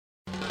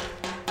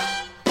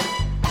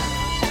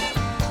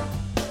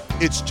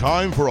It's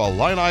time for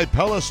Illini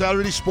Pella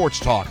Saturday Sports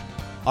Talk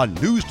on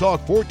News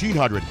Talk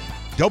 1400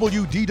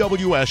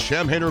 WDWS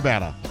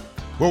Champaign-Urbana,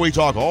 where we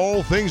talk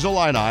all things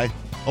Illini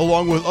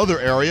along with other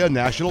area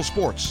national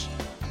sports.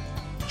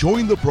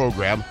 Join the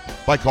program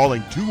by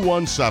calling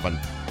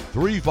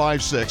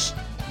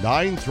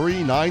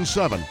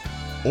 217-356-9397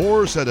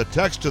 or send a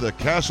text to the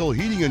Castle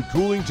Heating and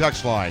Cooling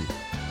text line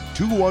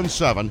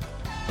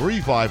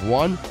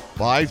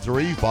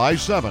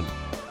 217-351-5357.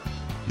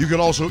 You can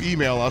also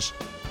email us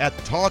at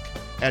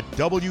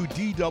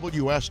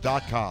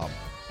talk@wdws.com.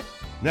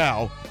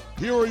 Now,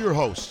 here are your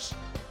hosts,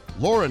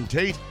 Loren,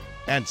 Tate,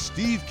 and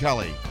Steve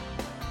Kelly.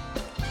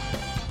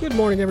 Good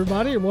morning,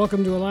 everybody, and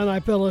welcome to Illini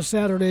Pella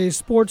Saturday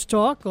Sports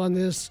Talk on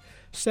this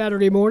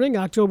Saturday morning,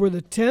 October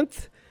the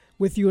 10th.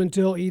 With you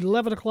until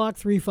 11 o'clock,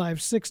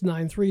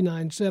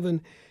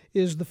 356-9397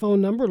 is the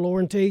phone number.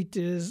 Loren Tate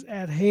is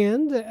at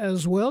hand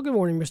as well. Good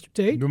morning, Mr.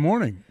 Tate. Good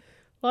morning.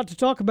 A lot to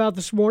talk about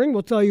this morning.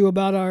 We'll tell you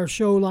about our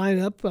show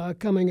lineup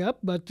coming up,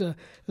 but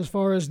as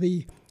far as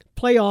the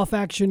playoff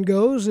action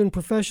goes in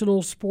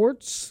professional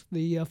sports,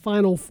 the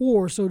Final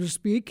Four, so to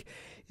speak,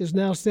 is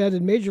now set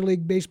in Major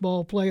League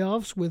Baseball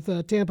playoffs with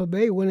Tampa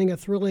Bay winning a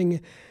thrilling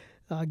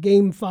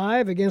Game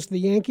 5 against the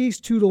Yankees,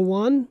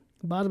 2-1.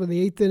 Bottom of the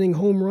eighth inning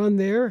home run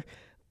there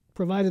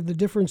provided the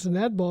difference in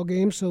that ball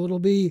game. So it'll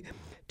be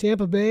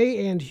Tampa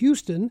Bay and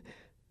Houston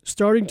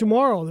starting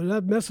tomorrow. They're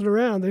not messing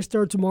around. They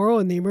start tomorrow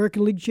in the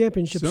American League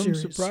Championship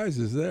Series. Some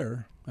surprises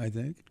there, I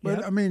think. But,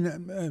 yep. I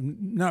mean,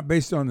 not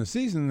based on the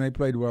season. They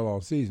played well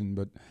all season.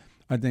 But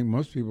I think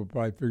most people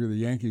probably figured the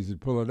Yankees would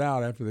pull it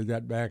out after they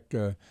got back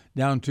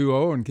down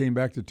 2-0 and came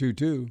back to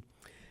 2-2.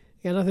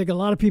 And I think a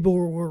lot of people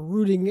were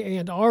rooting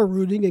and are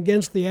rooting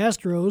against the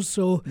Astros.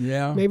 So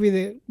yeah.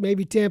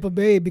 maybe Tampa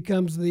Bay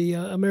becomes the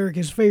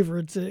America's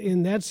favorite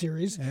in that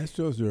series.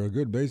 Astros are a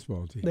good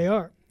baseball team. They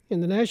are. In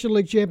the National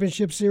League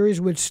Championship Series,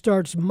 which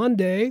starts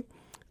Monday,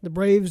 the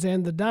Braves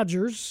and the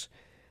Dodgers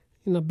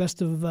in a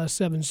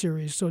best-of-7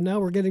 series. So now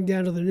we're getting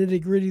down to the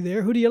nitty-gritty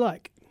there. Who do you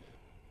like?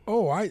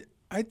 Oh, I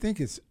think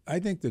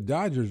the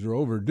Dodgers are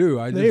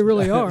overdue. They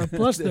really are.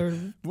 Plus, they're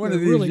one of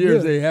these really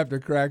years good. They have to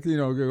crack.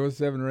 Go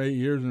 7 or 8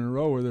 years in a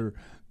row where they're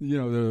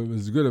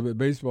as good of a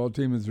baseball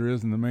team as there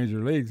is in the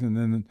major leagues, and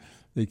then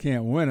they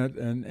can't win it.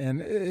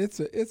 And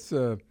it's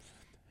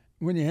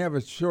when you have a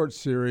short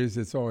series,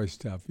 it's always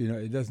tough.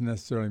 It doesn't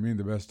necessarily mean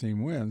the best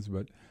team wins,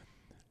 but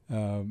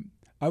I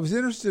was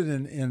interested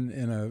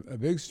in a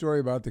big story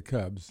about the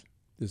Cubs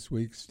this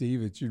week,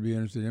 Steve, that you'd be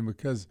interested in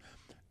because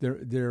they're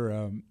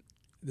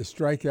the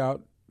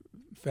strikeout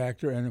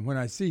factor, and when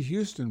I see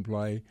Houston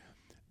play,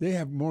 they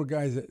have more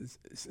guys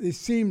they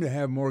seem to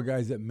have more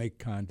guys that make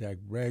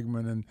contact.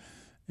 Bregman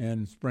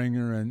and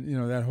Springer and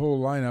that whole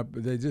lineup.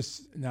 They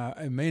just now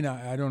it may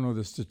not. I don't know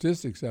the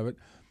statistics of it,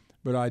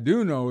 but I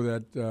do know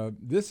that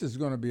this is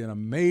going to be an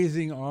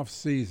amazing off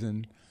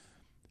season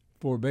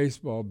for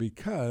baseball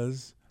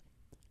because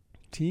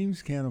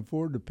teams can't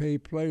afford to pay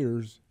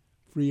players,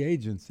 free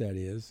agents that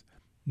is,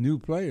 new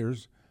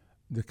players,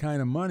 the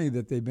kind of money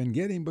that they've been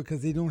getting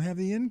because they don't have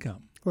the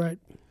income. Right.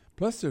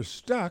 Plus, they're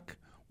stuck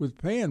with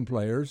paying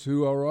players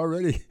who are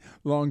already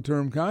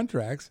long-term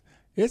contracts.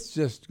 It's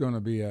just going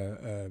to be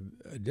a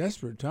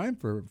desperate time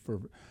for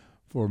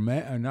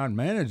not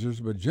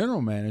managers but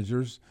general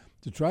managers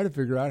to try to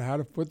figure out how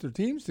to put their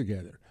teams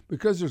together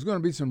because there's going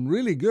to be some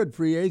really good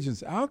free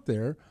agents out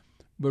there,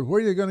 but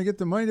where are you going to get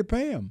the money to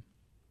pay them?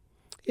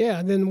 Yeah,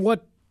 and then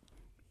what's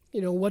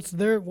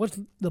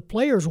the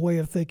players' way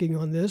of thinking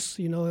on this?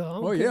 They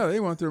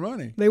want their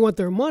money. They want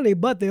their money,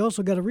 but they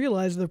also got to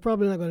realize they're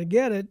probably not going to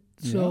get it.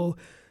 So,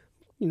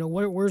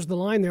 where's the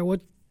line there? What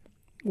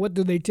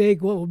do they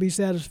take? What will be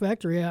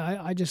satisfactory?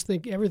 I just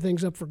think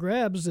everything's up for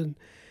grabs in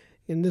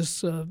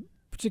this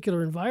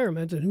particular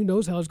environment, and who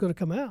knows how it's going to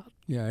come out.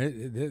 Yeah,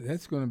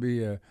 that's going to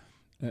be I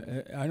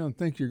don't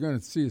think you're going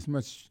to see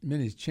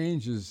many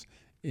changes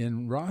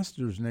in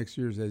rosters next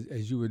year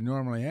as you would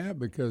normally have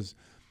because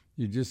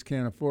you just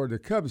can't afford. The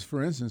Cubs,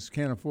 for instance,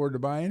 can't afford to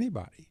buy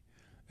anybody.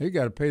 They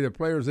got to pay the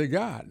players they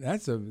got.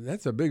 That's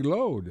a big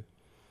load.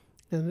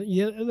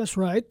 And that's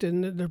right.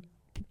 And they're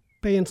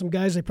paying some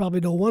guys they probably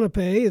don't want to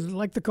pay,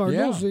 like the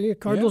Cardinals. Yeah. The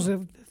Cardinals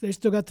they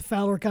still got the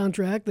Fowler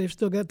contract. They've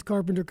still got the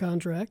Carpenter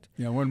contract.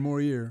 Yeah, one more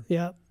year.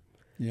 Yeah.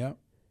 Yeah.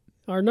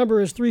 Our number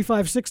is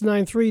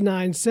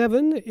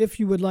 356-9397. If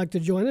you would like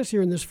to join us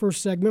here in this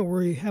first segment,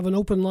 where we have an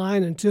open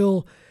line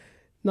until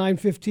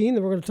 9:15.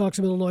 Then we're going to talk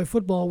some Illinois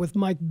football with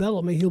Mike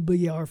Bellamy. He'll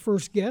be our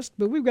first guest.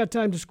 But we've got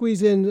time to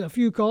squeeze in a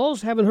few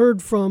calls. Haven't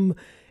heard from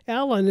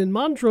Alan in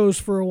Montrose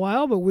for a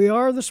while, but we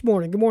are this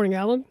morning. Good morning,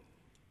 Alan.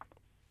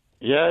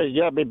 Yeah,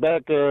 you got me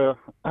back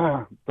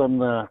from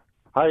the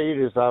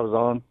hiatus I was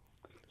on.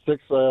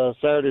 6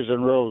 Saturdays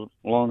in a row,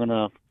 long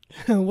enough.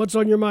 What's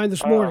on your mind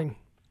this morning?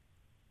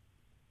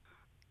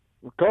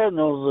 The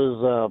Cardinals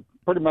is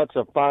pretty much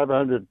a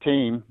 500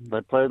 team.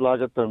 They played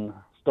like it from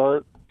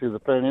start to the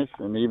finish,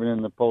 and even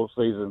in the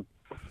postseason.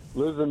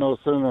 Losing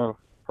Osuna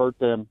hurt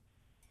them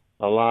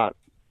a lot.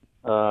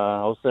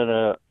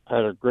 Osuna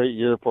had a great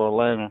year for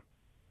Atlanta.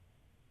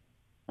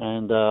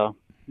 And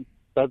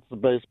that's the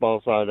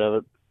baseball side of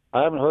it.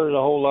 I haven't heard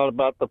a whole lot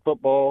about the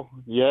football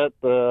yet.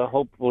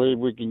 Hopefully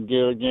we can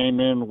get a game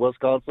in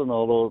Wisconsin,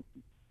 although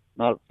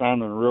not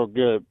sounding real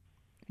good.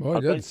 Well,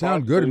 it doesn't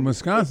sound good in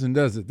Wisconsin,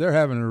 does it? They're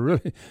having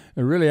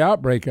a really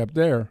outbreak up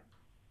there.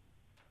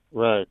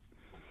 Right.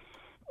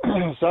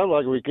 Sounds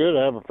like we could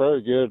have a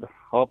very good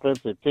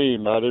offensive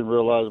team. I didn't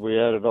realize we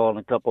added on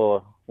a couple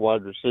of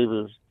wide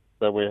receivers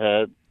that we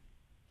had.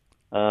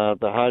 The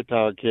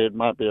Hightower kid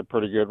might be a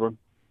pretty good one,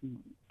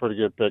 pretty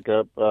good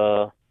pickup.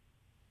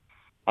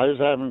 I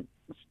just haven't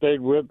stayed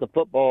with the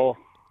football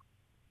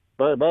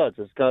very much.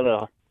 It's kind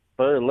of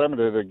very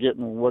limited at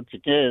getting what you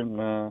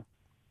can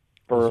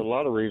for a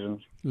lot of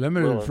reasons.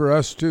 Limited really. For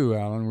us too,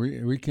 Alan.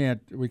 We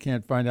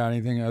can't find out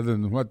anything other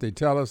than what they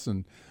tell us,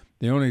 and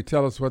they only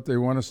tell us what they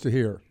want us to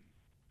hear.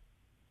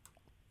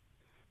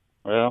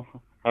 Well,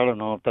 I don't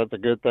know if that's a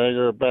good thing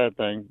or a bad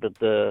thing, but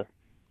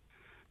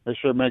it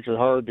sure makes it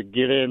hard to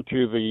get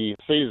into the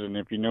season,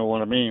 if you know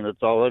what I mean.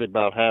 It's already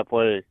about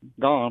halfway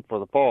gone for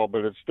the fall,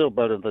 but it's still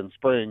better than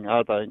spring,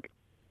 I think.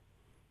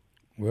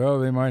 Well,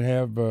 they might,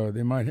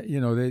 they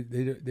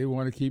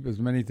want to keep as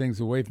many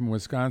things away from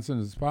Wisconsin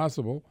as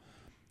possible.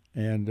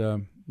 And,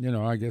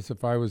 I guess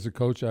if I was a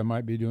coach, I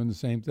might be doing the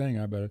same thing.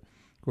 I bet, of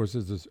course,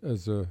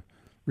 as a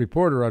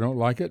reporter, I don't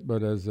like it,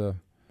 but as a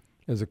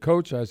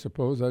coach, I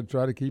suppose I'd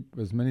try to keep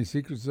as many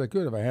secrets as I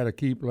could. If I had a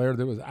key player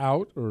that was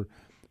out or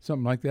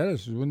something like that, I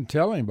just wouldn't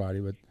tell anybody.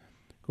 But,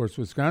 of course,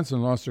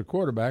 Wisconsin lost their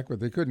quarterback, but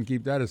they couldn't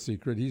keep that a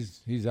secret.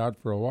 He's out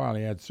for a while.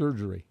 He had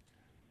surgery.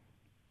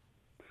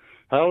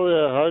 How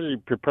do you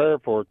prepare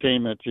for a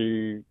team that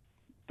you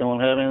don't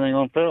have anything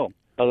on film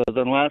other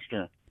than last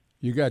year?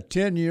 You got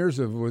 10 years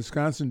of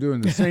Wisconsin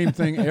doing the same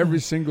thing every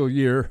single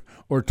year,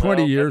 or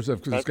 20 years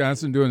of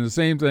Wisconsin doing the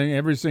same thing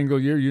every single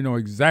year. You know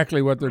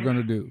exactly what they're going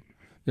to do.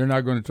 They're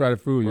not going to try to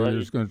fool you. Right. They're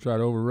just going to try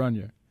to overrun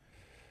you.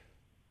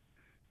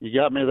 You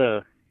got me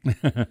there.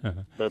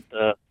 But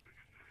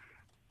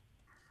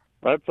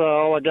that's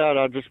all I got.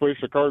 I just wish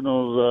the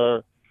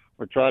Cardinals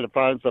would try to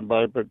find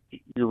somebody. But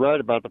you're right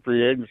about the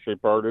free agency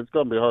part. It's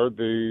going to be hard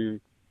to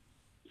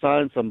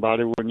sign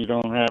somebody when you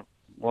don't have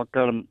what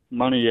kind of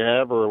money you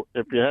have, or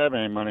if you have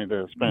any money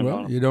to spend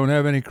on them. You don't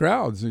have any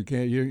crowds. You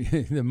can't.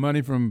 The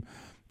money from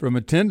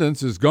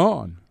attendance is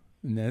gone,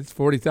 and that's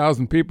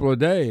 40,000 people a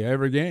day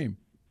every game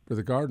for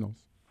the Cardinals.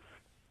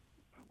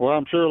 Well,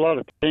 I'm sure a lot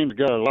of teams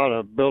got a lot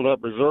of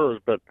build-up reserves,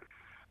 but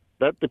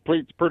that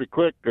depletes pretty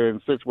quick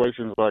in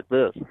situations like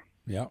this.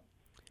 Yeah.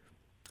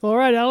 All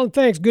right, Alan,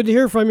 thanks. Good to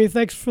hear from you.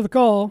 Thanks for the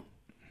call.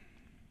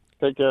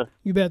 Take care.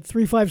 You bet.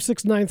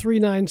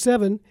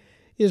 356-9397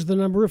 is the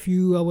number if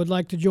you would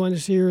like to join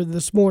us here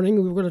this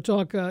morning. We're going to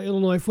talk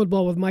Illinois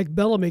football with Mike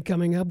Bellamy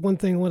coming up. One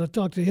thing I want to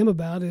talk to him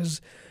about is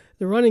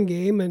the running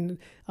game, and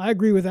I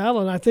agree with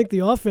Alan. I think the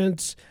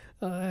offense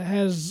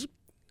has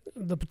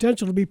the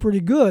potential to be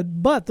pretty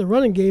good, but the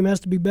running game has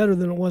to be better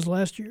than it was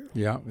last year.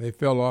 Yeah, they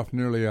fell off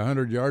nearly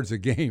 100 yards a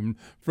game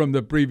from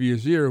the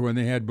previous year when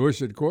they had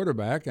Bush at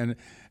quarterback, and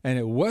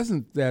it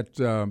wasn't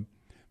that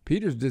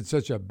Peters did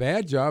such a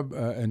bad job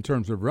in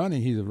terms of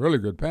running. He's a really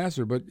good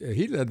passer, but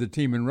he led the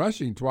team in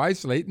rushing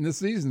twice late in the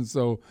season,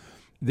 so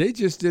they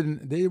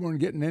weren't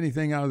getting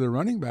anything out of their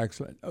running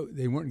backs.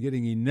 They weren't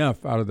getting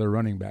enough out of their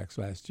running backs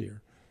last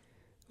year.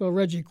 Well,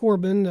 Reggie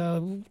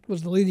Corbin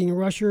was the leading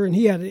rusher, and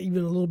he had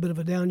even a little bit of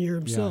a down year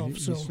himself.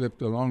 Yeah, he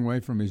slipped a long way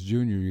from his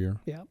junior year.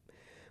 Yeah.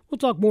 We'll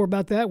talk more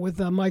about that with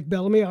Mike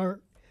Bellamy. Our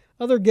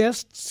other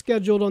guests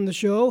scheduled on the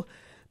show,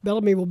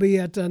 Bellamy will be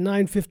at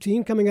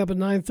 9:15. Coming up at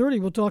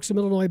 9:30, we'll talk some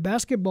Illinois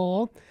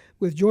basketball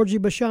with Georgi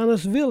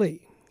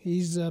Bezhanishvili.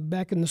 He's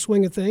back in the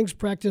swing of things.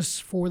 Practice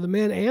for the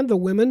men and the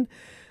women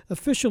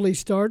officially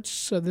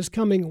starts this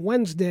coming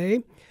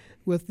Wednesday,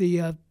 with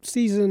the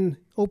season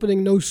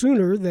opening no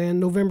sooner than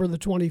November the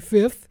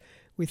 25th.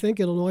 We think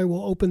Illinois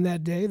will open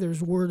that day.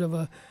 There's word of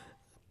a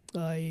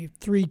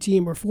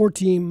 3-team or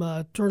 4-team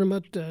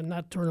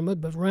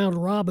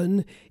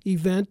round-robin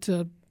event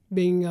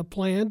being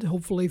planned,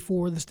 hopefully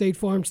for the State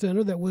Farm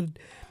Center, that would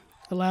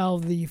allow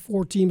the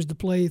 4 teams to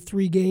play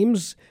 3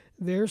 games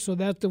there, so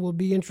that will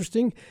be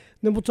interesting.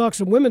 Then we'll talk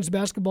some women's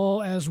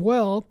basketball as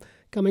well.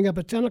 Coming up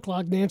at 10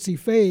 o'clock, Nancy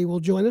Fahey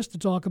will join us to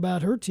talk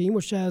about her team,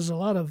 which has a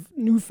lot of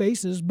new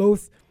faces,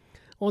 both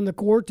on the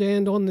court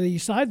and on the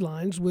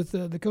sidelines with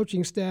the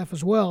coaching staff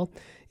as well.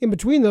 In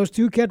between those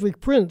two, Kedric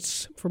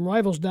Prince from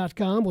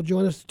Rivals.com will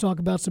join us to talk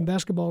about some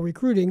basketball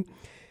recruiting.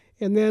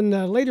 And then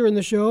later in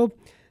the show,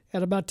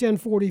 at about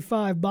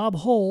 10:45, Bob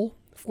Hull,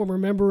 former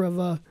member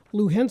of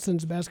Lou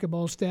Henson's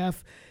basketball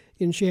staff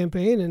in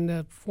Champaign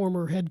and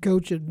former head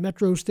coach at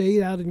Metro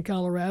State out in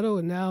Colorado,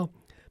 and now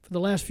for the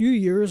last few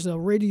years a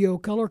radio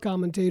color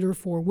commentator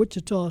for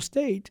Wichita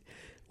State,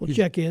 will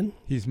check in.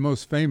 He's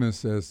most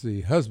famous as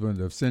the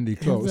husband of Cindy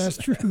Close. That's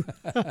true.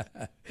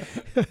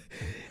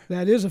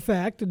 That is a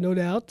fact, no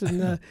doubt.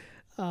 And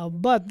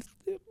but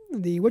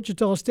the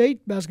Wichita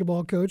State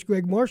basketball coach,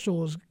 Greg Marshall,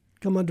 was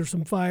come under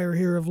some fire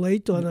here of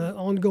late on an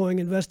ongoing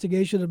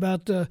investigation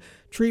about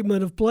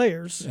treatment of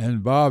players.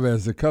 And Bob,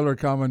 as the color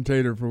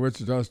commentator for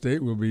Wichita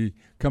State, will be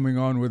coming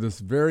on with us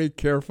very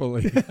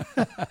carefully.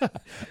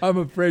 I'm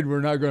afraid we're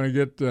not going to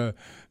get the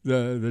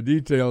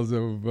details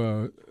of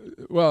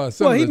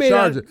some of the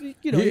charges.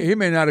 He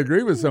may not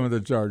agree with some of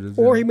the charges,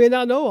 or he may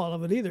not know all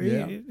of it either.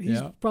 Yeah,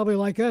 he's probably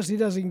like us. He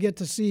doesn't get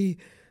to see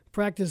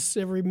practice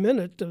every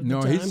minute of the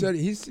time. No, he said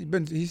he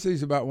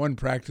sees about one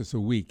practice a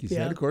week. He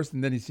said, of course,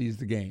 and then he sees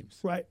the games.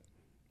 Right.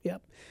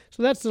 Yep.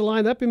 So that's the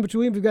lineup. In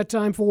between, we've got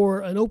time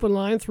for an open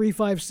line.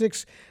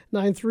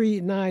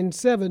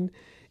 356-9397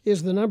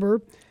 is the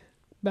number.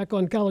 Back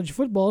on college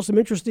football, some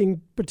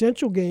interesting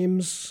potential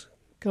games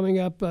coming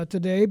up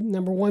today.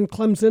 Number 1,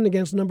 Clemson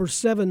against number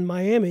 7,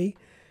 Miami.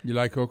 You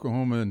like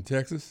Oklahoma and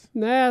Texas?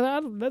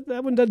 Nah,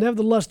 that one doesn't have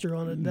the luster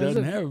on it, does it?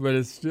 Doesn't have it, but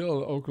it's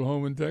still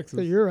Oklahoma and Texas.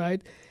 So you're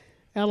right.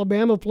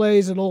 Alabama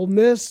plays at Ole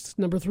Miss.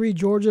 Number 3,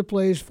 Georgia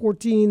plays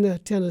 14,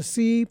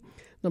 Tennessee.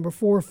 Number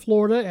 4,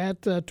 Florida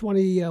at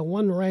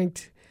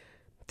 21-ranked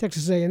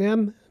Texas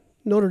A&M.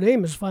 Notre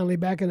Dame is finally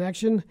back in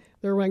action.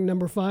 They're ranked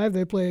number 5.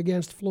 They play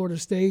against Florida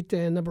State.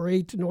 And number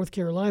 8, North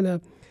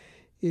Carolina,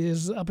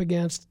 is up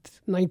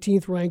against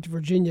 19th-ranked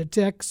Virginia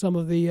Tech. Some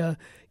of the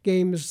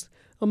games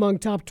among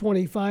top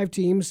 25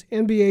 teams.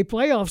 NBA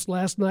playoffs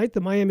last night. The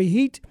Miami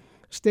Heat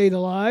stayed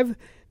alive.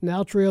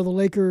 Now trail the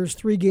Lakers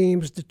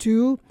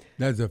 3-2.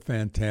 That's a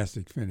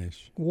fantastic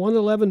finish.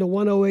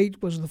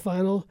 111-108 was the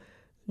final.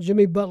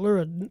 Jimmy Butler,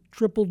 a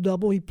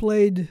triple-double. He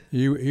played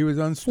he was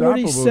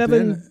unstoppable.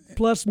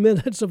 47-plus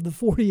minutes of the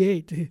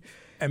 48.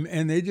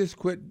 And they just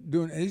quit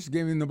doing. They just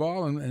gave him the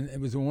ball, and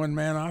it was a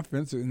one-man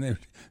offense, and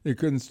they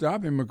couldn't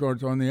stop him. Of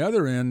course, on the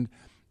other end,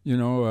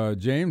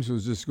 James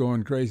was just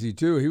going crazy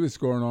too. He was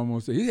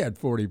scoring he had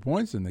 40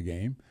 points in the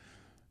game.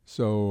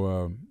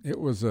 So it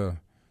was a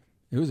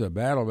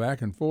battle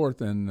back and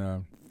forth,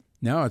 and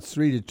now it's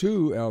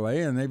 3-2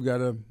 L.A., and they've got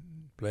to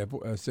play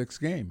a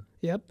sixth game.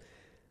 Yep.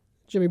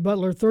 Jimmy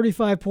Butler,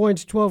 35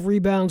 points, 12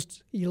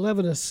 rebounds,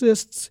 11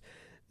 assists.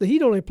 The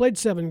Heat only played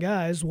 7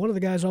 guys. One of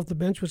the guys off the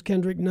bench was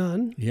Kendrick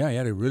Nunn. Yeah, he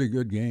had a really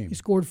good game. He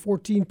scored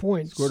 14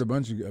 points. Scored a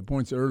bunch of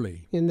points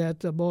early. In that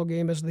ball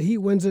game as the Heat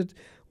wins it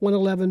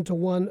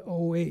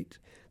 111-108.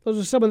 Those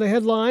are some of the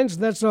headlines.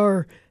 That's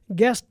our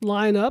guest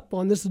lineup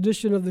on this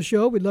edition of the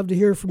show. We'd love to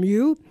hear from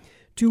you.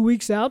 2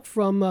 weeks out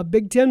from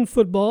Big Ten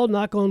football,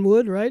 knock on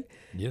wood, right?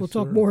 Yes, we'll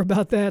talk sir. more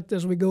about that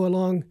as we go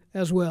along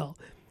as well.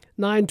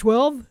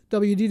 912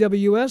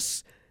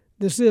 WDWS.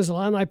 This is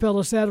Illini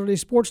Pella Saturday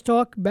Sports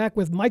Talk. Back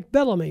with Mike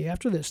Bellamy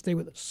after this. Stay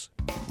with us.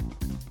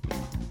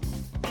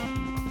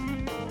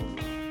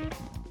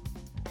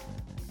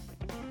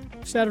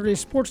 Saturday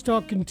Sports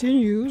Talk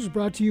continues,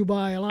 brought to you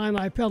by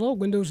Illini Pella,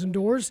 Windows and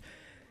Doors.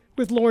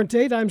 With Loren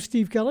Tate, I'm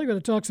Steve Kelly. Going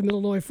to talk some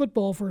Illinois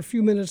football for a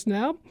few minutes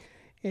now.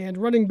 And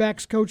running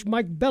backs coach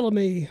Mike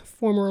Bellamy,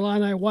 former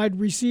Illini wide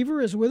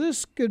receiver, is with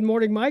us. Good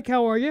morning, Mike.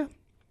 How are you?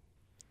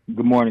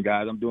 Good morning,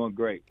 guys. I'm doing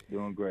great.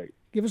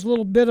 Give us a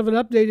little bit of an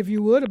update, if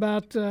you would,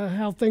 about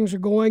how things are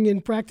going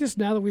in practice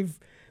now that we're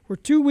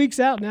 2 weeks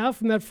out now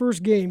from that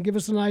first game. Give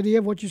us an idea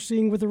of what you're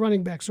seeing with the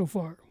running back so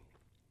far.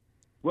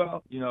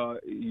 Well,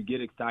 you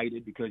get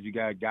excited because you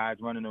got guys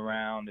running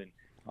around, and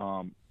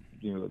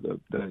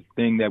the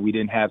thing that we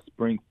didn't have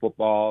spring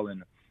football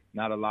and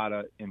not a lot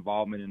of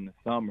involvement in the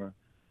summer.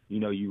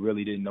 You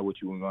really didn't know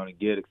what you were going to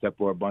get except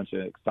for a bunch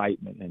of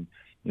excitement. And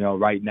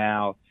right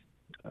now,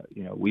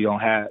 we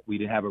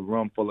didn't have a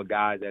room full of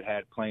guys that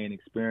had playing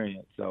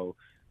experience. So,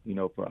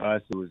 for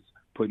us, it was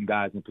putting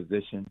guys in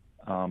position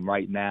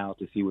right now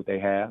to see what they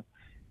have.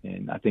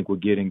 And I think we're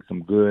getting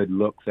some good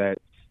looks at,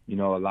 a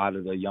lot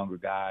of the younger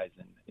guys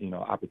and,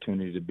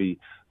 opportunity to be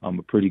a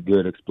pretty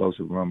good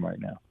explosive room right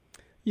now.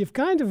 You've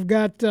kind of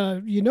got,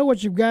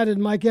 what you've got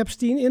in Mike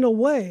Epstein in a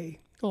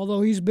way,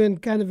 although he's been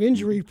kind of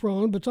injury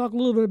prone. But talk a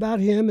little bit about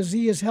him. Is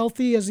he as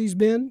healthy as he's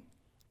been?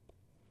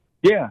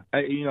 Yeah,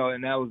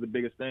 and that was the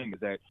biggest thing is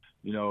that,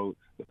 the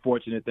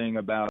fortunate thing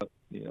about,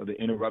 the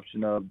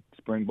interruption of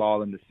spring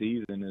ball in the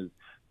season is,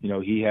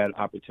 he had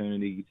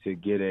opportunity to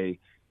get a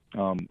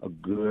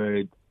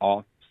good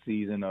off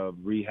season of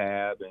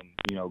rehab and,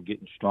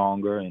 getting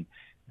stronger. And,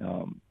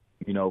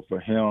 for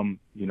him,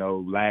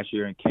 last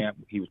year in camp,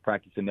 he was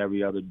practicing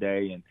every other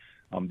day.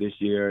 And this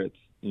year, it's,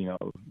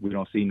 we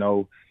don't see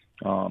no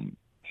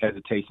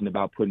hesitation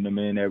about putting him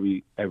in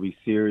every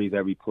series,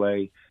 every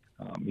play.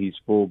 He's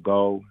full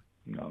go.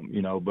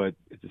 But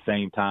at the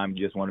same time,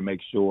 you just want to make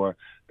sure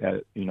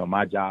that,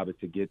 my job is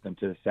to get them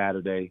to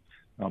Saturday,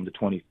 the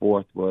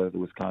 24th, was the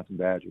Wisconsin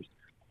Badgers.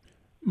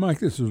 Mike,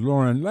 this is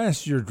Loren.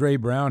 Last year, Dre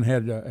Brown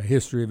had a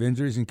history of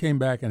injuries and came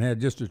back and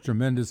had just a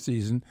tremendous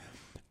season.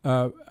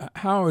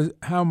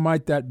 How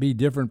might that be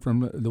different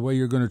from the way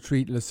you're going to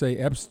treat, let's say,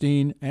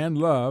 Epstein and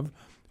Love,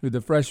 who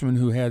the freshmen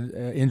who had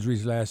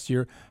injuries last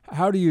year?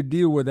 How do you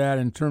deal with that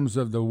in terms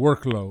of the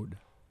workload?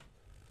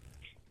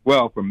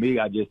 Well, for me,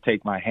 I just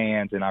take my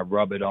hands and I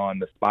rub it on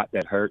the spot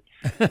that hurt,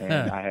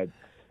 and I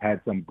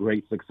had some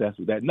great success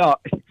with that. No,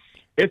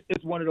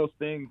 it's one of those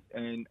things,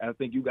 and I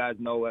think you guys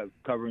know,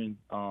 covering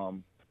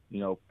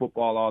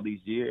football all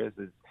these years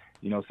is,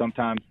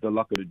 sometimes the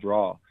luck of the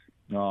draw.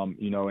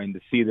 And to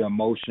see the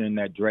emotion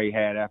that Dre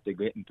had after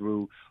getting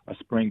through a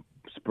spring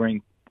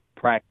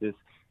practice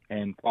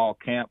and fall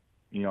camp,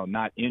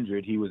 not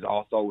injured, he was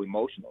also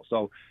emotional.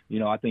 So,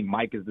 I think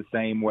Mike is the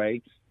same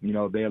way.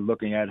 They're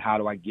looking at how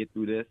do I get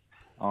through this,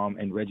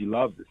 and Reggie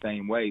Love's the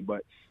same way.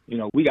 But,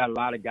 we got a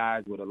lot of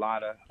guys with a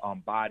lot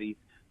of bodies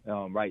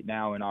right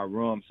now in our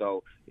room.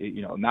 So,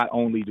 not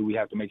only do we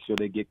have to make sure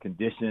they get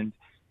conditioned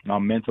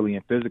mentally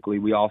and physically,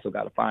 we also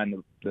got to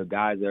find the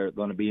guys that are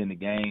going to be in the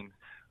game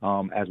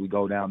as we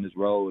go down this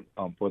road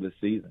for the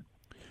season.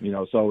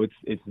 So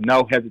it's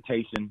no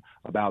hesitation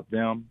about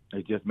them.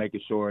 It's just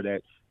making sure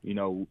that,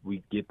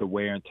 we get the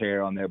wear and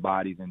tear on their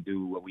bodies and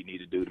do what we need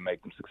to do to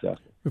make them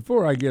successful.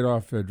 Before I get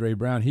off Dre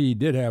Brown, he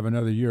did have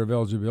another year of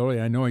eligibility.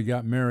 I know he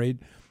got married.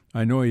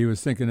 I know he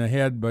was thinking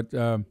ahead, but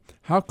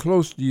how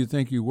close do you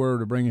think you were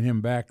to bringing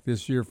him back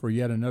this year for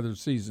yet another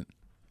season?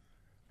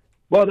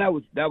 Well, that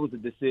was a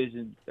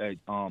decision that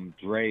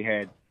Dre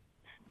had,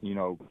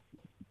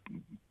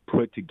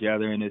 put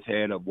together in his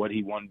head of what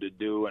he wanted to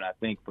do, and I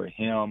think for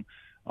him,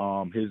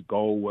 his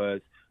goal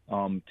was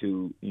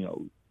to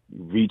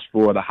reach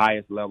for the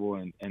highest level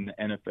in the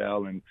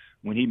NFL. And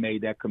when he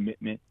made that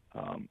commitment,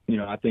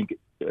 I think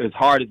as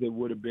hard as it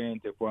would have been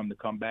for him to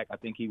come back, I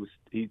think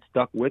he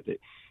stuck with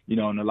it.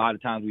 And a lot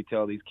of times we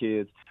tell these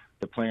kids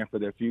to plan for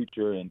their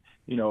future, and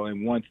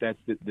and once that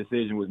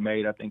decision was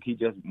made, I think he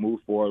just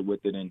moved forward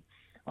with it. And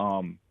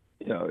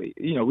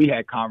we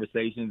had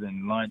conversations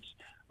and lunch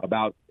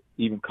about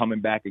even coming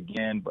back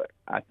again, but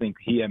I think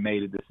he had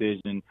made a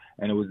decision,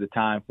 and it was the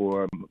time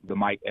for the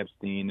Mike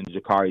Epstein and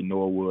Jakari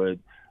Norwood,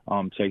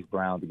 Chase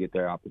Brown to get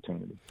their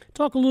opportunity.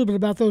 Talk a little bit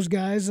about those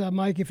guys,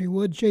 Mike, if you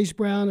would. Chase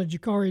Brown and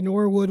Jakari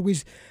Norwood.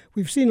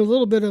 We've seen a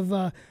little bit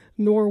of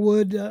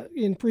Norwood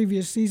in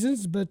previous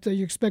seasons, but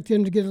you expect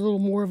him to get a little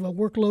more of a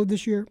workload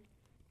this year?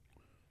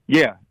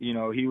 Yeah,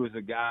 he was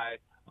a guy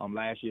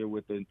last year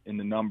in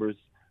the numbers,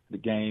 the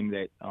game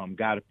that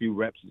got a few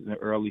reps in the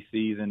early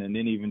season, and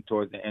then even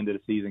towards the end of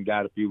the season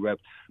got a few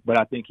reps. But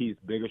I think he's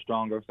bigger,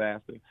 stronger,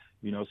 faster.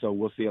 So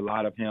we'll see a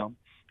lot of him.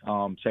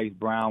 Chase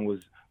Brown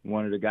was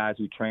one of the guys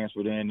who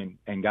transferred in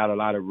and got a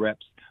lot of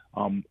reps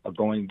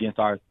going against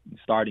our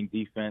starting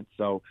defense.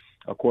 So,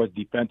 of course,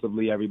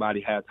 defensively,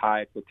 everybody has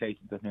high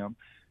expectations of him.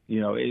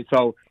 And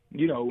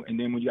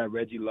then when you got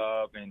Reggie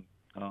Love and,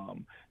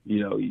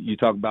 you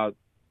talk about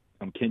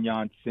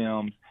Kenyon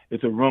Sims,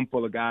 it's a room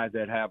full of guys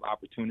that have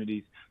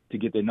opportunities to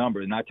get their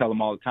number. And I tell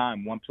them all the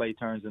time, one play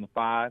turns into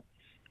 5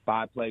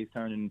 plays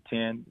turn into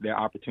 10. Their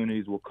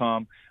opportunities will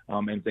come,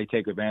 and if they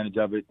take advantage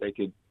of it, they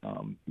could,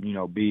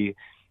 be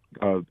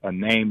a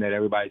name that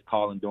everybody's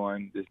calling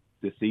during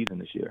this season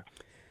this year.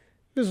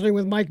 Visiting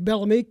with Mike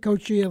Bellamy,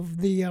 coach of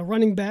the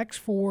running backs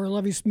for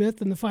Lovie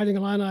Smith and the Fighting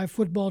Illini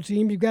football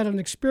team. You've got an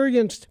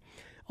experienced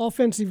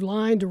offensive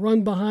line to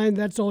run behind.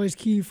 That's always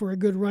key for a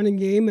good running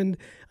game, and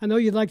I know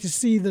you'd like to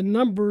see the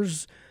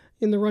numbers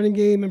in the running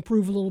game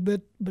improve a little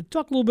bit, but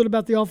talk a little bit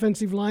about the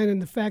offensive line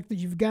and the fact that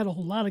you've got a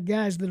whole lot of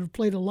guys that have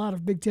played a lot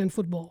of Big Ten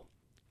football.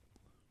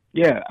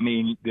 Yeah, I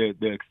mean,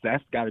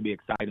 that's got to be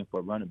exciting for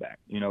a running back,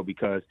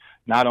 because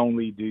not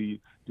only do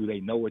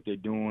they know what they're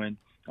doing,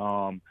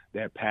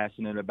 they're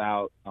passionate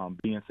about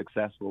being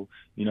successful,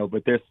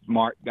 but they're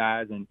smart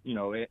guys, and,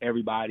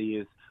 everybody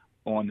is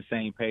on the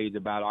same page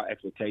about our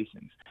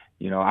expectations.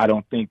 I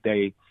don't think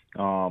they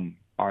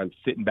are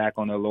sitting back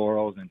on their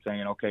laurels and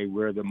saying, okay,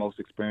 we're the most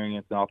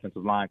experienced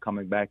offensive line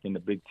coming back in the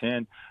Big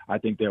Ten. I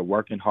think they're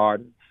working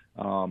hard.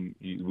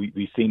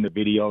 We've seen the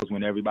videos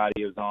when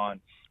everybody is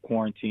on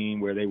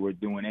quarantine where they were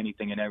doing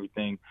anything and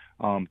everything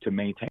to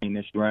maintain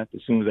their strength.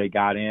 As soon as they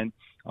got in,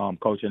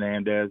 Coach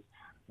Hernandez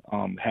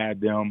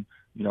had them,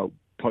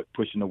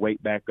 pushing the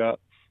weight back up.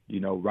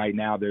 Right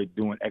now they're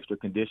doing extra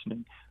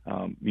conditioning,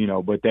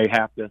 but they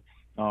have to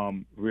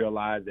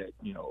realize that,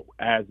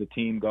 as the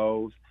team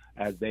goes,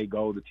 as they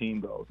go, the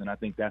team goes. And I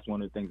think that's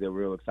one of the things they're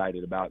real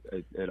excited about,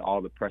 at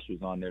all the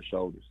pressures on their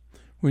shoulders.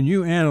 When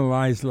you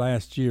analyzed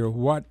last year,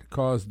 what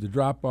caused the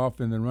drop-off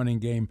in the running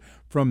game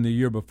from the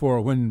year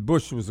before when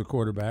Bush was the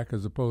quarterback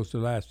as opposed to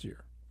last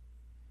year?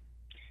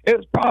 It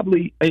was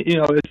probably,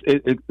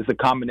 it's a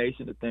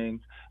combination of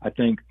things. I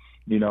think,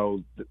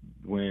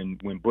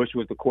 when Bush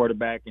was the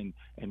quarterback and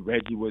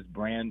Reggie was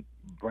brand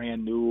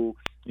new,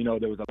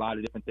 there was a lot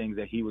of different things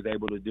that he was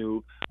able to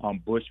do.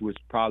 Bush was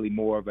probably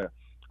more of a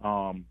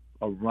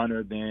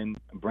runner than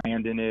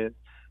Brandon is,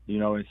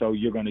 and so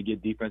you're going to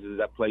get defenses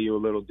that play you a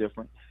little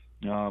different,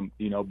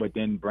 but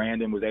then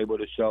Brandon was able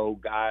to show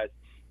guys,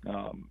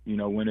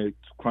 when it's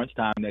crunch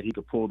time that he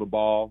could pull the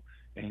ball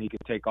and he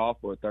could take off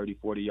for a 30,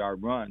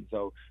 40-yard run.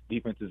 So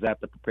defenses have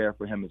to prepare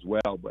for him as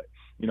well. But,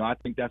 I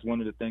think that's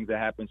one of the things that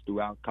happens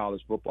throughout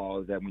college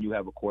football is that when you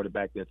have a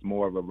quarterback that's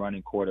more of a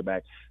running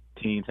quarterback,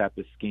 teams have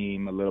to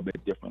scheme a little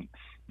bit different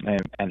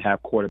and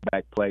have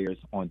quarterback players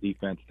on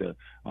defense to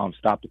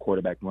stop the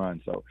quarterback run.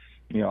 So,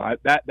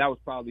 that was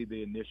probably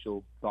the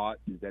initial thought,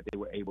 is that they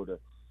were able to,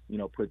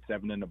 put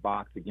 7 in the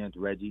box against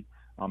Reggie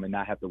and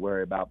not have to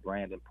worry about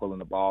Brandon pulling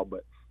the ball.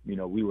 But,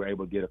 we were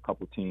able to get a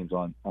couple teams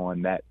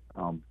on that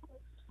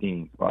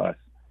scheme for us.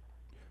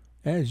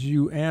 As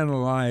you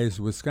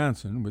analyze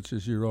Wisconsin, which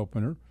is your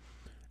opener,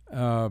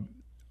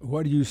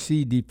 what do you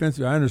see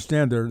defensively? I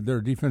understand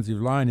their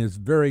defensive line is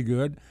very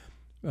good.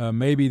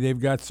 Maybe they've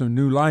got some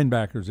new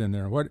linebackers in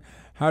there.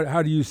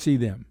 How do you see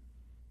them?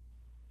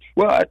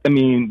 Well, I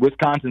mean,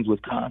 Wisconsin's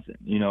Wisconsin,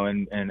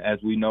 and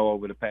as we know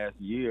over the past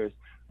years,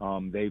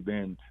 they've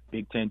been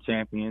Big Ten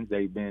champions.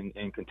 They've been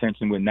in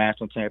contention with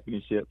national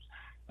championships.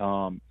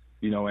 And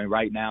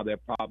right now they're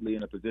probably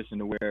in a position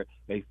to where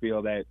they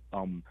feel that,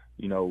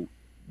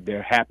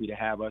 they're happy to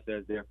have us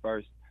as their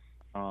first,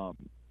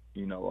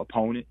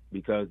 opponent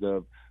because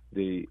of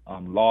the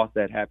loss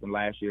that happened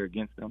last year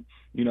against them.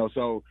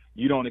 So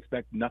you don't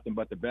expect nothing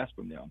but the best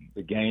from them.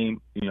 The game,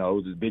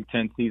 the Big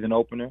Ten season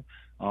opener,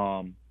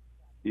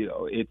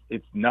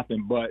 it's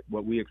nothing but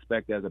what we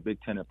expect as a Big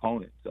Ten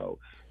opponent. So,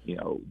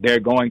 they're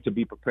going to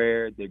be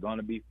prepared. They're going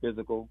to be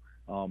physical.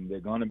 They're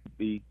going to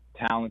be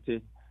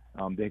talented.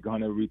 They're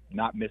going to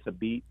not miss a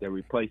beat. They're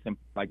replacing,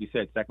 like you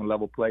said,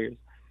 second-level players.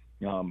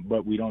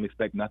 But we don't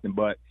expect nothing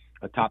but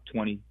a top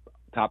 20,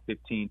 top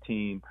 15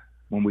 team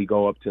when we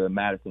go up to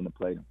Madison to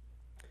play them.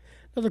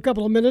 Another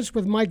couple of minutes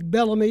with Mike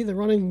Bellamy, the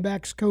running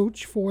backs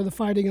coach for the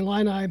Fighting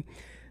Illini.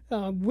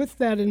 With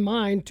that in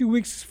mind, 2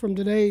 weeks from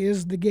today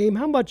is the game.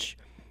 How much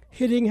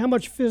hitting, how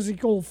much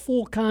physical,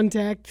 full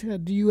contact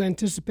do you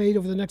anticipate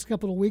over the next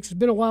couple of weeks? It's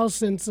been a while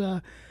since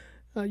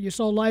you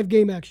saw live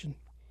game action.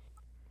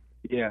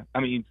 Yeah, I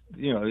mean,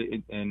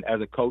 and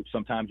as a coach,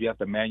 sometimes you have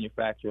to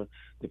manufacture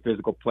the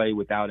physical play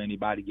without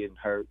anybody getting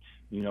hurt,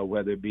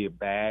 whether it be a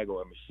bag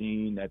or a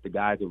machine that the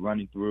guys are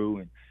running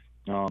through.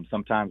 And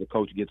sometimes a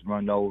coach gets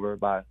run over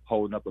by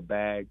holding up a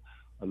bag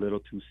a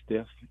little too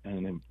stiff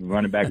and then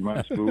running back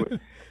runs through it.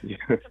 Yeah.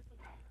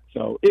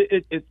 So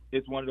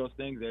it's one of those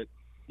things that,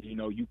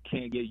 you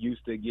can't get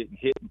used to getting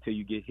hit until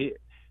you get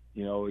hit.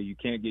 You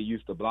can't get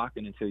used to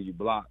blocking until you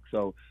block.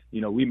 So,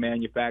 we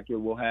manufacture.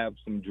 We'll have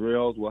some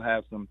drills. We'll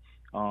have some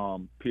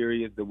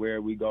periods to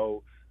where we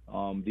go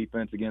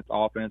defense against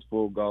offense,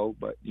 full go.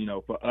 But,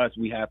 for us,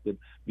 we have to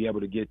be able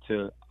to get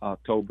to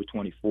October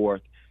 24th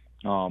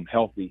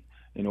healthy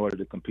in order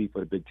to compete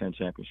for the Big Ten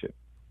championship.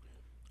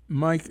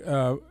 Mike,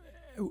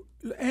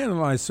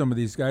 analyze some of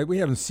these guys. We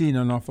haven't seen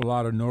an awful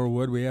lot of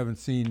Norwood. We haven't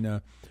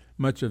seen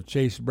much of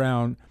Chase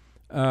Brown.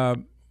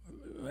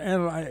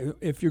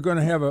 If you're going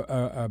to have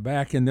a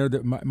back in there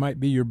that might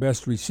be your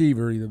best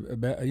receiver,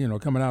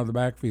 coming out of the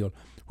backfield,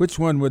 which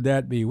one would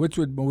that be? Which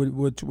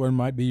one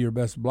might be your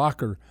best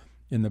blocker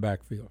in the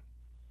backfield?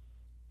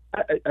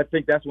 I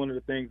think that's one of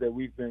the things that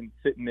we've been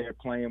sitting there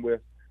playing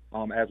with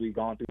as we've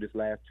gone through this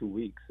last 2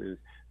 weeks. Is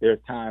there's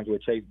times where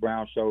Chase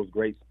Brown shows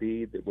great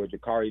speed, where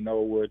Jakari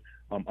Norwood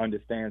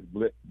understands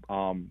blitz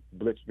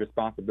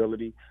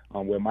responsibility,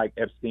 where Mike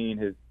Epstein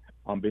has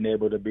been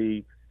able to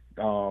be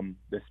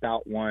the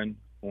stout one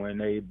when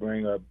they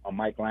bring a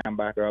Mike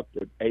linebacker up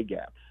to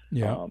A-gap.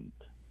 Yeah.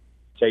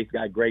 Chase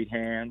got great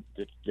hands.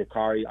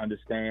 Jakari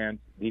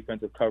understands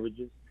defensive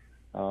coverages.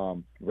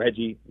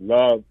 Reggie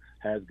Love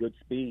has good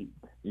speed.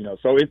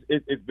 So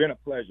it's been a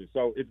pleasure.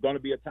 So it's going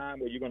to be a time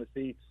where you're going to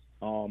see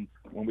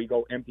when we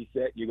go empty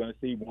set, you're going to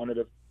see one of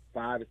the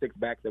 5 or 6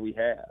 backs that we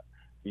have.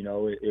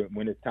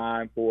 When it's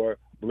time for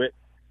blitz,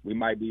 we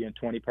might be in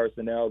 20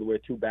 personnel where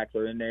 2 backs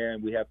are in there,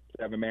 and we have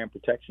 7-man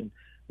protection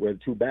where the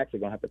 2 backs are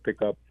going to have to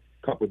pick up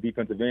a couple of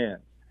defensive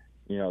ends.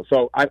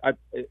 So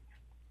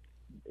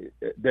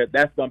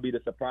that's going to be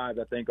the surprise,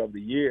 I think, of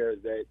the year,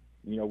 is that,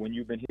 when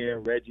you've been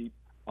hearing Reggie,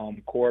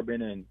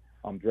 Corbin,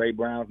 and Dre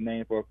Brown's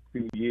name for a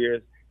few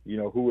years,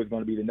 who is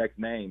going to be the next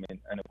name.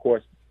 And of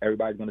course,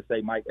 everybody's going to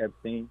say Mike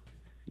Epstein,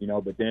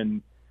 but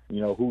then,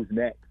 who's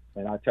next?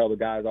 And I tell the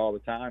guys all the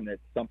time that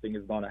something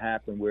is going to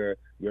happen where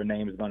your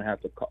name is going to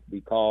have to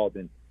be called,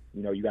 and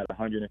you got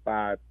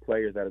 105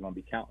 players that are going to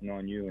be counting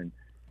on you, and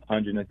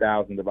hundreds of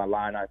thousands of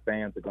Illini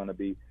fans are going to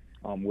be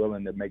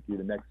willing to make you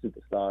the next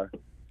superstar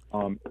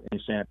in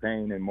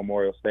Champaign and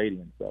Memorial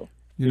Stadium. So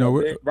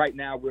right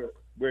now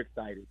we're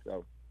excited.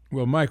 So.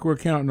 Well, Mike, we're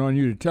counting on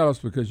you to tell us,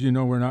 because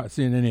we're not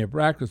seeing any of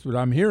practice, but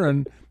I'm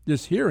hearing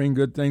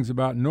good things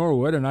about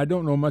Norwood, and I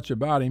don't know much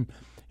about him.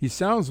 He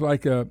sounds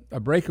like a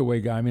breakaway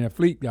guy, a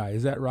fleet guy.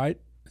 Is that right?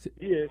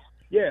 He is.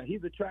 Yeah,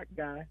 he's a track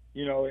guy,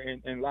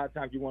 and a lot of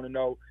times you want to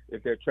know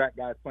if they're track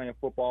guys playing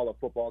football or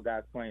football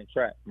guys playing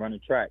track,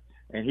 running track.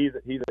 And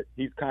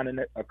he's kind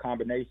of a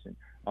combination.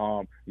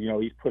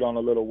 He's put on a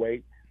little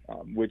weight,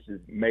 which has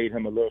made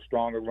him a little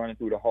stronger running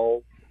through the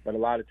hole. But a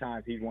lot of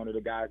times he's one of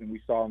the guys, and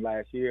we saw him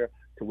last year,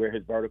 to where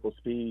his vertical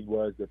speed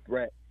was the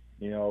threat,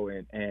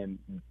 and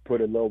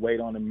put a little weight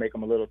on him, make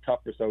him a little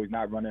tougher so he's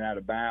not running out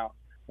of bounds,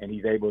 and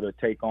he's able to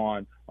take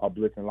on a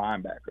blitzing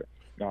linebacker.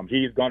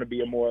 He's going to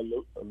be more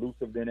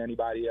elusive than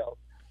anybody else.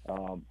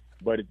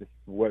 But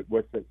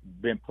what's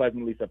been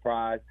pleasantly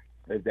surprised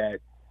is that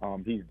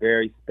he's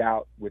very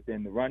stout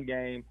within the run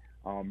game,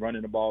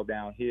 running the ball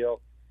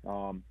downhill,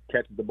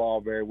 catches the ball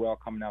very well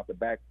coming out the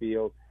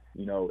backfield,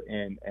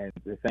 and at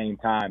the same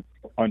time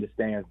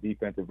understands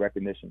defensive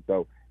recognition.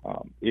 So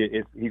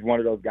he's one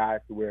of those guys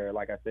to where,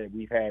 like I said,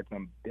 we've had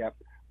some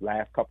depth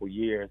last couple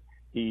years.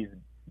 He's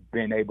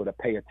been able to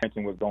pay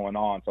attention to what's going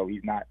on, so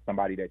he's not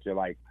somebody that you're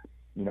like,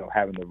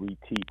 having to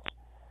reteach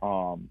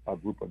a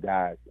group of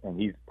guys, and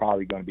he's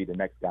probably going to be the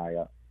next guy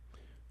up.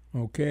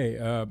 Okay.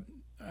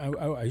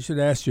 I should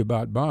ask you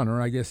about Bonner.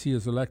 I guess he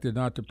is elected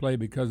not to play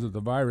because of the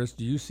virus.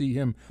 Do you see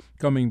him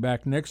coming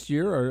back next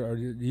year, or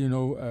do you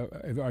know?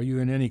 Are you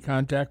in any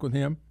contact with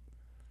him?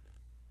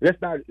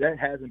 That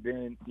hasn't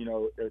been,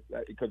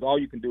 because all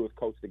you can do is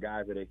coach the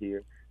guys that are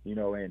here,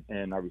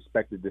 and I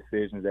respect the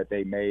decisions that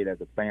they made as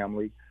a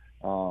family.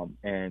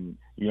 And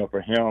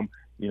for him,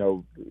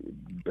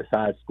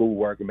 besides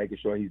schoolwork and making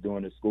sure he's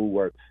doing his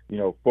schoolwork,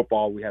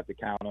 football, we have to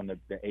count on the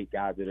 8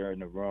 guys that are in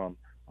the room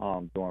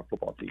during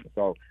football season.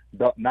 So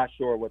not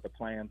sure what the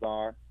plans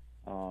are,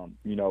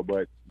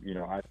 but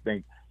I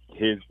think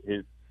his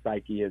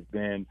psyche has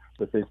been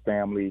with his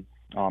family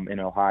in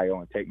Ohio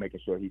and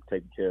making sure he's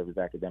taking care of his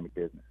academic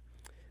business.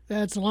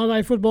 That's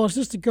Illini football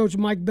assistant coach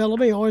Mike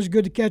Bellamy. Always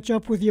good to catch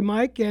up with you,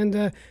 Mike, and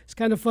it's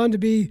kind of fun to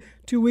be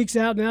 2 weeks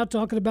out now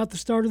talking about the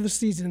start of the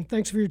season.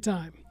 Thanks for your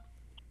time.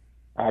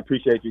 I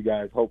appreciate you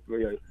guys.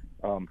 Hopefully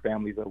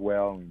families are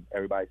well and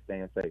everybody's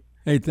staying safe.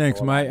 Hey,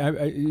 thanks, Mike.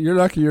 You're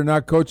lucky you're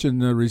not coaching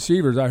the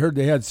receivers. I heard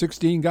they had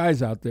 16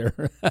 guys out there.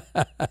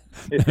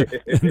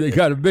 They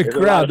got a big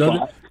crowd,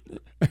 don't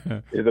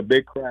they? It's a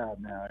big crowd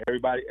now.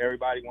 Everybody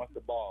wants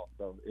the ball,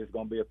 so it's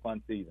going to be a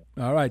fun season.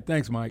 All right,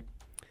 thanks, Mike.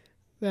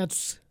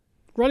 That's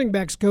running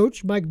backs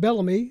coach Mike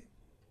Bellamy,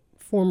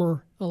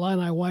 former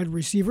Illini wide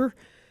receiver.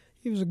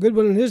 He was a good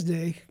one in his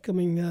day.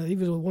 He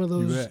was one of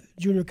those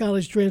junior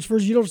college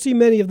transfers. You don't see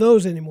many of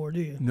those anymore,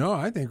 do you? No,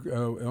 I think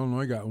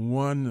Illinois got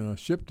one,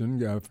 Shipton,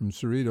 guy from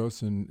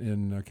Cerritos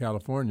in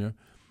California,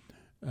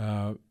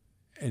 and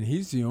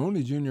he's the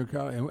only junior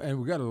college. And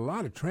we got a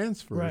lot of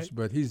transfers, right,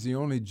 but he's the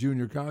only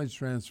junior college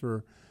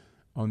transfer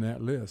on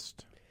that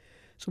list.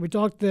 So we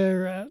talked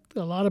there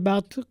a lot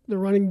about the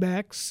running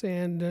backs,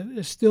 and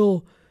it's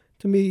still,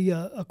 to me,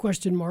 a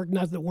question mark.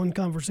 Not that one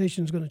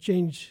conversation is going to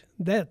change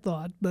that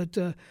thought, but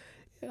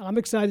I'm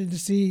excited to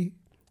see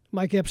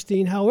Mike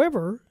Epstein.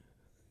 However,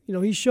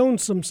 he's shown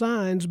some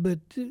signs, but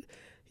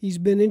he's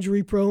been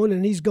injury prone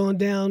and he's gone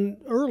down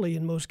early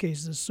in most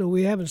cases. So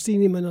we haven't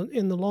seen him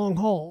in the long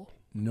haul.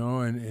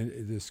 No,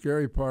 and the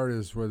scary part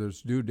is whether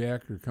it's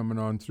Dudek or coming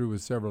on through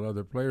with several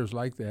other players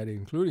like that,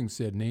 including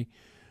Sidney,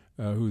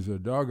 who's a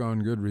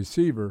doggone good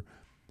receiver.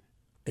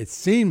 It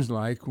seems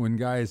like when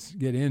guys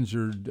get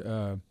injured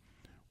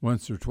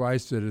once or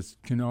twice that it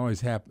can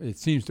always happen. It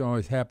seems to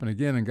always happen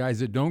again, and guys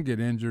that don't get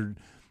injured,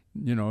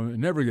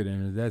 never get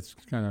injured. That's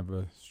kind of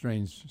a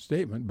strange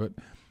statement, but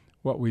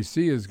what we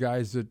see is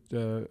guys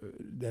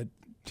that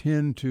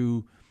tend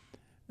to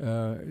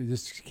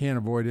just can't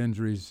avoid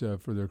injuries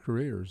for their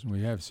careers, and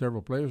we have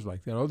several players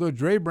like that. Although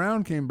Dre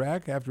Brown came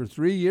back after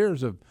 3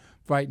 years of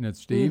fighting it,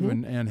 Steve,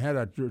 and had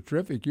a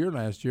terrific year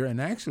last year, and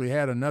actually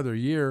had another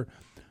year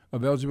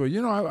of eligibility.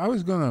 I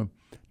was going to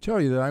tell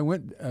you that I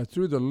went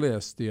through the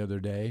list the other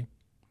day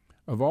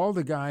of all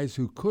the guys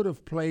who could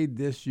have played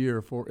this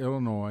year for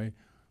Illinois,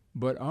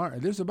 but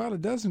there's about a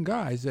dozen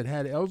guys that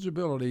had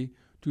eligibility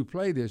to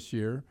play this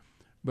year,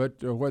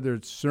 but whether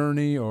it's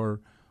Cerny or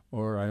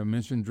I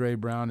mentioned Dre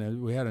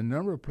Brown, we had a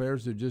number of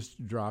players that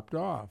just dropped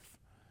off.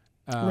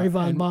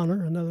 Rayvon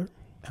Bonner, another.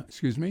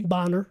 Excuse me?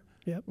 Bonner,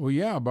 yep. Well,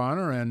 yeah,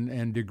 Bonner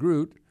and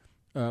DeGroot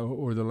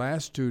were the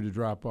last two to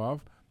drop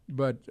off,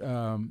 but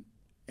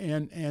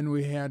and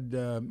we had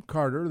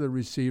Carter, the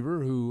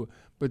receiver, who.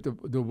 But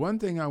the one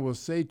thing I will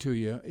say to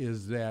you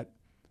is that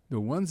the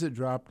ones that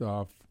dropped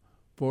off,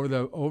 for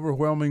the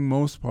overwhelming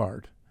most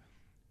part,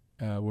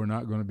 were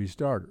not going to be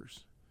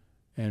starters,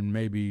 and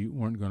maybe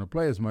weren't going to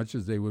play as much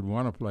as they would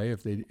want to play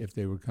if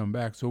they would come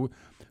back. So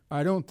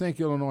I don't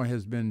think Illinois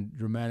has been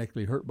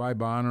dramatically hurt by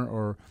Bonner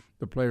or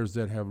the players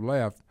that have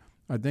left.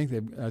 I think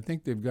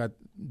they've got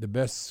the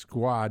best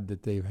squad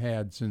that they've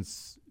had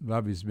since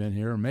Lovey's been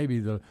here, maybe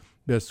the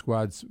best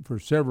squads for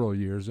several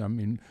years. I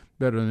mean,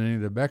 better than any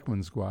of the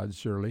Beckman squads,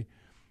 surely.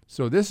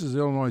 So this is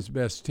Illinois'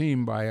 best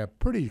team by a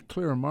pretty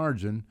clear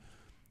margin.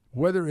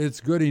 Whether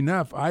it's good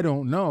enough, I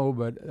don't know,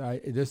 but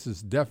this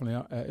is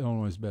definitely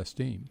Illinois' best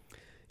team.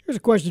 Here's a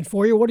question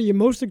for you. What are you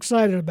most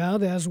excited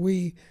about as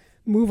we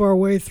move our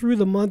way through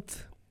the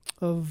month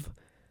of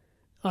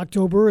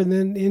October and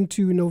then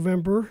into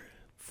November?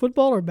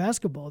 Football or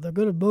basketball? They're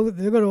going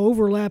to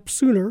overlap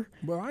sooner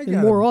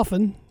and more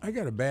often. I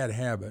got a bad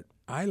habit.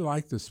 I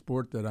like the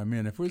sport that I'm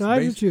in. If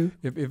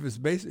it's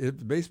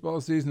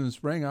baseball season in the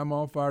spring, I'm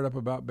all fired up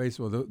about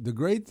baseball. The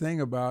great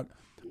thing about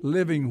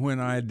living when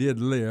I did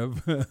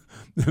live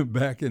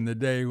back in the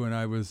day when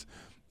I was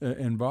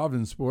involved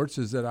in sports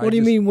is that What do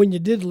you mean when you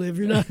did live?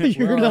 You're not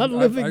not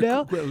living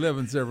now? I quit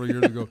living several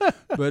years ago.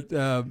 But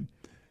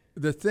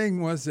the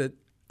thing was that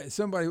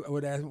somebody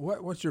would ask,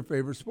 what's your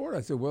favorite sport?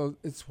 I said, well,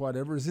 it's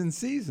whatever's in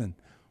season.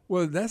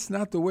 Well, that's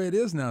not the way it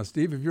is now,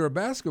 Steve. If you're a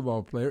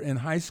basketball player in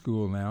high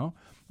school now,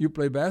 you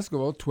play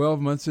basketball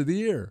 12 months of the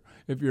year.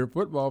 If you're a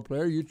football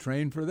player, you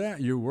train for that.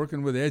 You're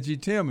working with Edgy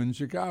Tim in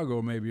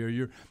Chicago maybe,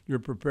 or you're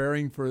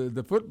preparing for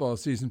the football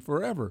season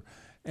forever.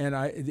 And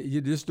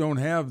you just don't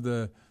have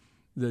the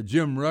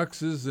Jim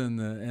Ruxes and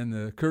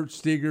the Kurt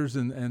Stegers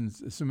and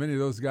so many of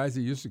those guys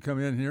that used to come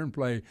in here and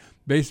play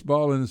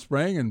baseball in the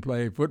spring and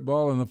play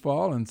football in the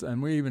fall.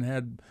 And we even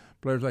had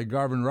players like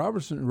Garvin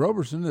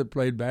Roberson that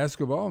played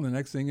basketball, and the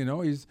next thing you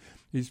know, he's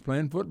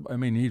playing football. I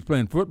mean, he's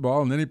playing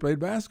football, and then he played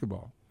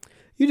basketball.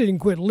 You didn't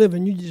quit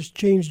living; you just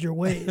changed your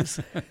ways.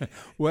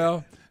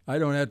 Well, I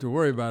don't have to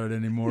worry about it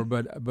anymore.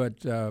 But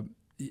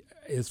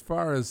as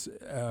far as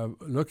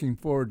looking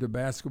forward to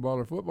basketball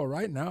or football,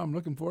 right now I'm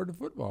looking forward to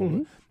football.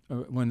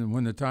 Mm-hmm.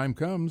 When the time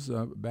comes,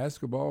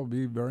 basketball will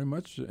be very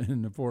much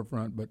in the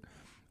forefront. But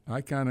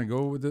I kind of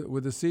go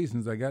with the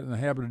seasons. I got in the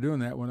habit of doing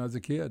that when I was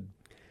a kid.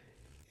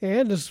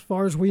 And as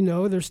far as we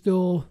know, there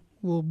still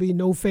will be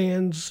no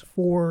fans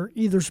for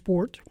either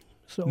sport.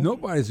 So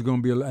nobody's going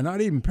to be allowed.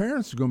 Not even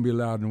parents are going to be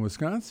allowed in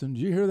Wisconsin.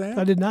 Did you hear that?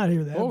 I did not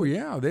hear that. Oh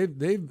yeah, they've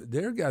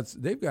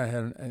got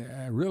had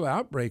a real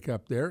outbreak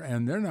up there,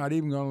 and they're not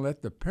even going to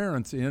let the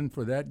parents in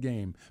for that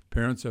game.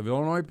 Parents of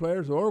Illinois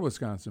players or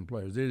Wisconsin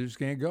players, they just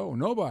can't go.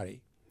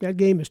 Nobody. That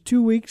game is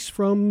 2 weeks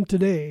from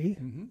today.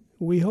 Mm-hmm.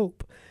 We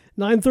hope.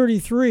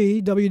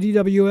 9:33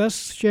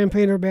 WDWS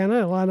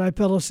Champaign-Urbana, Illini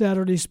Pella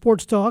Saturday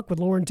Sports Talk with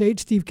Loren Tate,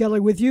 Steve Kelly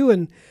with you,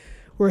 and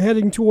we're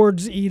heading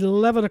towards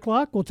 11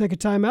 o'clock. We'll take a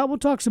timeout. We'll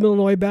talk some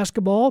Illinois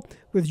basketball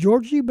with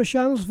Georgi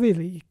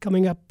Bezhanishvili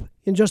coming up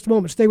in just a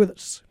moment. Stay with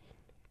us.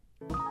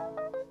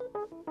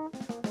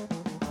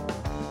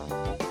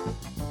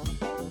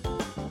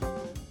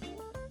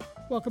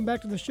 Welcome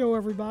back to the show,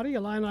 everybody.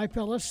 Illini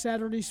Pella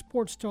Saturday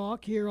Sports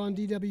Talk here on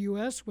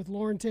DWS with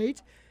Loren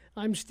Tate.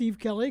 I'm Steve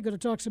Kelly, going to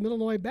talk some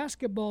Illinois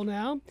basketball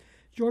now.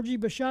 Georgi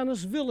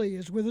Bezhanishvili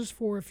is with us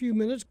for a few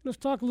minutes. Let's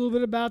talk a little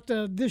bit about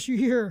this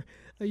year,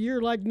 a year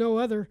like no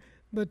other.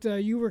 But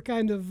you were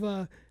kind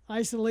of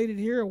isolated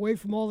here, away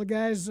from all the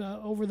guys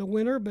over the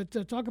winter.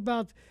 But talk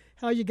about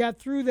how you got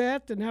through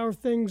that and how are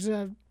things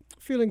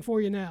feeling for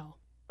you now?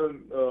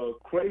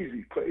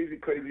 Crazy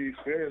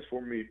experience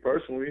for me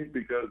personally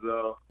because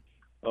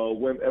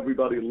when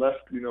everybody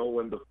left,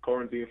 when the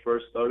quarantine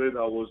first started,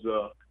 I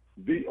was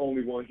the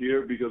only one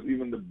here because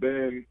even the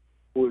Ben,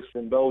 who is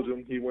from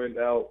Belgium, he went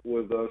out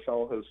with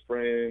some of his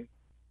friends,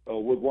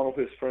 with one of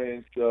his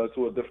friends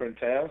to a different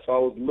town. So I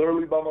was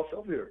literally by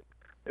myself here.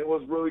 It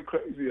was really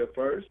crazy at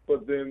first,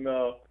 but then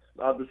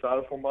I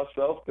decided for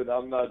myself that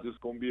I'm not just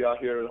going to be out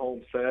here at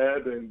home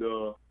sad and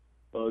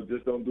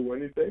just don't do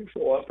anything.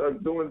 So I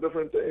started doing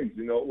different things,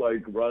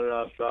 like running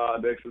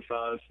outside,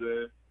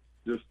 exercising,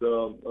 just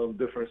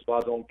different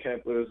spots on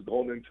campus,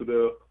 going into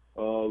the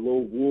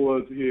little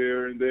woods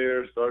here and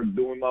there, started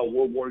doing my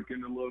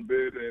woodworking a little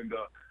bit, and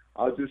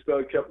I just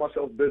kept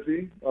myself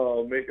busy,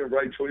 making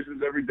right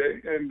choices every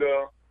day, and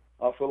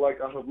I feel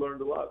like I have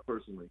learned a lot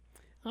personally.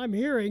 I'm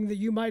hearing that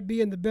you might be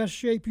in the best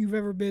shape you've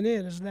ever been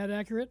in. Is that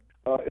accurate?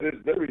 It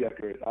is very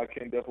accurate. I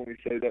can definitely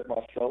say that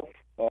myself.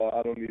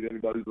 I don't need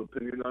anybody's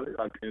opinion on it.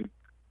 I can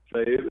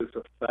say it. It's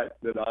a fact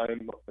that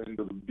I'm in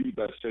the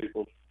best shape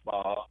of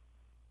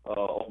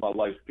my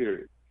life,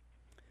 period.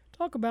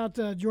 Talk about,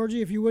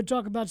 Georgi, if you would,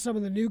 talk about some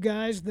of the new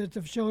guys that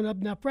have shown up.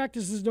 Now,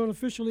 practices don't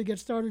officially get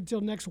started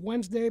until next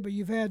Wednesday, but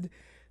you've had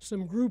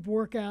some group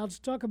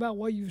workouts. Talk about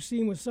what you've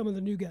seen with some of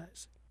the new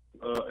guys.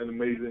 An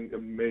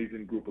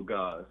amazing group of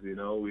guys. We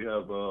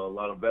have a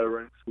lot of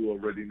veterans who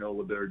already know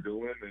what they're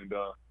doing, and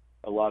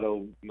a lot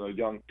of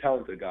young,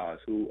 talented guys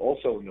who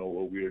also know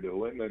what we're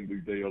doing, and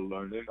they are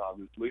learning,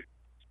 obviously.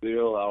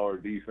 Still, our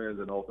defense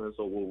and offense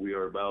are what we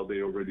are about.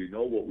 They already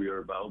know what we are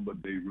about,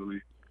 but they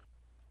really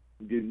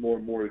get more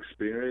and more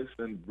experience,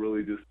 and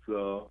really just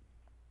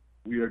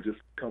we are just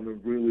coming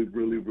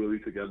really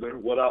together.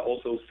 What I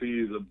also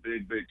see is a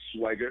big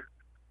swagger.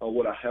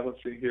 What I haven't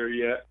seen here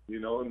yet,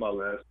 in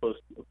my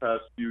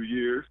past few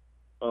years.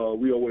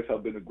 We always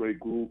have been a great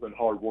group and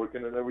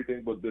hardworking and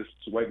everything, but this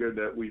swagger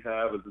that we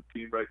have as a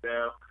team right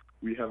now,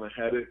 we haven't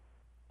had it,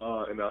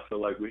 and I feel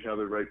like we have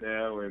it right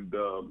now. And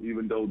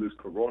even though this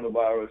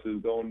coronavirus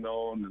is going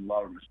on and a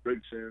lot of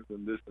restrictions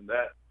and this and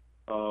that,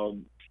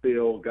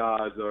 still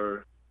guys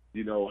are,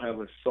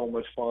 having so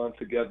much fun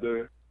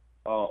together.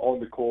 On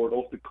the court,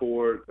 off the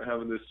court,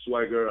 having this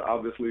swagger.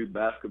 Obviously,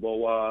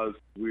 basketball-wise,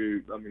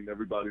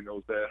 everybody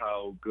knows that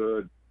how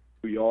good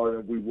we are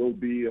and we will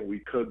be and we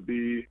could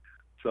be.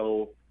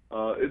 So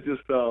it's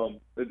just an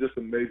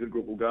amazing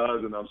group of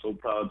guys, and I'm so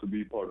proud to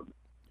be part of it.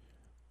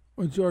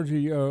 Well,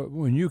 Georgi,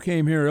 when you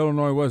came here,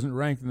 Illinois wasn't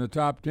ranked in the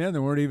top 10. They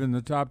weren't even in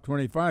the top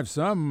 25.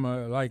 Some,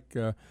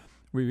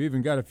 we've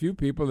even got a few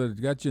people that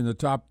got you in the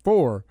top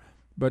 4.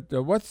 But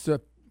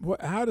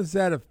how does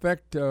that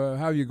affect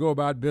how you go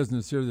about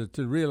business here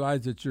to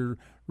realize that you're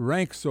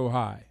ranked so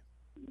high?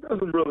 It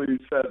doesn't really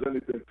say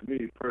anything to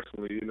me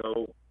personally,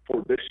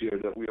 for this year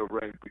that we are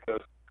ranked,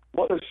 because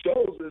what it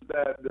shows is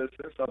that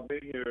since I've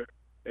been here,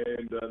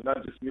 and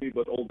not just me,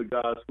 but all the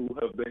guys who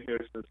have been here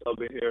since I've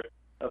been here,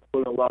 have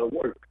put in a lot of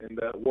work, and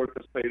that work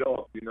has paid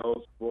off,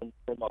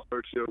 from my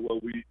first year where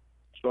we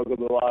struggled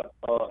a lot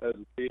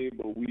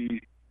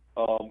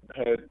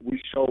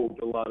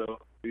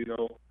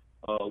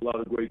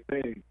great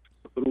things.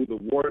 Through the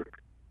work,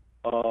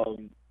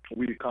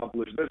 we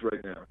accomplished this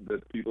right now.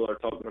 That people are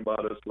talking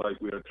about us like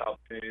we are top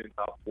 10,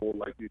 top 4,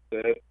 like you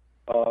said.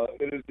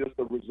 It is just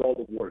a result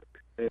of work,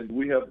 and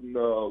we have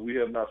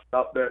not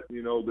stopped that.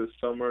 This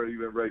summer,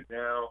 even right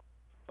now,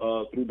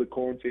 through the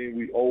quarantine,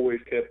 we always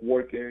kept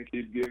working,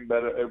 keep getting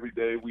better every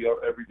day. We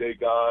are everyday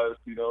guys.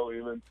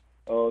 Even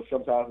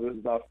sometimes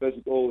it's not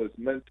physical, it's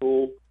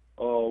mental.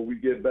 We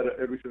get better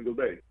every single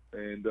day,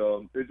 and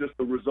it's just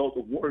a result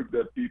of work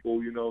that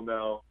people,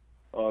 now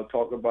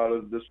talk about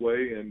us this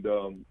way, and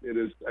it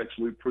is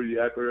actually pretty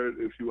accurate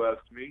if you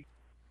ask me.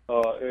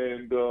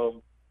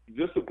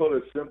 Just to put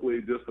it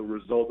simply, just a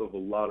result of a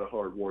lot of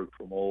hard work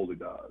from all the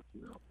guys.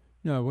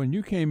 Now, when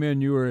you came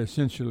in, you were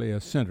essentially a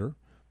center.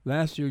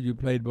 Last year, you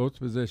played both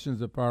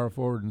positions of power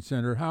forward and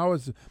center. How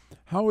is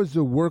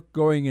the work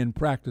going in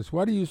practice?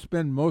 What do you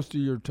spend most of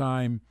your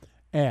time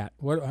at?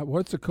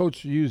 What's the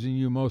coach using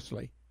you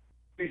mostly?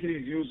 He's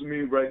using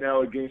me right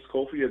now against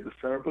Kofi at the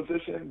center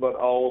position, but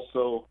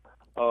also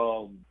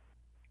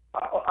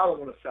I don't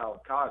want to sound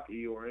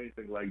cocky or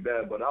anything like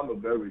that, but I'm a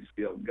very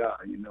skilled guy,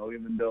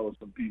 even though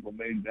some people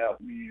may doubt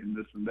me and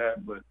this and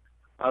that, but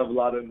I have a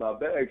lot in my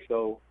bag,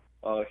 so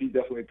he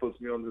definitely puts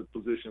me on the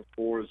position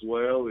 4 as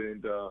well,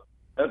 and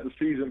as the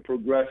season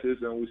progresses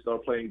and we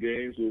start playing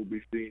games, we'll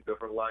be seeing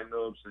different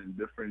lineups and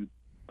different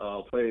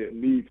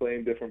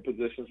playing different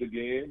positions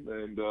again,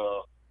 and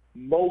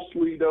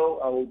mostly,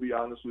 though, I will be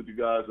honest with you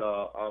guys,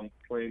 I'm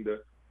playing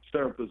the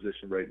center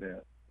position right now.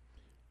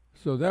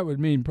 So that would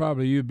mean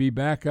probably you'd be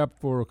back up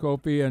for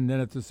Kofi, and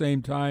then at the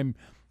same time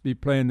be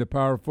playing the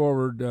power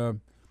forward,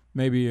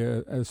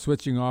 maybe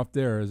switching off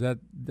there.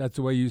 That's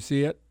the way you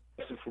see it?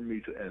 Question for me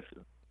to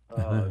answer.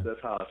 That's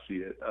how I see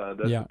it.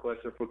 That's a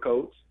question for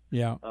Coach.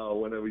 Yeah.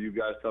 Whenever you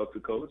guys talk to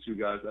Coach, you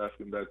guys ask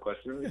him that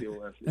question,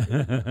 he'll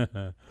answer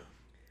it.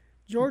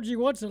 Georgie,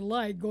 what's it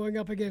like going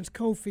up against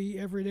Kofi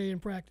every day in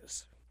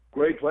practice?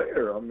 Great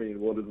player. I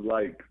mean, what is it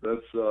like?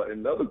 That's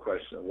another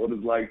question. What is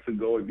it like to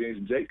go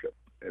against Jacob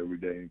every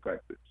day in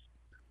practice?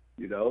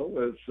 It's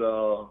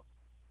all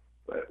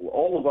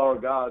of our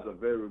guys are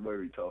very,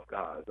 very tough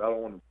guys. I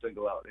don't want to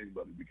single out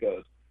anybody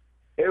because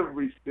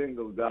every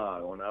single guy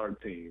on our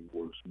team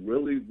works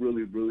really,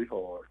 really, really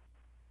hard,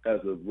 has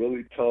a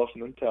really tough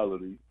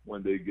mentality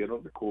when they get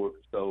on the court.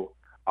 So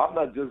I'm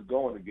not just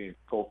going against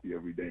Kofi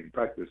every day in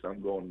practice.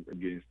 I'm going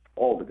against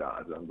all the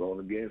guys. I'm going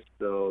against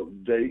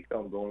Jake.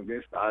 I'm going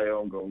against Io.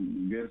 I'm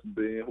going against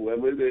Ben,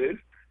 whoever it is.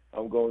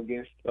 I'm going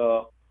against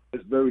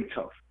it's very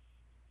tough.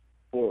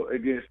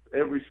 Against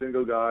every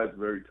single guy, it's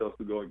very tough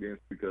to go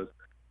against because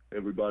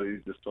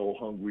everybody's just so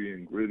hungry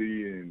and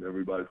gritty, and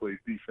everybody plays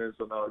defense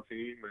on our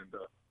team,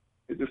 and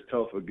it's just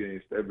tough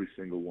against every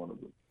single one of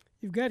them.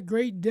 You've got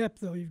great depth,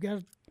 though. You've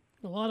got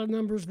a lot of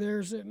numbers there,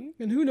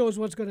 and who knows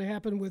what's going to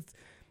happen with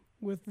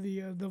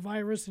the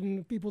virus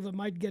and people that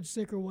might get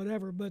sick or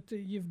whatever. But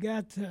you've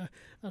got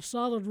a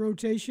solid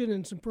rotation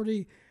and some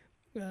pretty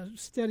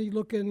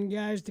steady-looking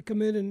guys to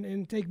come in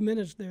and take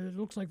minutes there. It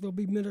looks like there'll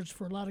be minutes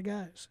for a lot of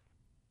guys.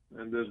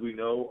 And as we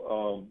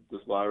know,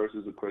 this virus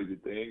is a crazy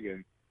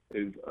thing,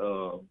 and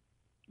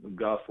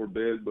God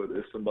forbid, but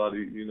if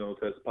somebody,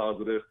 tests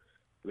positive,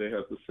 they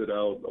have to sit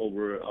out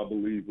over, I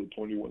believe,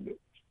 21 days.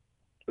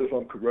 If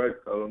I'm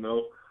correct, I don't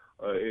know.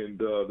 And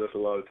that's a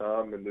lot of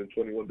time. And then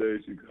 21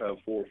 days, you can have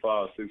 4,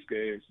 5, 6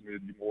 games,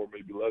 maybe more,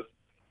 maybe less.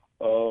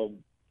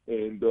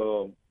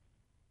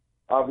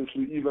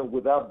 Obviously, even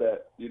without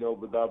that,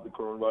 without the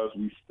coronavirus,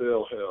 we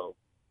still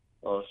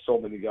have so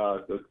many guys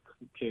that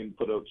can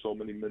put up so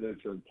many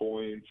minutes and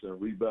points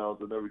and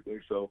rebounds and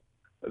everything. So,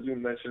 as you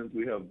mentioned,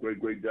 we have great,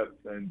 great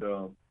depth, and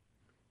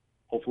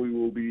hopefully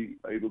we'll be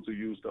able to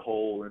use the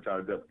whole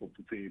entire depth of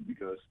the team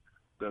because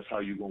that's how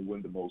you're going to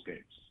win the most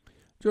games.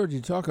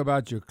 Georgie, talk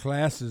about your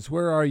classes.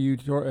 Where are you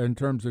in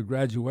terms of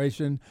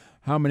graduation?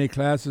 How many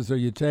classes are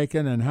you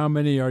taking, and how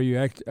many are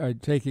you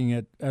taking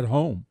at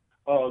home?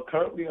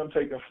 Currently, I'm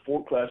taking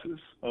 4 classes,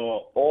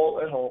 all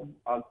at home.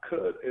 I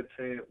could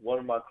attend one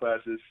of my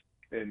classes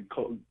and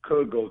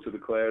could go to the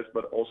class,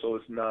 but also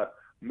it's not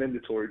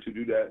mandatory to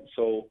do that.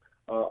 So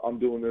I'm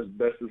doing as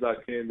best as I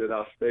can that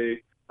I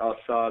stay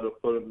outside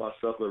of putting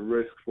myself at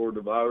risk for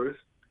the virus.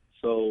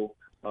 So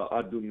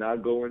I do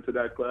not go into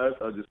that class.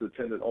 I just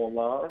attend it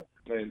online.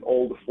 And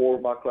all the 4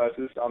 of my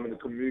classes, I'm in a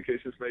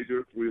communications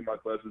major. 3 of my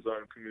classes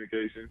are in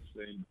communications,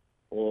 and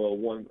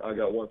I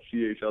got one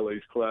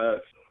CHLH class.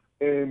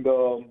 And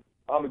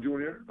I'm a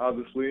junior,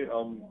 obviously.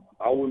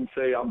 I wouldn't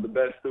say I'm the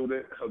best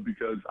student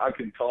because I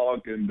can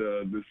talk, and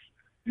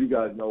you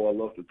guys know I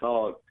love to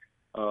talk,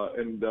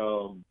 and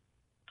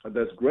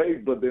that's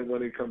great. But then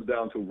when it comes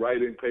down to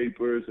writing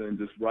papers and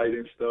just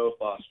writing stuff,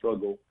 I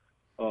struggle.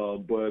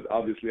 But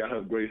obviously I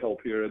have great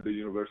help here at the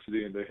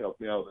university, and they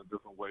help me out in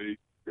different ways.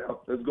 Yeah,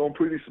 it's going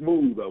pretty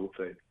smooth, I would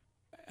say.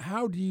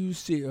 How do you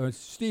see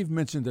Steve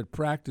mentioned that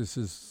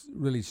practices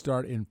really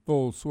start in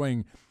full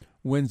swing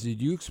Wednesday.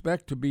 Do you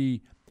expect to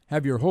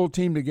have your whole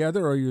team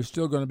together, or are you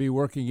still going to be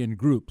working in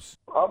groups?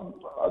 I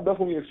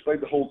definitely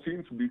expect the whole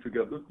team to be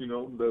together. You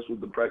know, that's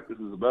what the practice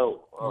is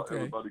about. Okay.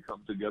 Everybody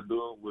come together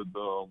with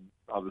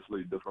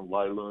obviously different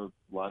lineup,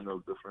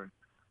 different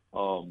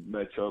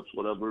matchups,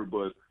 whatever.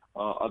 But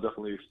I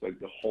definitely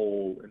expect the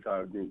whole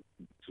entire group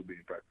to be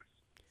in practice.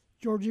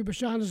 Georgi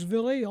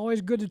Bezhanishvili,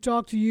 always good to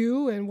talk to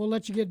you, and we'll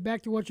let you get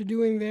back to what you're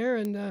doing there,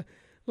 and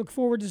look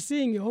forward to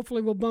seeing you.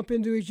 Hopefully we'll bump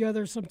into each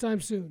other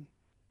sometime soon.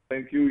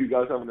 Thank you. You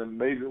guys have an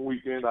amazing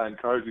weekend. I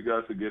encourage you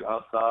guys to get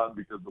outside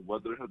because the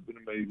weather has been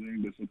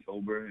amazing this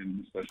October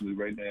and especially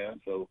right now.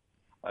 So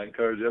I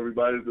encourage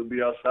everybody to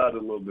be outside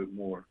a little bit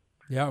more.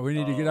 Yeah, we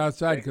need to get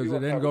outside because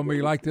it ain't going to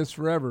be like this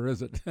forever,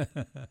 is it?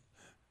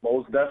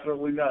 Most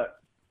definitely not.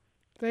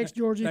 Thanks,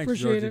 Georgie. Thanks,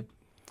 Appreciate Georgie. it.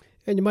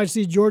 And you might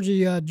see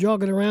Georgie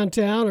jogging around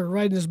town or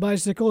riding his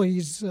bicycle.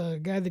 He's a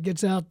guy that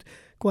gets out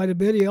quite a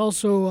bit. He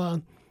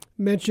also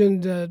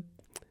mentioned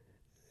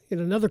in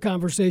another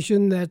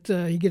conversation that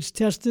he gets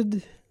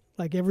tested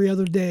like every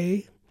other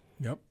day.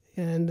 Yep.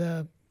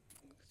 And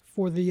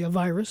for the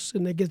virus,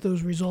 and they get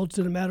those results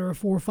in a matter of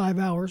 4 or 5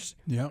 hours.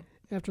 Yep.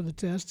 After the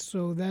test.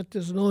 So that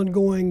is an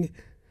ongoing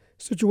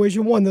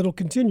situation, one that'll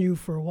continue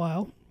for a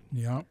while.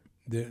 Yeah.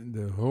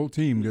 The whole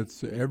team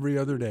gets every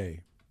other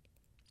day.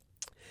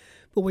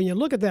 But when you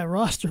look at that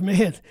roster,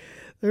 man,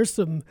 there's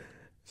some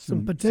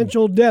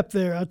potential depth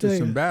there, I'll tell you.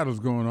 There's some battles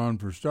going on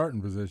for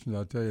starting positions,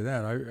 I'll tell you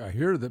that. I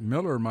hear that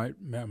Miller might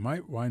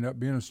wind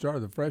up being a star,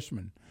 the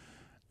freshman.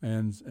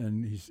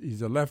 And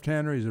he's a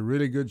left-hander. He's a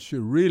really good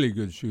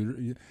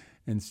shooter.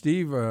 And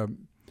Steve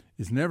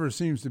never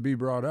seems to be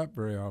brought up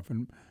very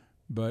often.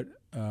 But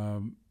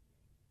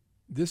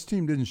this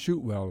team didn't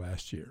shoot well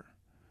last year.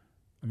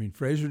 I mean,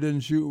 Frazier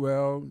didn't shoot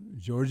well.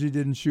 Georgie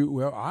didn't shoot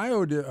well.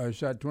 Io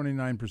shot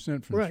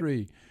 29% from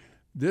three.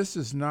 This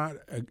has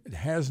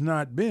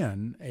not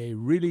been a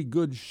really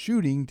good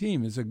shooting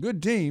team. It's a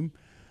good team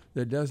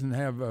that doesn't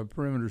have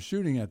perimeter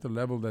shooting at the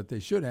level that they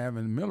should have,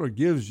 and Miller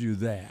gives you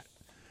that.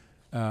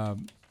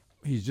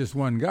 He's just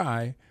one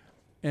guy.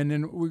 And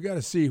then we got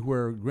to see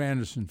where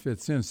Granderson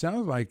fits in.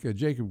 Sounds like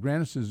Jacob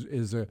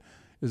Granderson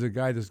is a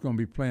guy that's going to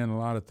be playing a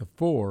lot at the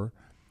 4,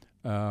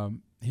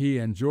 he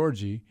and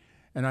Georgie.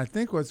 And I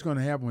think what's going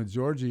to happen with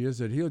Georgie is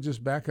that he'll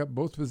just back up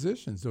both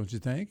positions, don't you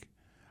think?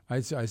 I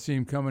see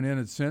him coming in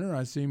at center.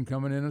 I see him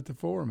coming in at the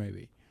 4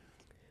 maybe.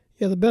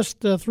 Yeah, the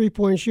best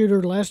three-point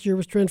shooter last year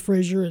was Trent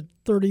Frazier at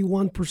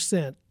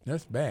 31%.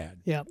 That's bad.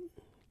 Yeah.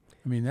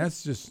 I mean,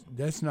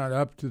 that's not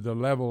up to the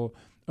level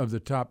of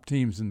the top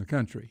teams in the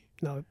country.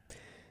 No,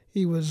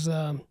 he was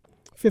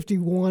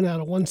 51 out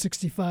of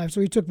 165. So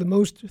he took the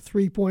most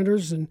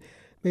three-pointers and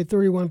made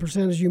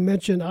 31%, as you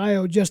mentioned.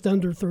 Io just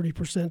under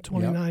 30%,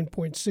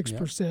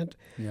 29.6%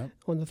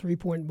 on the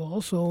three-point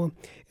ball. So,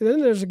 and then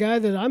there's a guy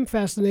that I'm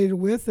fascinated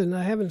with, and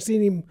I haven't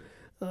seen him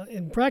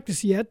in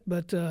practice yet,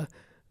 but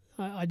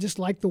I just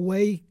like the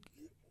way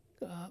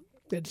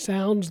it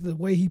sounds, the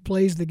way he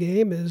plays the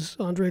game is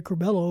Andre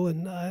Corbello,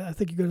 and I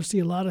think you're going to see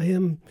a lot of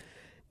him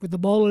with the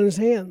ball in his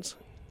hands.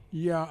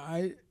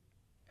 Yeah,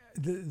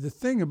 the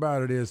thing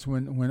about it is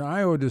when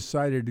Io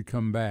decided to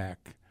come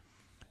back,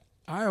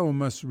 Io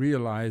must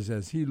realize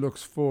as he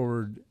looks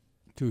forward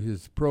to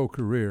his pro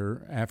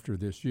career after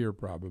this year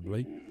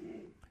probably,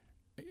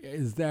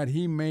 is that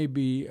he may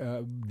be,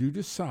 due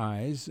to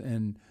size,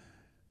 and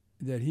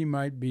that he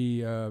might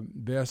be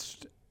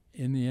best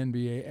in the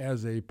NBA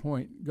as a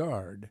point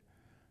guard.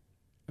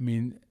 I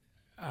mean,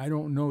 I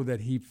don't know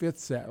that he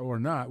fits that or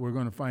not. We're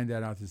going to find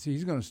that out this season.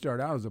 He's going to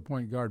start out as a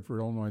point guard for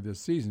Illinois this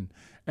season,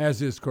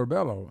 as is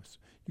Corbello.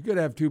 You could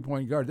have 2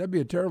 point guards. That'd be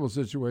a terrible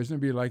situation.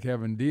 It'd be like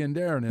having D and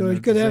Darren. No, you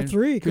could have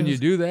 3. Can you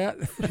do that?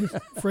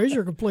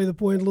 Frazier could play the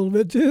point a little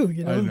bit too.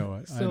 You know? I know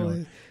it. I know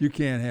it. You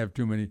can't have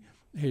too many.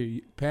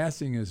 Hey,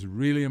 passing is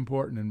really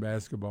important in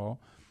basketball,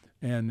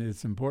 and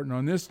it's important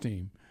on this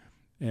team.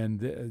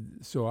 And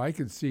so I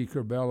could see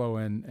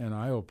Corbello and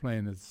Io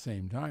playing at the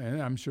same time,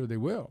 and I'm sure they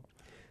will.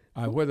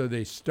 Whether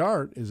they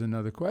start is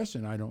another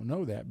question. I don't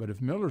know that. But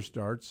if Miller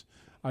starts,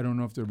 I don't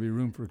know if there'll be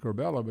room for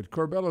Corbello. But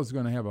Corbello's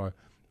going to have a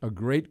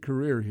great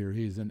career here.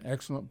 He's an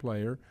excellent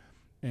player,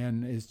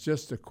 and it's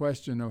just a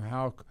question of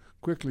how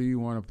quickly you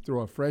want to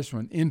throw a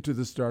freshman into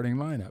the starting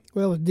lineup.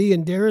 Well, with D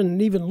and Darren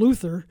and even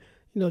Luther,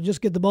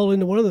 just get the ball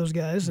into one of those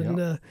guys,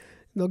 and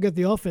they'll get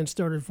the offense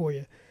started for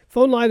you.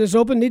 Phone line is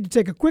open. Need to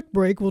take a quick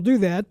break. We'll do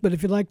that. But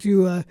if you'd like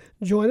to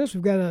join us,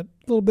 we've got a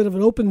little bit of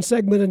an open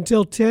segment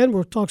until 10.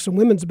 We'll talk some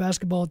women's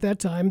basketball at that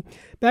time.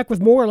 Back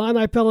with more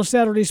Illini Pella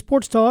Saturday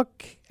Sports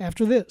Talk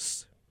after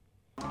this.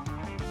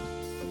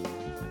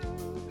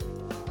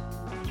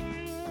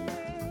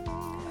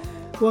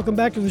 Welcome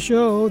back to the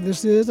show.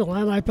 This is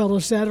Illini Pella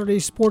Saturday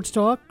Sports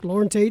Talk.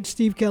 Loren Tate,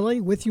 Steve Kelly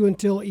with you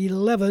until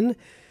 11.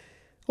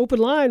 Open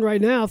line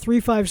right now,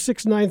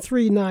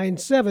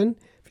 356-9397.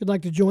 If you'd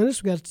like to join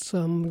us, we've got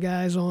some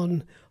guys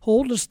on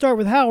hold. Let's start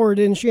with Howard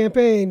in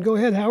Champaign. Go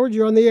ahead, Howard.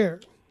 You're on the air.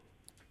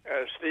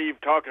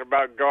 Steve, talking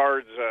about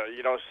guards,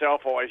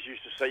 Self always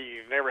used to say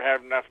you never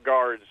have enough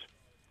guards.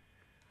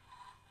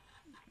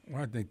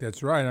 Well, I think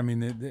that's right. I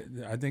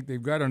mean, I think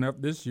they've got enough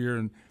this year,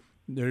 and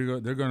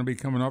they're going to be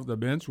coming off the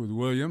bench with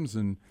Williams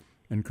and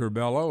and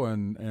Curbelo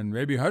and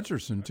maybe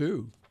Hutcherson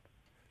too.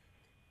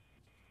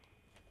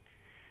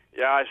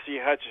 Yeah, I see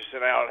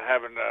Hutchison out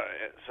having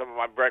some of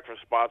my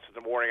breakfast spots in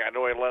the morning. I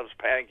know he loves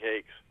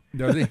pancakes.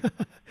 Does he?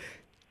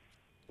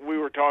 We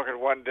were talking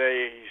one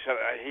day.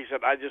 He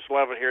said, I just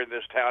love it here in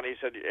this town. He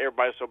said,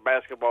 everybody's so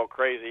basketball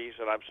crazy. He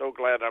said, I'm so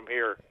glad I'm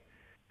here.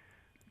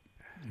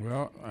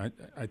 Well,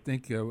 I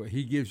think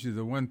he gives you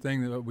the one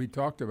thing that we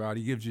talked about.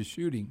 He gives you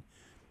shooting.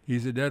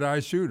 He's a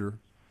dead-eye shooter.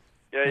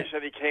 Yeah, he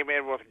said he came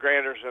in with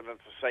Granderson at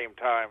the same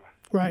time.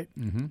 Right.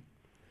 Mm-hmm.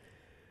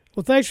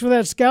 Well, thanks for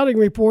that scouting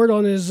report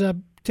on his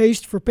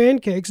taste for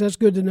pancakes. That's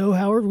good to know,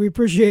 Howard. We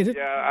appreciate it.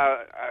 Yeah,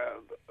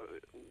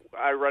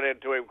 I run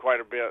into him quite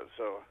a bit,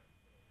 so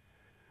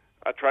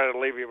I try to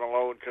leave him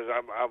alone because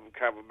I'm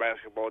kind of a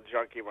basketball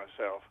junkie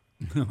myself.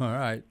 All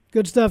right.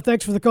 Good stuff.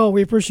 Thanks for the call.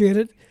 We appreciate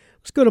it.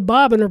 Let's go to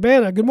Bob in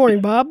Urbana. Good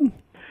morning, Bob.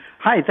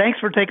 Hi, thanks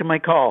for taking my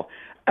call.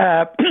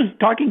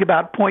 Talking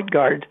about point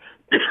guards,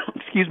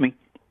 excuse me.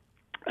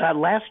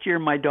 Last year,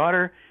 my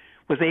daughter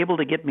was able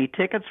to get me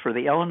tickets for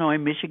the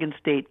Illinois-Michigan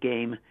State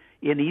game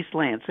in East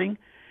Lansing.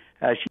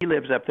 She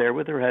lives up there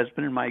with her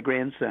husband and my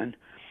grandson.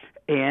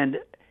 And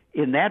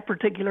in that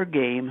particular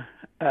game,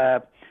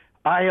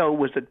 Io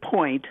was at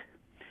point,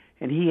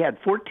 and he had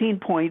 14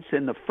 points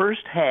in the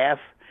first half,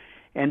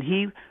 and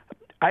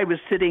I was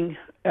sitting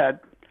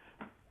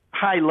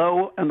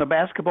high-low on the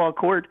basketball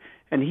court,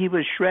 and he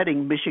was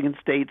shredding Michigan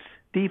State's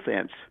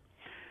defense.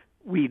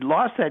 We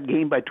lost that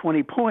game by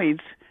 20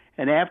 points,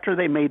 and after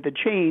they made the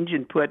change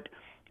and put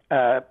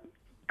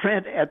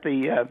Trent at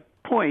the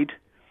point,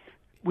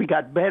 we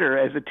got better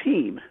as a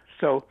team.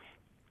 So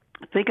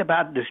think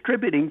about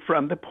distributing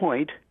from the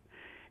point,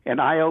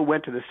 and Io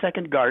went to the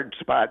second guard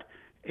spot,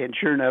 and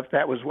sure enough,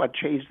 that was what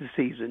changed the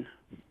season.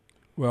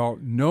 Well,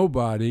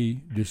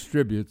 nobody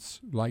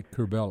distributes like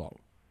Curbelo.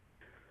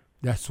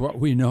 That's what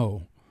we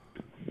know.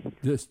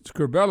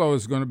 Curbelo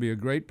is going to be a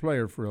great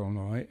player for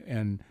Illinois,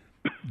 and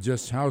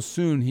just how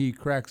soon he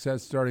cracks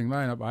that starting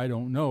lineup, I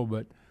don't know.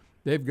 But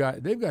they've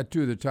got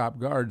two of the top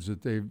guards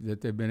that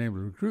they've been able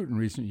to recruit in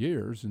recent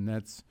years, and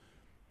that's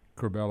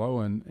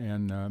Curbelo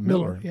and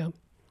Miller. Yeah,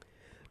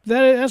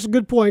 that's a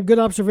good point. Good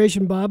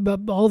observation, Bob.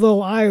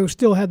 Although Io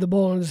still had the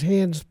ball in his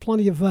hands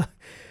plenty of times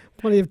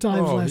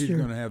last he's year.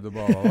 He's going to have the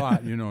ball a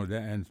lot,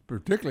 and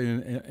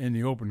particularly in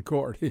the open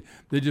court.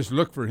 They just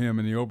look for him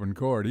in the open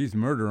court. He's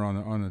murder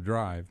on the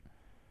drive.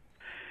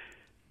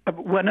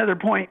 One other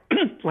point,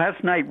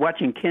 last night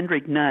watching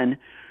Kendrick Nunn,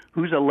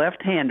 who's a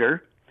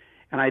left-hander,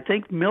 and I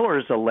think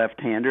Miller's a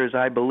left-hander, as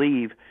I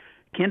believe.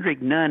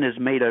 Kendrick Nunn has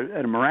made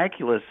a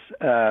miraculous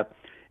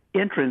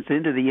entrance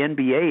into the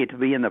NBA to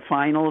be in the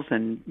finals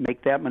and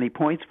make that many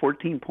points,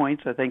 14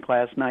 points, I think,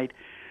 last night.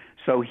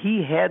 So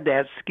he had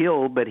that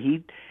skill, but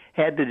he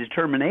had the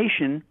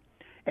determination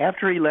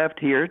after he left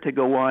here to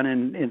go on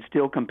and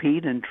still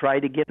compete and try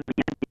to get to the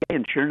NBA,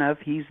 and sure enough,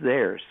 he's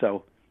there.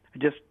 So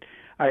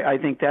I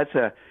think that's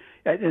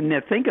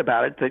and think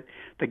about it,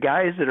 the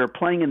guys that are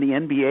playing in the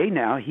NBA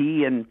now,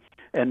 he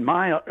and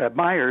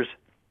Myers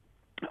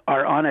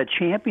are on a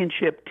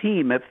championship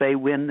team if they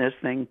win this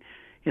thing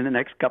in the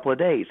next couple of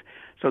days.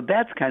 So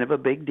that's kind of a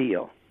big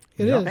deal.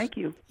 It is. Thank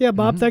you. Yeah,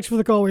 Bob, thanks for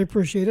the call. We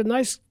appreciate it.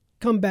 Nice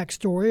comeback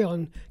story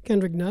on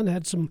Kendrick Nunn.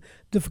 Had some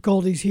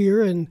difficulties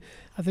here, and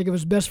I think it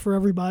was best for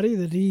everybody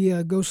that he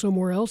go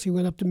somewhere else. He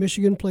went up to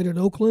Michigan, played at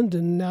Oakland,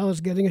 and now is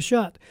getting a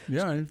shot.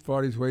 Yeah, he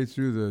fought his way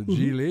through the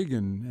G League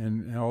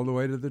and all the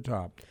way to the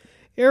top.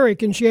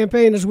 Eric in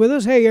Champaign is with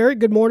us. Hey, Eric,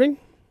 good morning.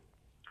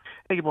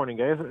 Hey, good morning,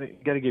 guys.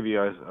 Got to give you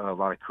guys a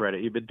lot of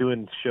credit. You've been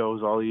doing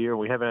shows all year.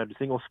 We haven't had a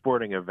single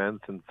sporting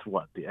event since,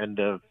 the end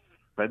of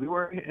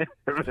February?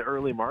 Or was it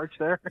early March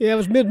there? Yeah, it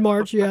was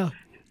mid-March, yeah.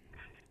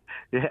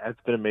 Yeah, it's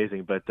been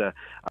amazing. But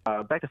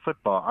back to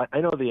football.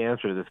 I know the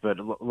answer to this, but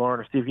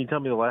Loren or Steve, can you tell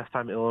me the last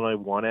time Illinois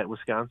won at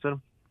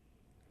Wisconsin?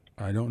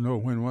 I don't know.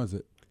 When was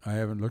it? I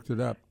haven't looked it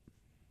up.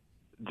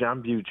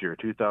 John Butcher,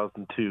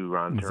 2002,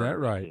 Ron Turner. Is that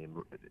right?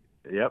 Team.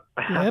 Yep.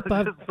 Yep,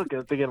 I was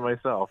just thinking to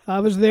myself. I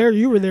was there.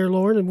 You were there,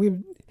 Loren,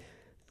 and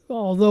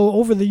although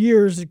over the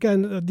years the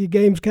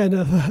games kind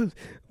of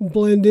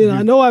blend in.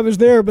 I know I was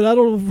there, but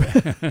I'm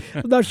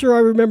not sure I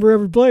remember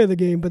every play of the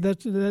game. But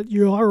that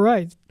you are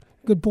right.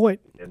 Good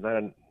point.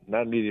 And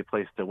not an easy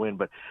place to win.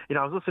 But, I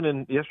was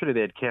listening yesterday.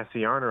 They had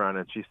Cassie Arner on,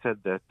 and she said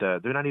that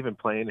they're not even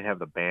planning to have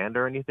the band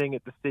or anything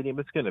at the stadium.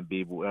 It's going to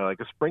be like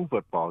a spring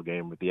football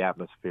game with the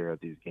atmosphere of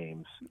these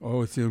games.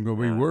 Oh, it's even going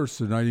to be worse.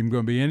 There's not even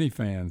going to be any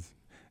fans.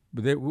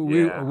 But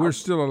we're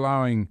still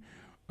allowing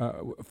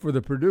for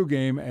the Purdue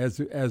game, as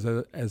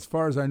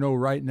far as I know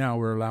right now,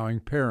 we're allowing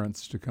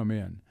parents to come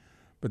in.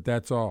 But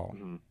that's all.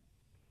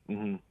 Mm-hmm.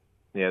 Mm-hmm.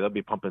 Yeah, they'll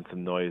be pumping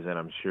some noise in,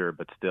 I'm sure,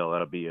 but still,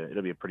 it'll be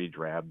a pretty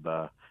drab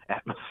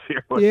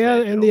atmosphere. Yeah,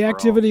 and the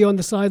activity on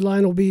the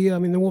sideline will be. I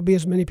mean, there won't be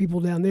as many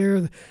people down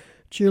there. The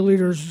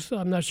cheerleaders,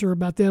 I'm not sure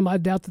about them. I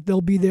doubt that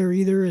they'll be there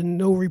either. And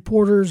no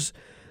reporters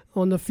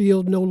on the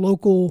field, no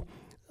local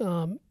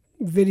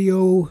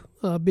video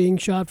being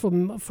shot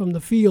from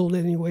the field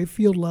anyway,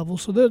 field level.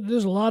 So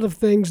there's a lot of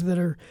things that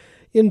are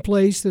in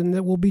place and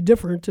that will be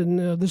different in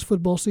this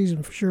football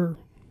season for sure.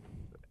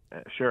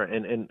 Sure.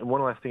 And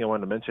one last thing I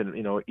wanted to mention,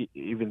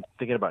 even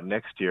thinking about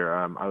next year,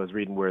 I was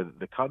reading where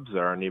the Cubs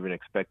aren't even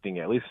expecting,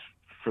 at least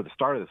for the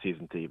start of the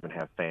season, to even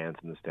have fans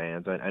in the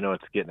stands. I know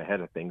it's getting ahead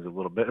of things a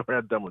little bit. We're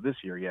not done with this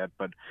year yet,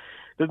 but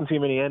there doesn't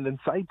seem any end in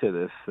sight to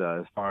this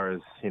as far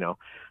as,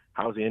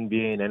 how's the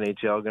NBA and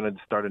NHL going to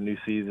start a new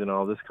season,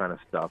 all this kind of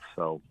stuff.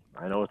 So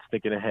I know it's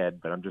thinking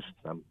ahead, but I'm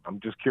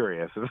just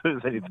curious if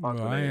there's any thoughts.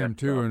 Well, I am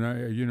too, and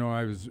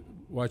I was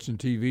watching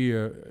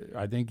TV,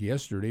 I think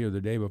yesterday or the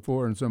day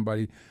before, and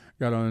somebody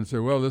got on and said,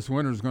 "Well, this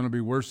winter's going to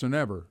be worse than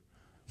ever."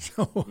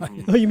 So,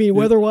 you mean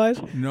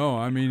weather-wise? No,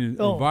 I mean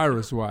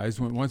virus-wise.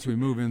 Once we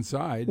move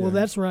inside. Well,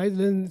 that's right.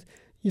 Then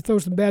you throw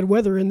some bad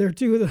weather in there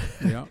too.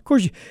 Yeah. Of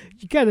course,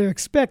 you kind of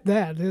expect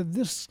that.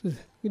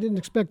 We didn't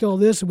expect all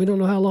this, and we don't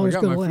know how long it's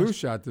going to last. I got my flu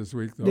shot this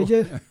week, though. Did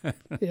you?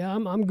 Yeah,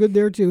 I'm good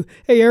there too.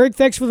 Hey, Eric,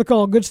 thanks for the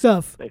call. Good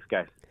stuff. Thanks,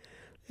 guys.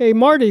 Hey,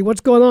 Marty,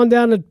 what's going on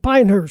down at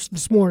Pinehurst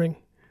this morning?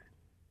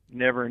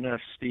 Never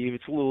enough, Steve.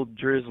 It's a little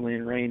drizzly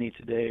and rainy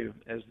today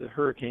as the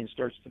hurricane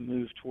starts to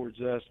move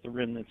towards us, the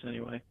remnants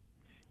anyway.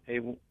 Hey,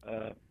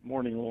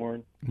 morning,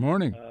 Loren.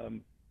 Morning.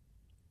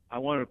 I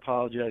want to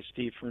apologize,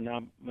 Steve, for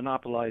not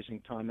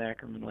monopolizing Tom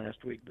Ackerman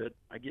last week, but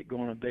I get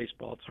going on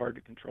baseball. It's hard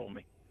to control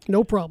me.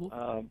 No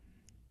problem.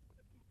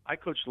 I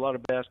coached a lot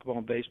of basketball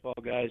and baseball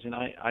guys, and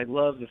I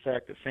love the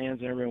fact that fans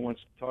and everyone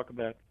wants to talk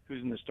about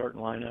who's in the starting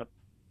lineup,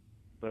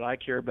 but I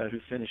care about who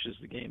finishes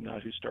the game,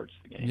 not who starts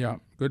the game. Yeah,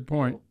 good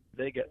point.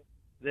 So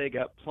they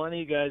got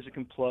plenty of guys that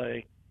can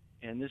play,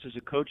 and this is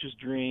a coach's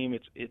dream.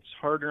 It's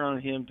harder on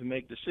him to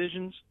make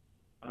decisions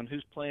on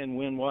who's playing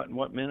when, what, and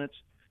what minutes,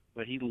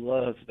 but he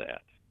loves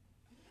that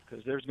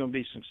because there's going to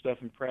be some stuff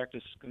in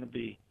practice. It's going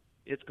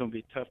to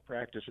be tough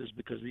practices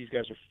because these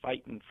guys are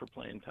fighting for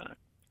playing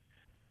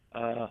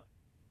time.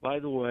 By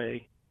the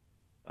way,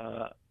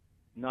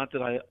 not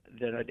that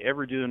I'd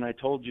ever do, and I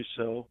told you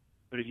so,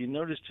 but have you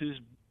noticed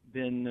who's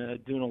been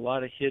doing a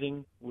lot of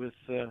hitting with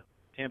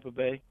Tampa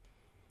Bay?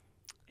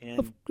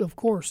 And of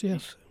course,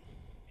 yes.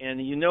 And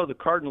the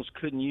Cardinals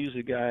couldn't use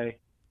a guy,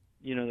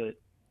 that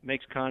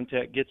makes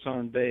contact, gets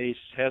on base,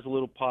 has a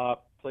little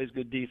pop, plays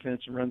good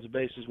defense, and runs the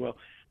bases well.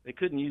 They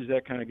couldn't use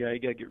that kind of guy. You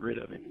got to get rid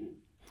of him.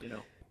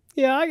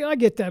 Yeah, I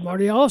get that,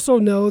 Marty. I also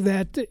know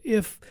that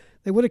if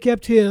they would have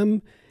kept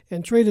him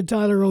and traded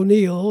Tyler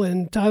O'Neill,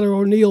 and Tyler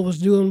O'Neill was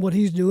doing what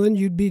he's doing,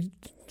 you'd be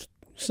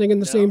singing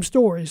the same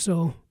story.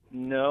 So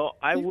no,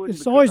 I wouldn't.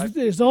 It's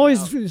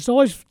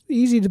always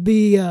easy to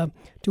be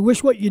to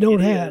wish what you don't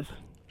have.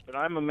 But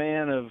I'm a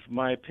man of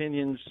my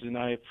opinions, and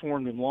I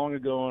formed them long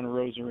ago on a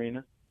Rose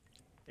Arena,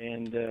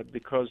 and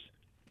because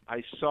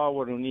I saw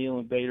what O'Neill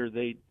and Bader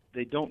they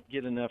don't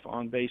get enough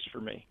on base for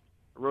me.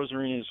 Rose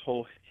Arena's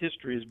whole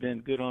history has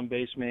been good on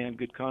base man,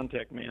 good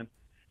contact man.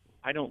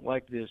 I don't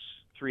like this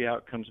 3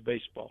 outcomes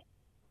baseball,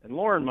 and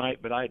Loren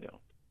might, but I don't.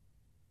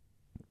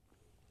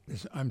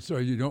 I'm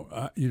sorry, you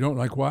don't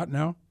like what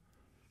now?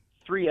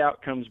 3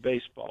 outcomes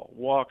baseball: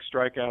 walk,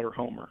 strikeout, or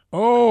homer.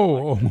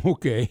 Oh,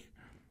 okay.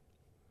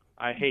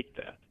 I hate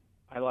that.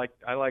 I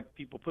like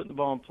people putting the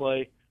ball in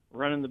play,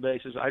 running the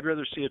bases. I'd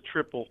rather see a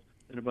triple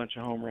than a bunch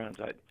of home runs.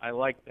 I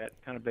like that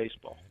kind of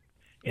baseball.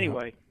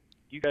 Anyway,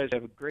 you guys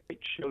have a great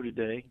show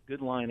today. Good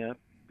lineup,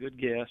 good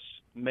guests.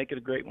 Make it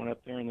a great one up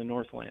there in the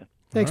Northland.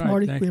 Thanks, right,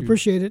 Marty. We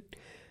appreciate it.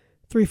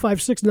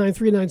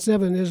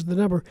 356-9397 is the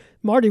number.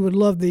 Marty would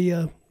love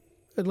the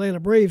Atlanta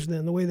Braves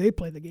then, the way they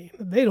play the game.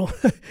 They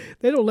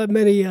don't let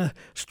many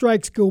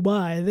strikes go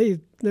by.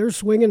 They're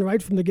swinging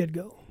right from the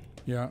get-go.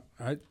 Yeah,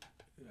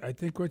 I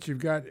think what you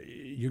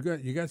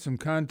got some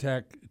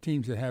contact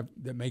teams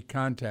that make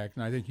contact,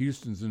 and I think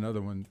Houston's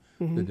another one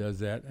that does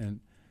that.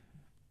 And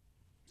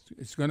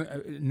it's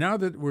now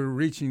that we're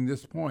reaching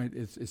this point,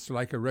 it's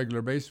like a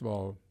regular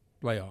baseball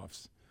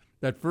playoffs.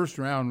 That first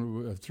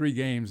round of 3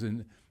 games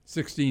and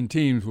 16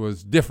 teams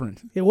was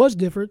different. It was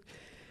different,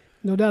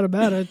 no doubt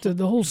about it.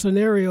 The whole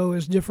scenario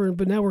is different,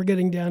 but now we're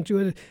getting down to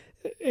it.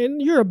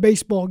 And you're a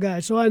baseball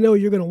guy, so I know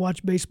you're going to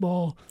watch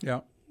baseball.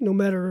 Yeah. No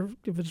matter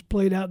if it's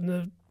played out in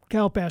the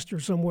cow pasture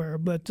somewhere,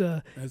 but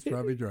that's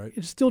probably right.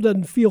 It still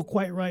doesn't feel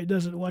quite right,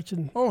 does it?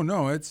 Watching. Oh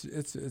no, it's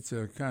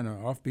a kind of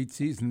offbeat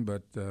season,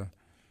 but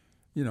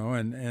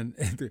and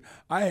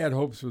I had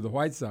hopes for the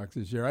White Sox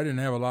this year. I didn't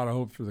have a lot of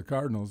hopes for the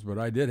Cardinals, but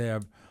I did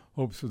have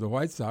hopes for the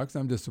White Sox.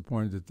 I'm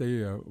disappointed that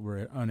they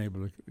were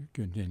unable to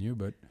continue,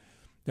 but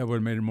that would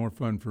have made it more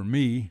fun for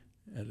me,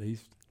 at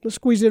least. Let's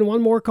squeeze in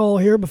one more call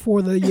here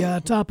before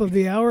the top of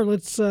the hour.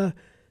 Let's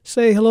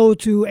say hello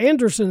to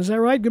Anderson. Is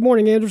that right? Good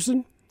morning,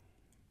 Anderson.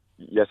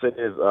 Yes, it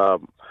is.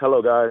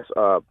 Hello, guys.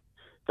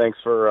 Thanks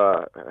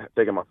for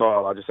taking my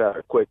call. I just had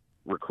a quick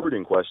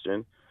recruiting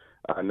question.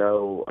 I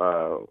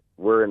know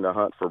we're in the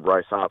hunt for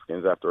Bryce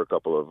Hopkins after a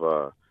couple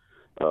of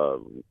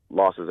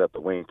losses at the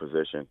wing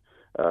position.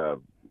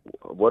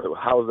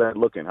 How's that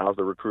looking? How's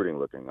the recruiting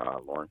looking,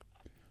 Loren?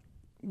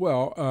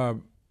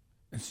 Well,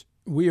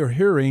 we are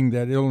hearing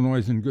that Illinois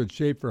is in good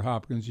shape for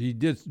Hopkins. He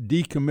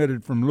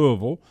decommitted from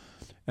Louisville,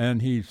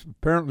 and he's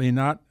apparently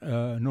no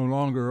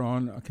longer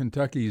on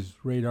Kentucky's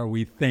radar,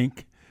 we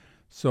think.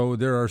 So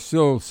there are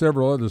still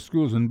several other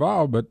schools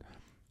involved, but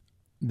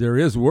there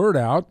is word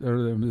out,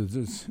 or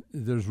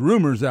there's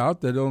rumors out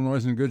that Illinois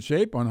is in good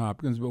shape on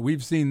Hopkins, but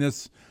we've seen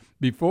this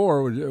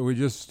before. We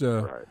just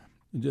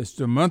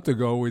a month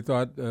ago we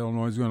thought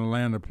Illinois was going to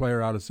land a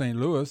player out of St.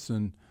 Louis,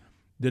 and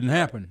didn't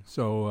happen.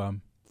 So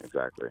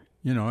exactly.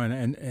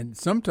 And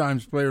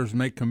sometimes players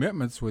make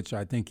commitments, which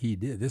I think he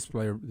did. This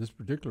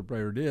particular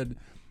player did,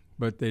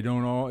 but they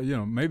don't all.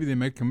 Maybe they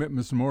make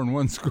commitments to more than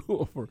one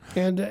school.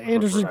 And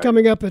Anderson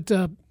coming up at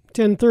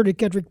 10:30.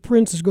 Kedric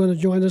Prince is going to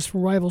join us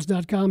from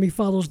Rivals.com. He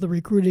follows the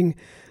recruiting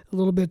a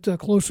little bit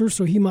closer,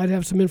 so he might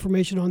have some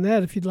information on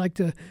that if you'd like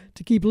to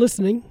keep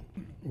listening.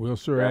 We'll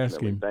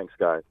ask him. Thanks,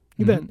 guys.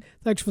 You bet.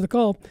 Thanks for the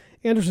call.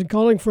 Anderson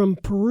calling from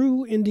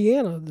Peru,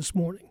 Indiana this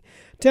morning.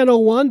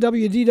 10:01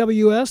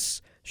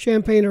 WDWS.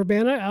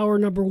 Champaign-Urbana, hour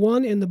number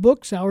 1 in the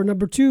books. Hour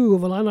number 2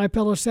 of Illini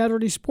Pella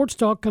Saturday Sports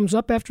Talk comes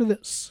up after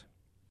this.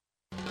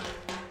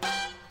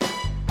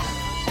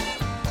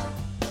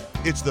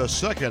 It's the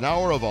second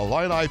hour of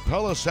Illini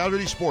Pella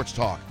Saturday Sports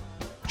Talk.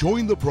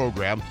 Join the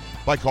program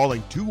by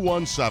calling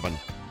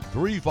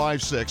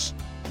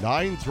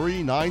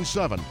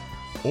 217-356-9397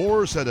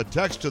 or send a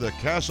text to the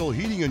Castle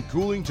Heating and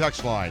Cooling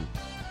text line,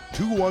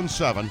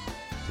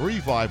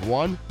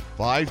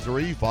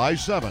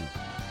 217-351-5357.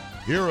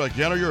 Here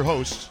again are your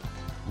hosts,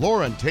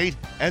 Loren, Tate,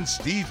 and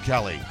Steve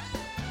Kelly.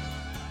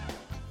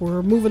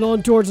 We're moving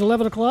on towards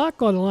 11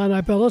 o'clock on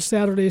Illini Pella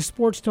Saturday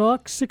Sports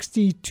Talk.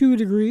 62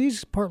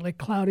 degrees, partly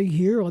cloudy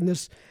here on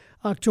this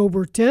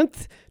October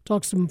 10th.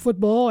 Talk some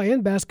football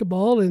and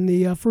basketball in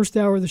the first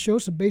hour of the show,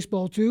 some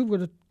baseball too. We're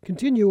going to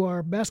continue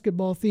our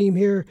basketball theme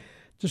here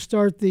to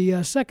start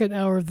the second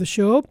hour of the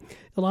show.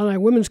 Illini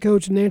women's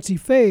coach Nancy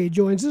Fahey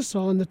joins us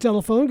on the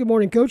telephone. Good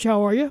morning, Coach.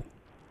 How are you?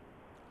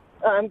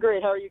 I'm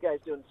great. How are you guys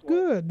doing this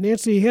morning? Good.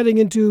 Nancy heading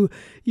into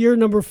year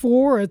number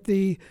 4 at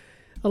the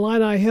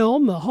Illini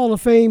helm, a Hall of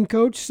Fame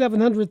coach,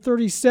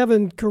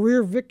 767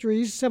 career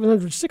victories,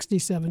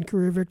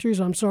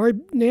 I'm sorry.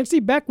 Nancy,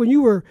 back when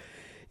you were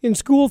in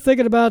school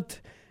thinking about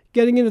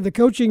getting into the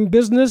coaching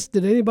business,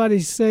 did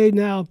anybody say,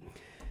 now,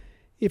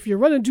 if you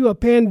run into a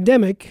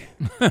pandemic,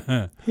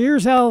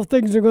 here's how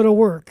things are going to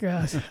work?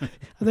 I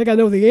think I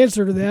know the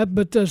answer to that,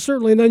 but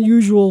certainly an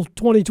unusual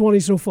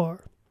 2020 so far.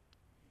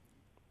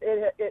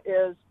 It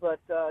is, but,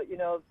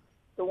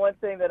 the one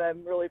thing that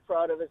I'm really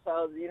proud of is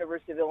how the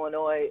University of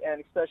Illinois, and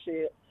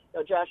especially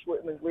Josh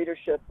Whitman's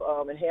leadership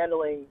in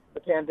handling the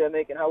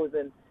pandemic and how we've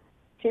been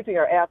keeping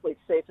our athletes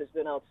safe has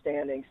been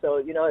outstanding.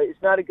 So,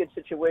 it's not a good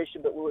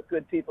situation, but we're with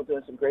good people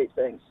doing some great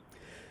things.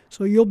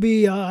 So you'll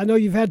be, I know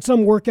you've had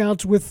some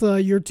workouts with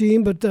your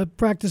team, but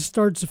practice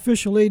starts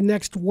officially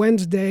next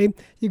Wednesday.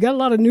 You've got a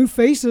lot of new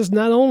faces,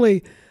 not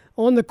only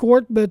on the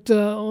court, but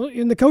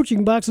in the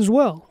coaching box as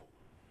well.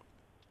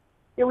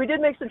 Yeah, we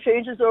did make some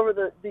changes over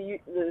the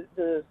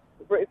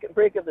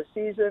break of the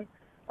season.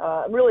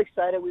 I'm really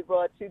excited. We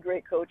brought 2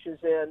 great coaches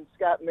in,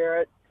 Scott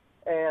Merritt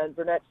and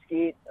Burnett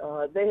Skeet.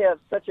 They have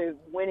such a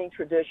winning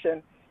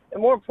tradition,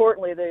 and more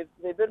importantly,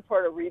 they've been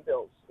part of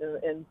rebuilds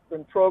in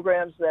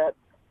programs that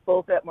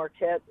both at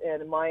Marquette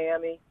and in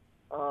Miami.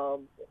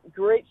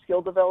 Great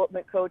skill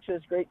development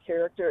coaches, great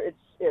character.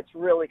 It's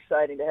really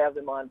exciting to have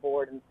them on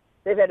board, and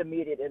they've had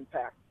immediate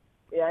impact.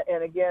 Yeah,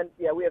 and again,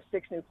 we have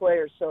 6 new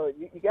players, so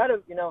you got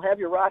to, have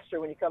your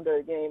roster when you come to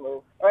a game,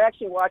 or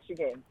actually watch a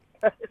game.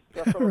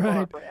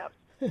 Right. Perhaps.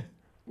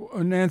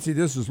 Well, Nancy,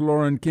 this is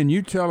Loren. Can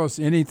you tell us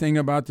anything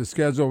about the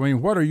schedule? I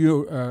mean, what are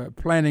you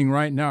planning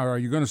right now? Are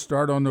you going to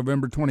start on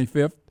November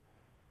 25th?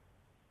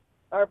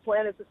 Our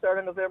plan is to start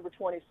on November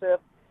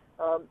 25th.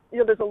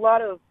 There's a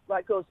lot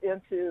that goes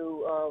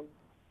into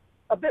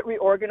a bit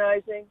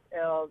reorganizing,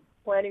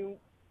 planning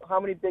how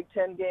many Big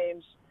Ten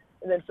games,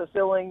 and then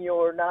fulfilling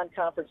your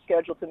non-conference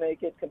schedule to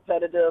make it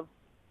competitive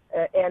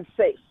and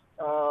safe.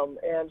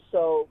 And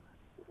so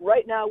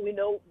right now we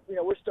know,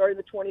 we're starting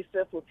the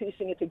 25th. We're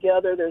piecing it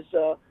together. There's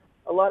a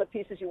lot of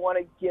pieces you want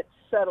to get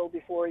settled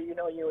before, you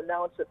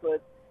announce it.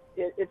 But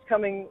it's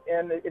coming,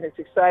 and it's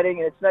exciting,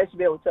 and it's nice to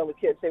be able to tell the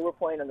kids, hey, we're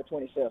playing on the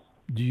 25th.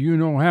 Do you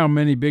know how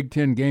many Big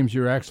Ten games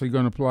you're actually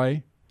going to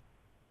play?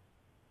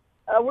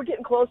 We're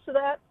getting close to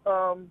that.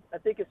 I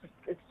think it's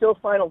still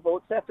final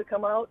votes have to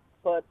come out,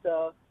 but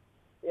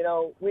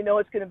we know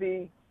it's going to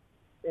be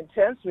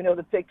intense. We know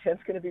the Big Ten's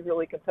going to be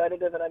really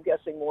competitive, and I'm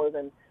guessing more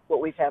than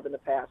what we've had in the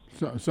past.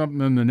 So,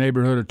 something in the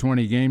neighborhood of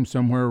 20 games,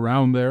 somewhere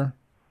around there?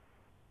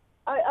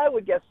 I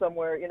would guess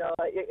somewhere.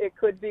 It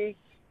could be.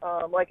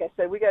 Like I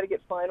said, we got to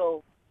get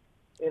final,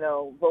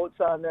 votes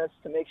on this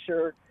to make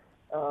sure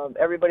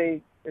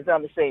everybody is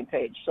on the same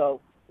page.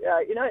 So,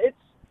 it's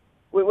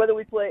whether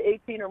we play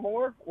 18 or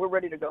more, we're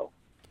ready to go.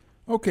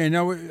 Okay,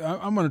 now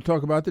I'm going to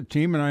talk about the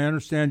team, and I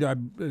understand,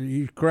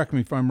 you correct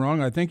me if I'm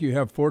wrong, I think you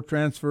have 4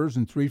 transfers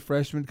and 3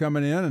 freshmen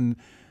coming in, and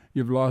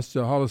you've lost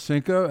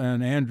Holosinka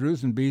and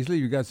Andrews and Beasley.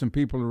 You've got some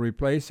people to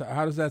replace.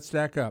 How does that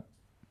stack up?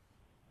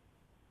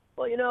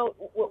 Well,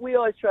 what we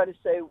always try to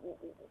say,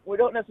 we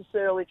don't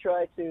necessarily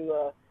try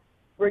to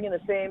bring in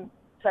the same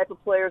type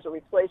of players or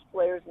replace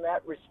players in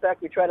that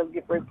respect. We try to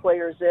bring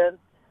players in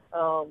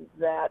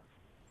that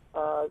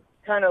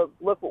kind of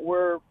look what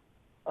we're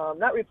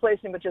not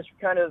replacing, but just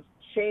kind of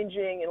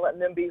changing and letting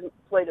them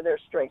play to their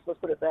strengths. Let's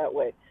put it that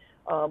way.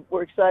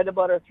 We're excited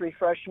about our 3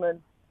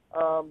 freshmen.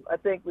 I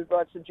think we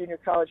brought some junior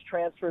college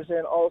transfers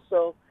in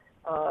also.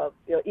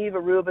 Eva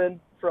Rubin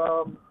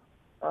from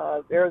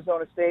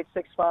Arizona State,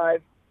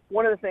 6'5".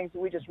 One of the things that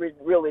we just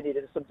really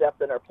needed is some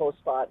depth in our post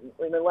spot.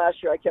 And then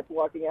last year I kept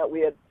walking out.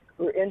 We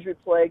were injury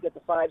plagued at the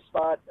 5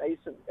 spot. I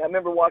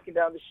remember walking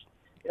down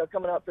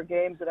coming out for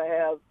games, and I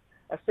have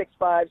a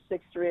 6'5", 6'3",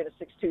 and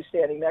a 6'2"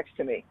 standing next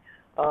to me.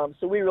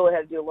 So we really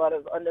had to do a lot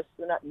of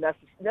not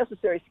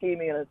necessary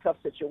scheming in a tough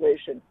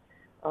situation.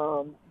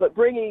 But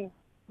bringing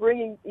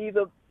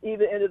Eva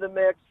into the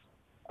mix,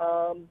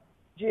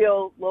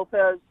 Gio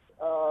Lopez,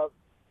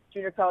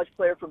 junior college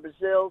player from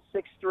Brazil,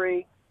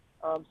 6'3".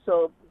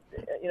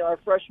 Our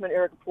freshman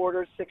Erica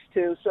Porter,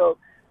 6'2". So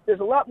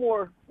there's a lot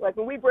more. Like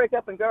when we break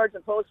up in guards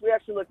and posts, we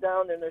actually look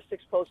down and there's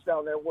 6 posts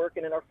down there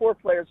working, and our 4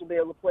 players will be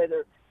able to play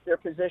their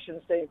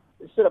positions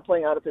instead of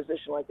playing out of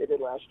position like they did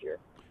last year.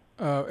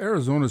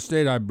 Arizona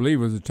State, I believe,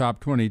 was a top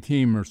 20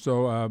 team or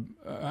so.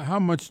 How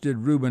much did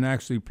Rubin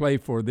actually play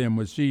for them?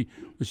 Was she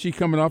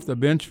coming off the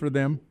bench for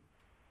them?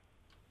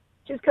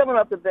 She's coming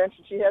off the bench,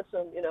 and she had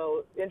some,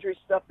 injury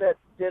stuff that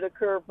did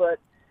occur. But,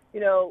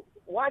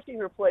 watching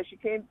her play, she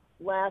came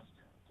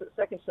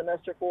second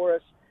semester for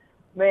us.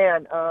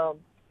 Man,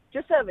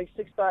 just having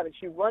 6'5", and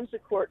she runs the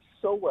court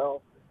so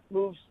well,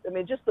 moves.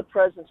 Just the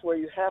presence where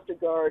you have to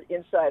guard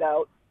inside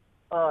out.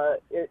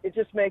 It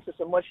just makes us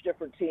a much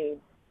different team.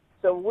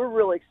 So we're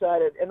really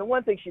excited. And the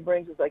one thing she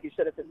brings is, like you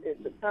said,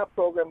 it's a top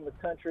program in the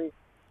country,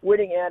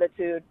 winning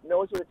attitude,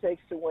 knows what it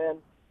takes to win.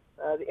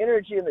 The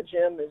energy in the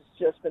gym has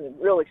just been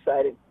real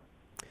exciting.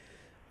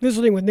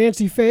 Visiting with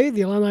Nancy Fahey,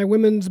 the Illini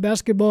women's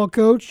basketball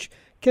coach.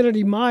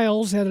 Kennedy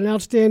Miles had an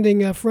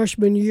outstanding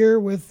freshman year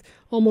with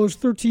almost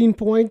 13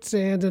 points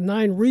and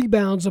 9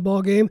 rebounds a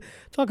ball game.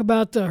 Talk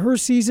about her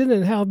season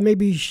and how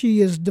maybe she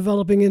is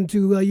developing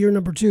into year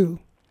number 2.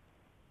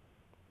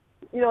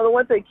 The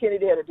one thing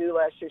Kennedy had to do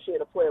last year, she had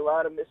to play a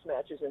lot of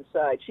mismatches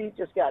inside. She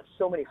just got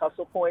so many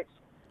hustle points.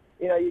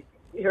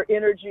 Her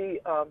energy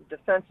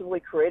defensively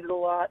created a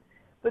lot.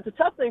 But the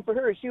tough thing for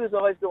her is she was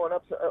always going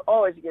up,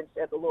 always against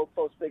at the low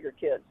post bigger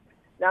kids.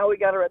 Now we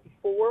got her at the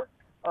 4.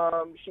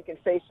 She can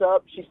face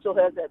up. She still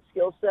has that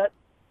skill set.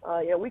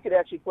 We could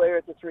actually play her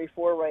at the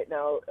 3-4 right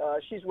now.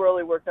 She's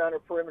really worked on her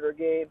perimeter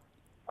game.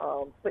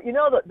 But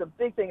the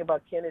big thing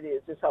about Kennedy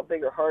is just how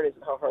big her heart is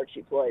and how hard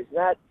she plays. And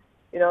that,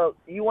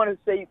 you want to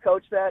say you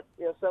coach that.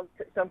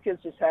 Some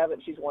kids just have it.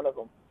 She's one of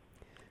them.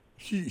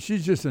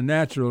 She's just a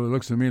natural. It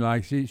looks to me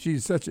like she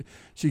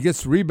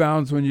gets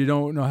rebounds when you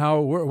don't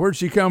know where'd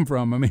she come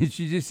from.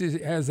 She just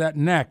has that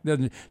knack,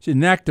 doesn't she?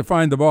 Knack to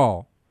find the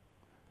ball.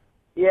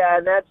 Yeah,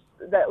 and that.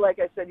 Like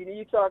I said,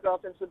 you talk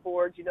offensive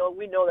boards.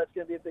 We know that's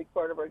going to be a big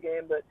part of our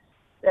game, but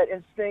that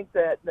instinct,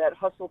 that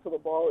hustle to the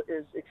ball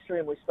is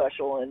extremely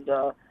special, and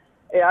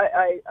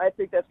I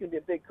think that's going to be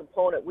a big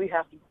component. We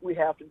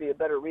have to be a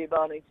better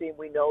rebounding team.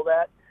 We know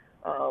that.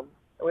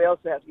 We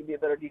also have to be a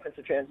better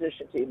defensive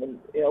transition team, and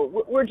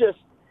we're just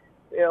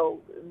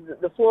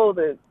the flow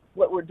of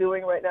what we're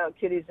doing right now.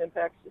 Kitty's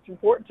impact, it's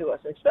important to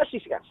us, and especially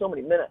she got so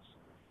many minutes.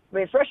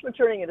 Freshmen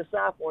turning into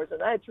sophomores,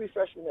 and I had 3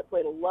 freshmen that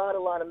played a lot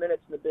of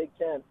minutes in the Big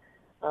Ten.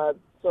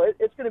 So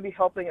it's going to be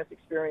helping us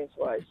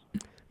experience-wise.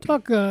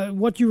 Talk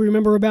what you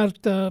remember about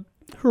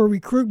her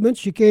recruitment.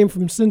 She came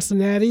from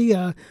Cincinnati.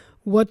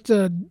 What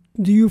do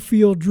you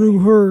feel drew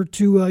her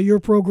to your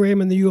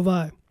program in the U of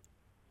I?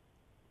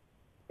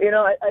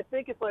 I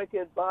think if I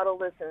could bottle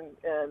this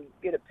and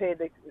get it paid,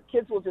 the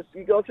kids will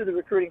you go through the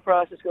recruiting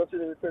process,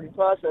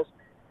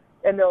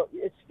 and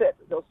it's fit.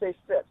 They'll say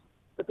fit.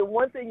 But the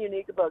one thing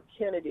unique about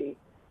Kennedy,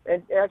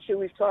 and actually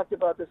we've talked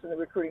about this in the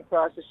recruiting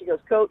process, she goes,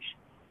 Coach,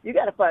 you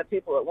got to find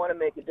people that want to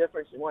make a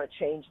difference and want to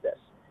change this.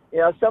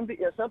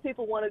 Some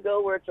people want to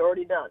go where it's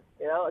already done.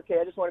 Okay,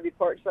 I just want to be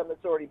part of something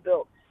that's already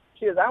built.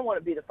 She goes, I want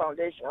to be the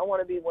foundation. I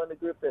want to be one of the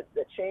group that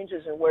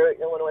changes and where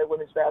Illinois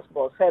women's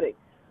basketball is heading.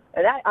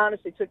 And I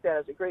honestly took that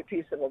as a great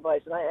piece of advice.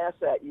 And I asked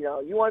that, you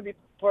want to be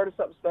part of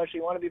something special.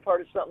 You want to be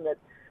part of something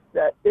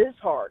that is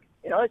hard.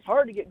 It's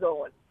hard to get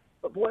going.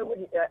 But boy,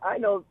 I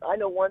know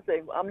one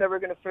thing. I'm never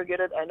going to forget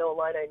it. I know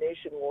Illini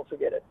Nation won't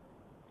forget it.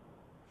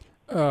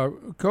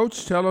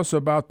 Coach, tell us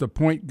about the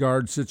point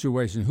guard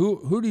situation.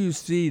 Who do you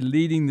see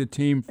leading the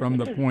team from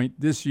the point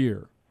this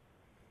year?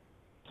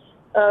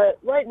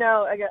 Right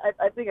now,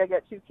 I think I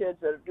got 2 kids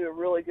that do a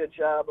really good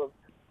job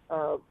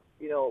of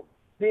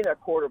being our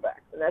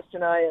quarterback, and that's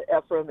Janiyah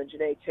Ephraim and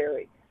Janae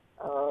Terry.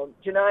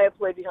 Janiyah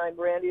played behind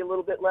Brandy a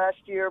little bit last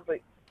year, but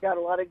got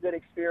a lot of good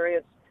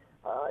experience.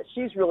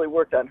 She's really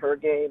worked on her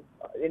game.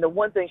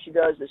 One thing she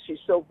does is she's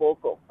so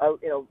vocal.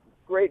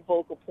 Great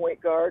vocal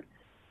point guard,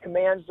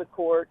 commands the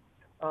court,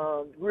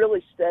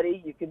 really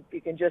steady.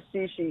 You can just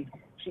see she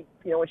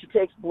when she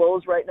takes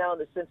blows right now in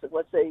the sense of,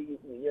 let's say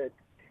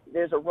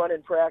there's a run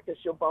in practice,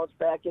 she'll bounce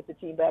back, get the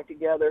team back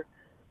together.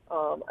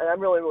 And I'm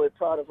really, really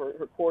proud of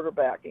her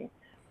quarterbacking.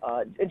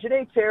 And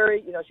Janae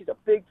Terry, she's a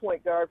big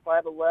point guard,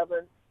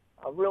 5'11",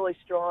 really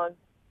strong.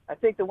 I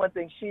think the one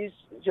thing she's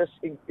just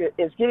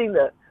is getting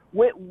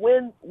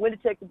when to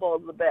take the ball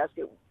to the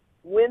basket,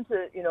 when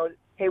to,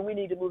 hey, we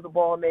need to move the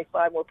ball and make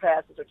 5 more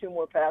passes or 2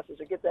 more passes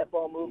or get that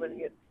ball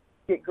moving and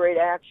get great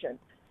action.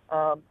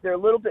 They're a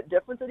little bit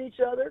different than each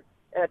other,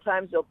 and at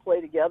times they'll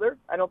play together.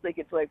 I don't think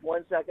it's like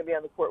one's not going to be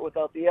on the court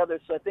without the other,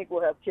 so I think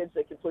we'll have kids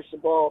that can push the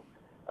ball,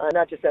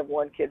 not just have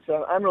one kid.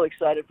 So I'm really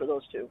excited for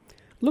those two.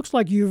 Looks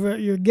like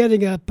you're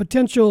getting a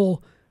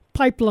potential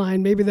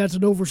pipeline. Maybe that's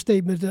an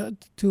overstatement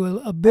to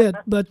a bit,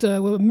 but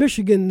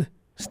Michigan,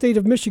 state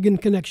of Michigan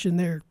connection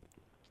there.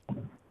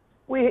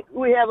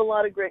 We have a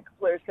lot of great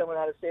players coming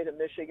out of the state of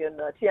Michigan.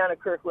 Tiana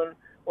Kirkland,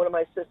 one of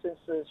my assistants,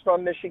 is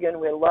from Michigan.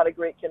 We had a lot of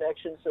great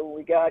connections. So when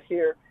we got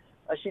here,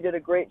 she did a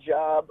great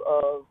job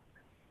of,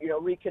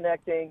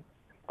 reconnecting.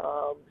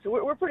 So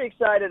we're pretty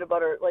excited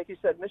about her. Like you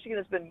said,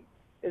 Michigan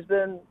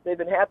they've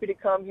been happy to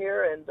come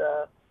here, and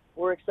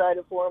we're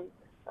excited for them.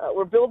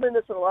 We're building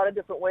this in a lot of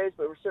different ways,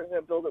 but we're certainly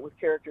going to build it with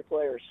character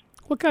players.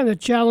 What kind of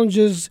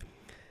challenges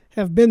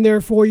have been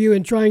there for you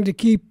in trying to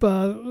keep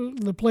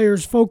the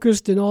players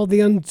focused in all the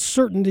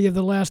uncertainty of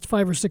the last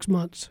 5 or 6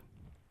 months?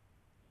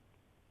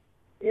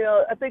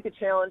 I think the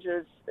challenge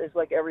is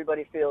like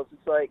everybody feels.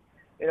 It's like,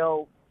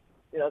 you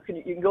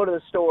can go to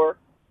the store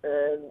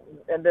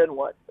and then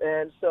what?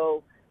 And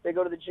so they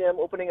go to the gym.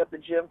 Opening up the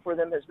gym for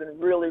them has been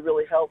really,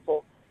 really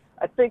helpful.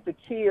 I think the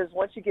key is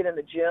once you get in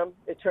the gym,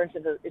 it turns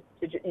into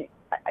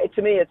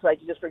to me, it's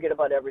like you just forget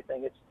about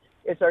everything.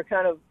 It's our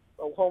kind of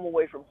a home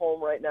away from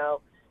home right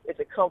now. It's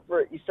a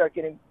comfort. You start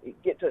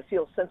get to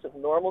feel a sense of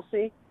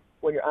normalcy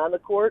when you're on the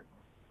court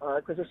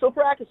because we're still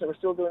practicing. We're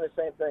still doing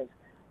the same things.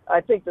 I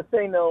think the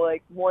thing though,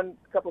 like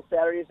a couple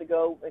Saturdays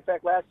ago, in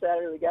fact, last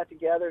Saturday we got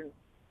together and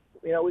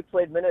we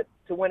played minute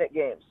to win it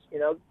games.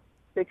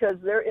 Because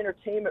their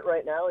entertainment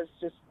right now is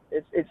just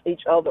it's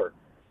each other.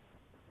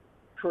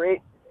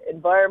 Create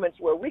environments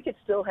where we could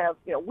still have,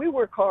 we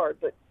work hard,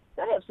 but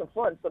gotta have some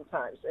fun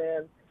sometimes.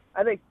 And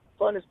I think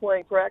fun is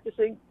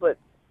practicing, but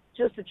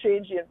just to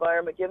change the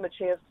environment, give them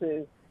a chance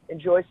to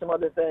enjoy some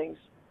other things,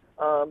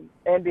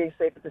 and being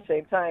safe at the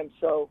same time.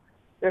 So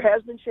there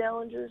has been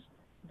challenges,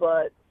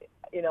 but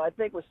I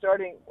think we're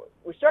starting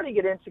to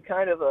get into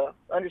kind of a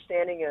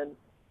understanding and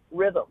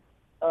rhythm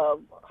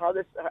of how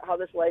this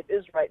life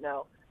is right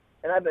now,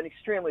 and I've been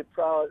extremely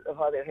proud of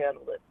how they've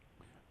handled it.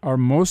 Are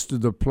most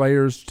of the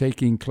players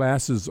taking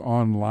classes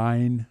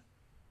online?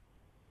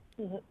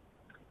 Mm-hmm.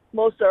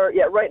 Most are,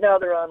 yeah. Right now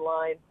they're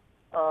online.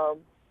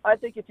 I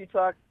think if you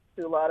talk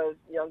to a lot of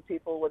young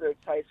people, whether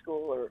it's high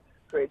school or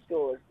grade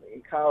school or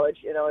in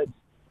college,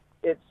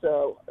 it's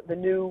the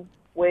new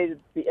way to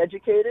be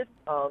educated.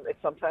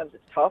 Sometimes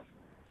it's tough.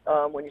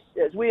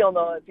 As we all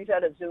know, if you've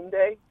had a Zoom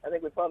day, I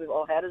think we probably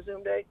all had a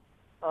Zoom day.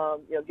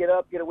 Get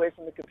up, get away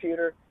from the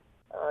computer.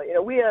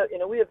 We have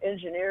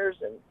engineers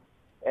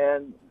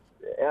and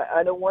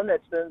I know one is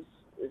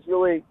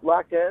really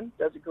locked in,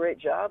 does a great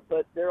job,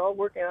 but they're all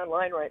working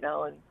online right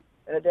now and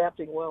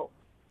adapting well.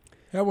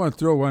 I want to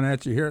throw one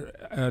at you here.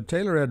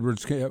 Taylor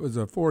Edwards was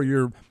a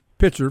 4-year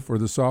pitcher for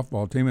the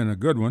softball team and a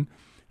good one.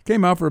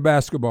 Came out for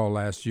basketball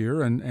last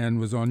year and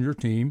was on your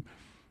team.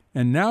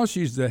 And now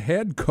she's the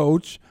head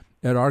coach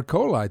at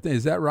Arcola.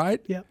 Is that right?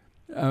 Yep.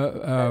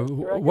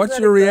 What's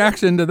your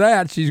reaction to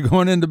that? She's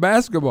going into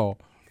basketball.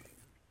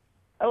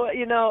 Oh,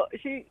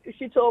 she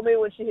told me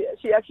when she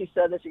actually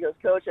said that, she goes,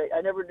 Coach,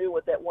 I never knew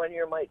what that 1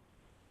 year might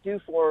do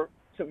for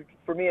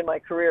me in my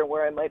career and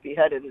where I might be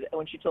headed.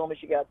 When she told me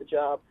she got the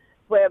job,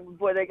 boy,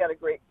 they got a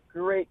great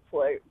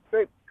player,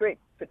 great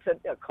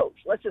potential coach.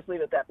 Let's just leave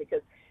it at that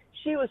because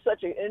she was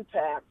such an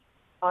impact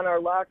on our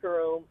locker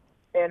room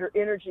and her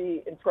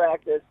energy in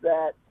practice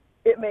that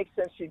it makes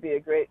sense she'd be a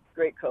great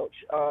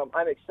coach.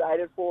 I'm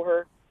excited for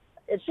her,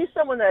 and she's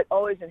someone that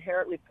always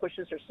inherently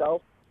pushes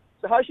herself.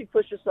 So how she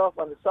pushed herself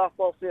on the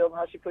softball field,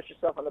 how she pushed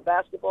herself on the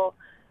basketball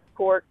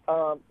court,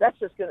 that's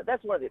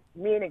one of the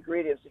main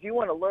ingredients. If you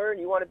want to learn,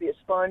 you want to be a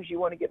sponge, you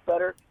want to get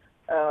better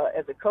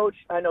as a coach,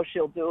 I know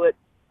she'll do it.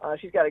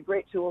 She's got a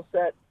great tool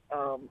set,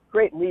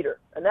 great leader,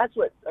 and that's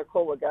what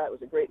Arcola got,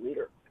 was a great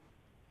leader.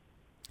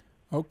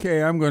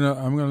 Okay, I'm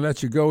gonna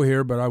let you go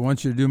here, but I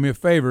want you to do me a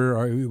favor.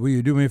 Will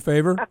you do me a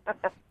favor?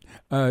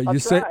 I'll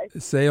try.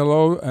 Say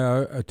hello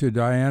to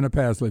Diana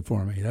Pasley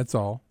for me. That's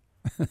all.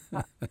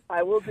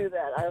 I will do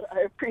that. I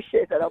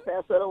appreciate that. I'll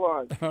pass that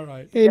along. All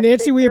right. Hey,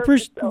 Nancy, we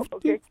appreciate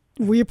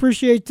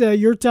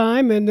your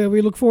time, and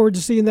we look forward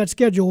to seeing that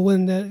schedule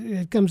when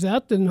it comes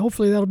out, and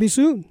hopefully that'll be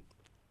soon.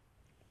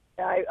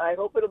 I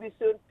hope it'll be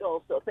soon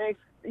also. Thanks.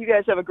 You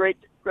guys have a great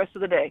rest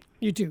of the day.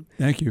 You too.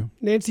 Thank you.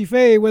 Nancy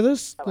Fahey with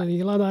us,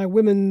 the Illini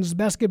women's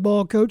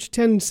basketball coach.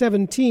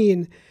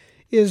 10:17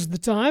 is the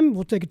time.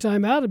 We'll take a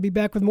time out and be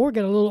back with more.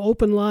 Got a little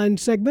open line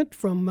segment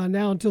from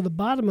now until the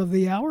bottom of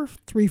the hour.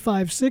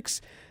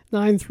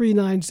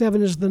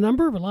 356-9397 is the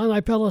number. Illini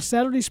Pella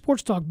Saturday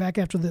Sports Talk back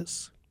after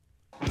this.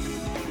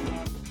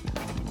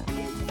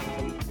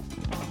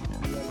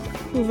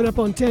 Moving up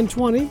on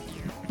 1020,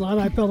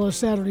 Illini Pella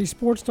Saturday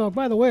Sports Talk.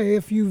 By the way,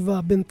 if you've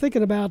been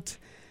thinking about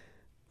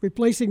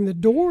replacing the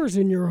doors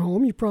in your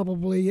home, you're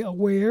probably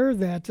aware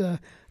that the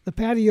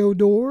patio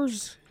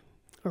doors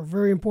are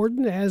very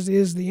important, as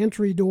is the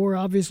entry door,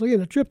 obviously.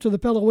 And a trip to the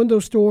Pella Window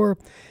Store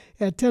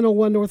at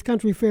 1001 North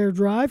Country Fair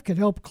Drive can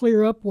help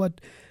clear up what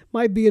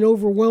might be an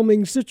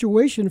overwhelming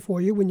situation for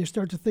you when you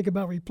start to think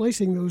about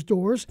replacing those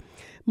doors.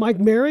 Mike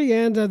Mary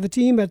and the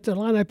team at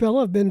Illini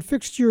Pella have been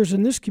fixtures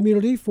in this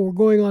community for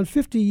going on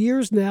 50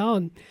 years now,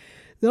 and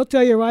they'll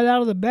tell you right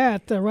out of the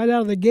bat, right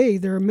out of the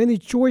gate, there are many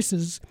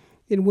choices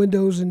in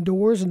windows and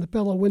doors, and the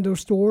Pella Window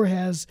Store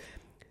has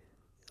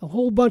a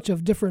whole bunch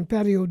of different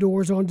patio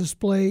doors on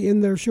display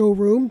in their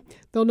showroom.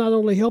 They'll not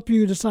only help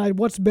you decide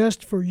what's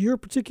best for your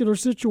particular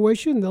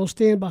situation, they'll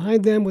stand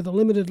behind them with a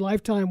limited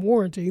lifetime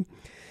warranty.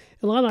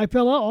 Illini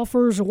Pella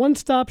offers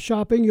one-stop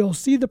shopping. You'll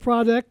see the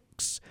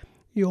products.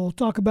 You'll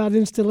talk about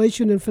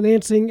installation and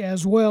financing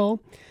as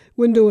well.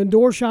 Window and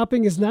door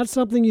shopping is not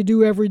something you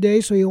do every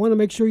day, so you want to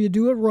make sure you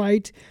do it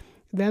right.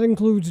 That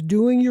includes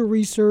doing your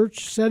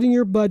research, setting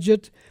your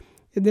budget,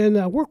 and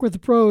then work with the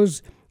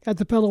pros at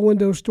the Pella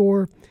Window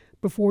Store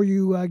before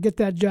you get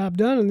that job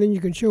done, and then you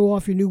can show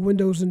off your new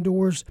windows and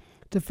doors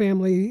to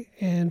family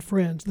and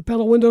friends. The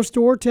Pella Window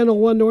Store,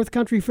 1001 North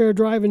Country Fair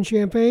Drive in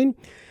Champaign,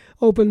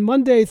 open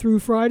Monday through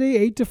Friday,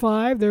 8 to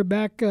 5. They're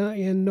back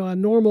in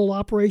normal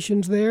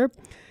operations there.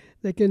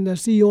 They can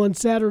see you on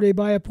Saturday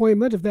by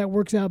appointment if that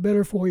works out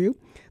better for you.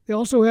 They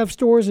also have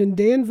stores in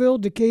Danville,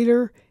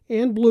 Decatur,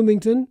 and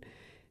Bloomington.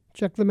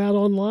 Check them out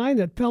online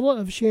at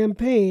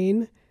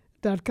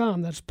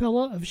pellaofchampaign.com. That's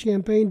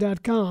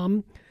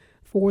pellaofchampaign.com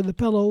for the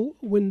Pella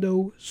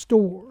Window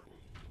Store.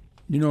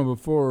 You know,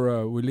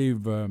 before we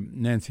leave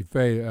Nancy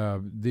Fahey,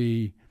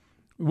 the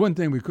one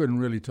thing we couldn't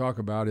really talk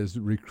about is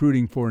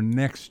recruiting for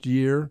next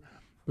year,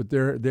 but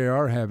they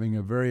are having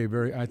a very,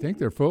 very, I think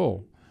they're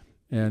full,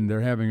 and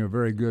they're having a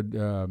very good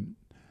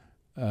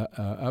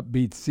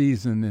upbeat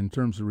season in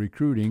terms of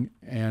recruiting,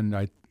 and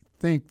I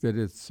think that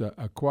it's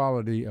a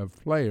quality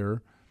of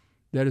player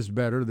that is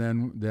better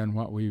than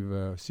what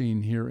we've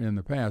seen here in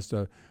the past.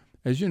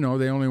 As you know,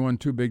 they only won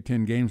 2 Big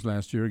Ten games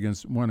last year,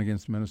 one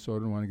against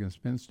Minnesota and one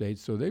against Penn State,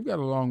 so they've got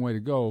a long way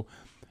to go,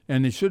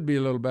 and they should be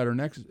a little better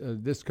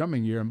this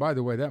coming year. And by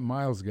the way, that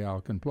Miles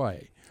gal can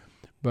play.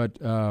 But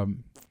I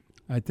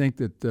think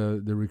that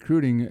the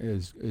recruiting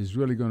is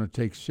really going to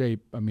take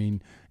shape. I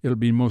mean, it'll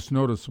be most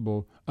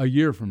noticeable a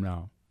year from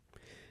now.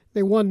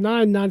 They won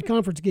 9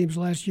 non-conference games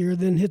last year,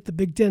 then hit the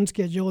Big Ten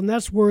schedule, and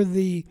that's where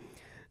the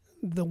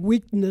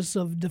weakness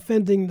of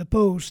defending the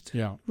post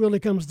really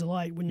comes to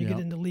light when you get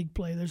into league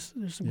play. There's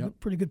some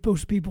pretty good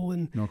post people.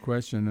 No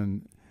question.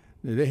 And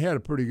they had a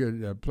pretty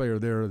good player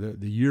there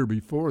the year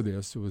before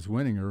this who was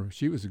winning her.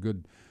 She was a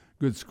good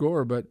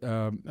scorer. But,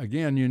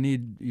 again, you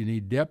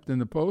need depth in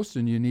the post,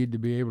 and you need to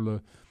be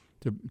able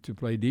to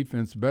play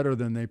defense better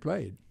than they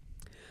played.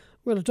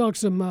 We're going to talk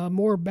some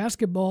more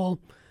basketball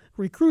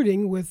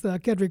recruiting with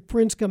Kedric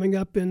Prince coming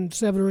up in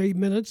 7 or 8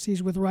 minutes.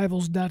 He's with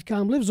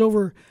Rivals.com. Lives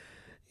over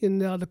in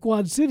the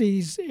Quad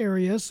Cities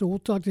area, so we'll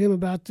talk to him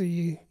about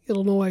the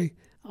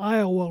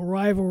Illinois-Iowa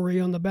rivalry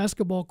on the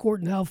basketball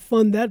court and how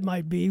fun that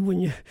might be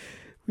when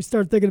we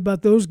start thinking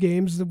about those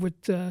games. They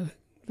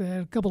had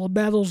a couple of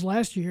battles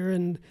last year,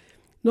 and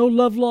no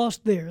love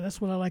lost there.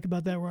 That's what I like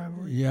about that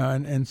rivalry. Yeah,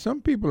 and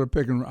some people are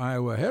picking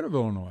Iowa ahead of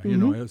Illinois. You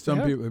know,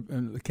 some people,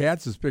 and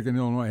Katz is picking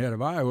Illinois ahead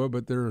of Iowa,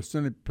 but there are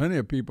plenty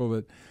of people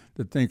that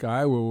think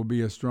Iowa will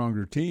be a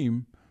stronger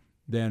team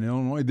than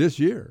Illinois this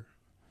year.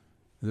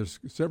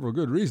 There's several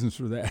good reasons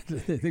for that.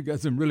 They've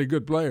got some really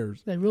good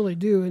players. They really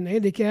do. And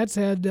Andy Katz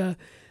had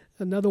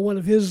another one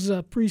of his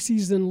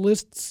preseason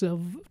lists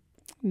of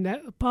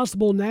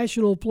possible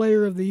National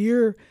Player of the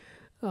Year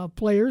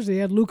players. He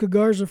had Luka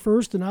Garza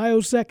first and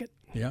Io second.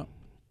 Yeah.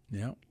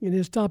 In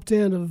his top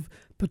 10 of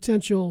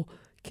potential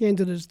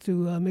candidates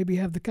to maybe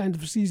have the kind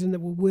of season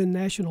that will win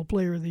National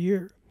Player of the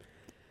Year.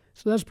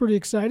 So that's pretty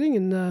exciting.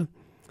 And,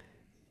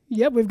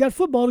 we've got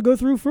football to go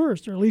through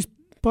first, or at least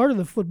part of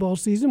the football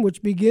season,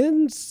 which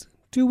begins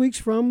 2 weeks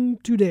from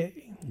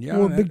today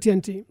for Big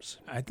Ten teams.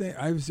 I think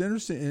I was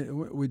interested.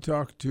 We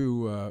talked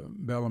to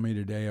Bellamy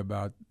today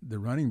about the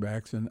running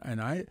backs, and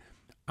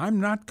I'm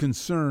not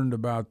concerned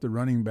about the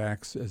running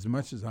backs as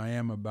much as I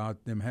am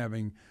about them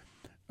having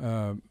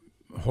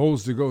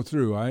holes to go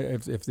through.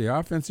 If the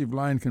offensive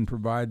line can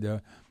provide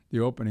the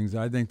openings,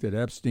 I think that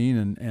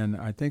Epstein and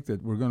I think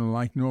that we're going to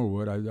like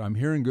Norwood. I'm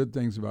hearing good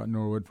things about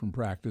Norwood from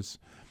practice.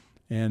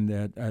 And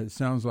it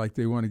sounds like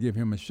they want to give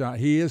him a shot.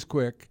 He is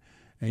quick,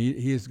 and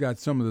he has got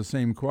some of the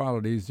same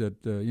qualities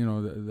that,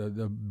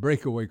 the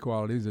breakaway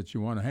qualities that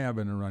you want to have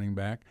in a running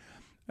back.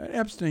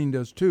 Epstein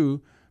does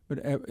too, but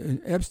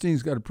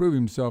Epstein's got to prove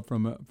himself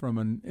from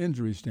an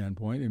injury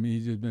standpoint. I mean,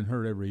 he's just been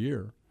hurt every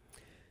year.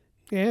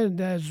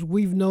 And as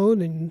we've known,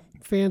 and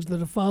fans that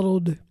have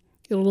followed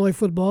Illinois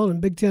football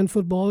and Big Ten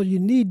football, you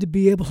need to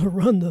be able to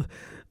run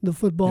the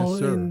football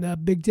in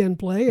Big Ten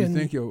play. You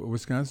think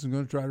Wisconsin's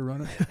going to try to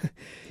run it?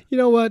 You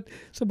know what?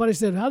 Somebody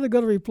said, how are they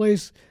going to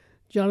replace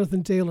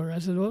Jonathan Taylor? I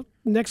said, well,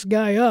 next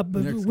guy up.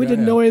 But we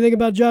didn't know anything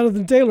about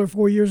Jonathan Taylor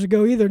 4 years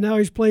ago either. Now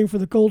he's playing for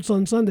the Colts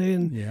on Sunday,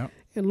 and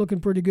and looking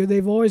pretty good.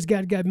 They've always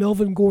got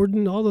Melvin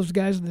Gordon, all those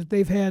guys that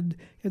they've had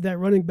at that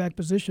running back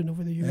position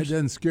over the years. That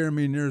doesn't scare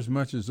me near as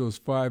much as those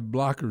 5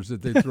 blockers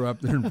that they throw up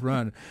there in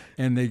front.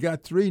 And they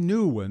got 3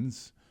 new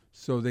ones,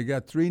 so they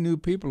got 3 new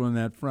people in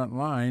that front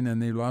line,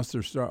 and they lost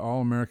their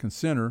All-American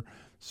center.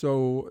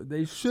 So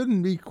they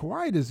shouldn't be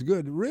quite as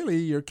good. Really,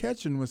 you're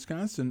catching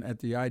Wisconsin at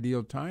the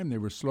ideal time. They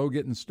were slow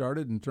getting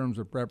started in terms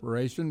of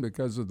preparation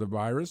because of the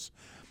virus,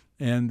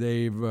 and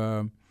they've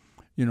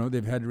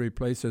had to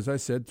replace, as I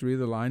said, 3 of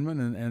the linemen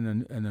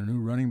and a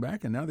new running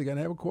back, and now they got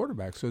to have a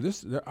quarterback. So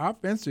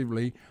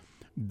offensively,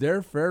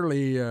 they're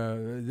fairly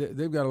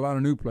they've got a lot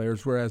of new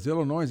players, whereas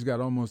Illinois has got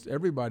almost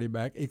everybody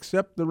back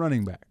except the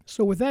running back.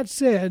 So with that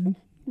said,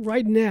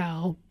 right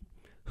now,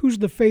 who's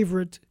the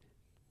favorite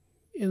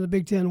in the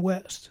Big Ten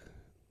West?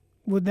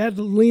 Would that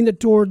lean it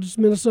towards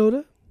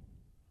Minnesota?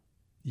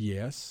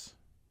 Yes.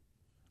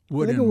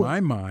 My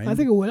mind. I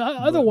think it would.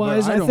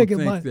 Otherwise, I think it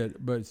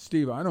might. But,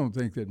 Steve, I don't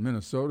think that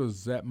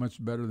Minnesota's that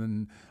much better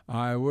than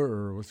Iowa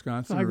or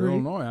Wisconsin or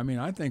Illinois. I mean,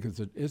 I think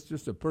it's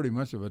just a pretty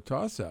much of a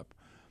toss-up.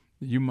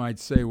 You might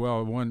say,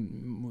 well,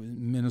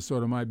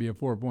 Minnesota might be a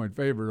 4-point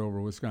favorite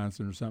over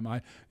Wisconsin or something.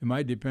 It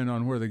might depend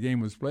on where the game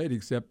was played,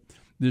 except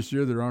this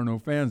year there are no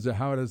fans.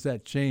 How does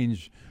that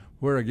change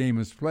where a game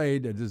is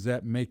played? Does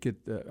that make it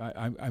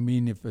I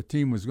mean, if a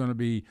team was going to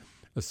be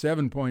a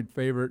 7-point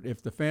favorite,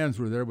 if the fans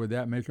were there, would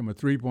that make them a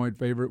 3-point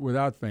favorite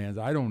without fans?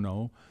 I don't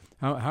know.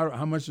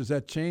 How much does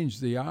that change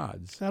the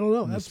odds? I don't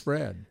know. That's the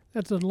spread.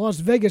 That's a Las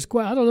Vegas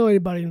question. I don't know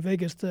anybody in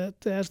Vegas to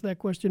ask that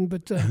question,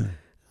 but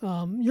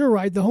you're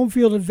right. The home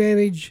field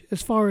advantage,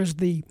 as far as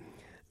the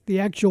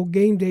actual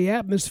game day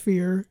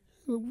atmosphere,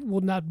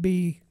 will not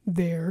be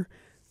there.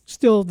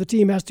 Still, the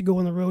team has to go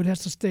on the road, has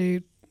to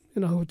stay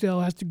in a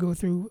hotel, has to go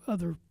through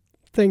other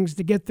things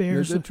to get there.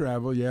 There's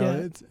travel,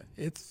 yeah.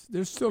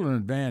 There's still an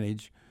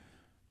advantage.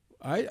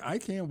 I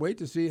can't wait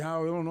to see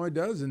how Illinois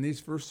does in these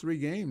first 3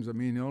 games. I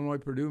mean, Illinois,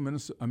 Purdue,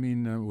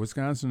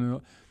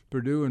 Wisconsin,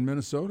 Purdue, and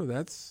Minnesota.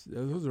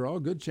 Those are all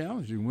good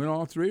challenges. You can win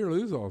all 3 or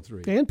lose all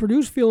 3. And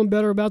Purdue's feeling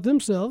better about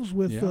themselves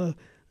with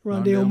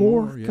Rondale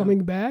Moore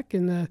coming back,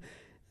 and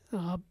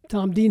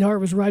Tom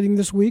Dienhart was writing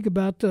this week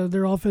about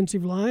their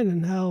offensive line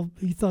and how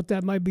he thought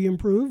that might be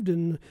improved.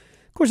 And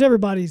of course,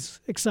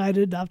 everybody's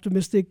excited,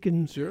 optimistic,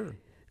 and sure.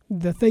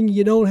 The thing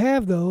you don't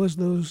have, though, is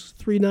those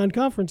 3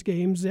 non-conference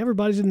games.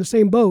 Everybody's in the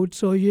same boat,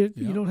 so you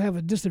don't have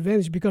a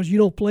disadvantage because you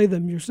don't play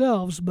them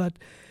yourselves. But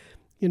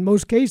in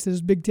most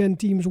cases, Big Ten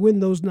teams win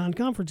those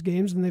non-conference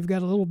games, and they've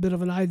got a little bit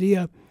of an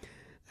idea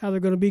how they're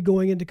going to be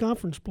going into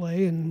conference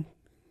play. And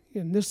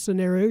in this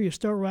scenario, you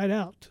start right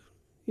out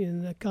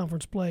in the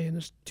conference play, and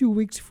it's 2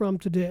 weeks from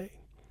today.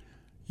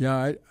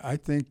 Yeah, I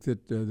think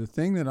that the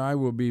thing that I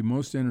will be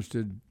most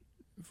interested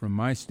from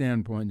my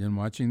standpoint in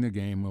watching the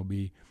game will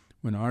be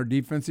when our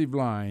defensive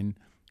line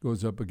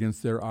goes up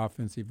against their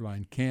offensive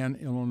line. Can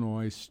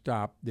Illinois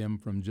stop them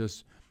from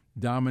just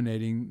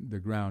dominating the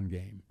ground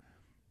game?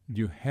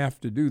 You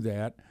have to do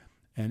that,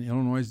 and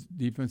Illinois'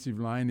 defensive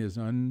line is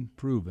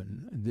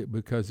unproven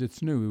because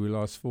it's new. We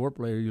lost 4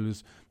 players. You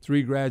lose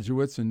 3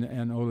 graduates and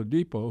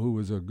Oladipo, who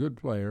was a good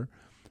player.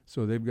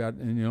 So they've got,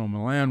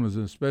 Milan was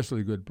an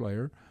especially good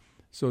player.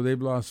 So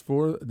they've lost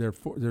 4.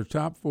 Their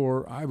top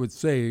 4, I would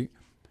say,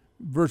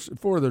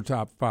 4 of their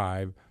top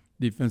 5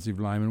 defensive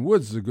linemen.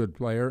 Woods is a good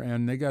player,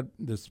 and they got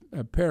this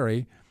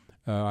Perry,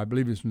 I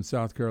believe he's from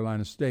South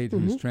Carolina State,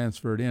 who's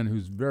transferred in,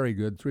 who's very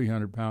good,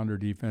 300-pounder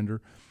defender.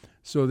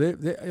 So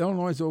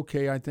Illinois is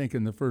okay, I think,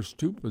 in the first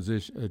 2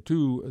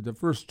 the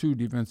first 2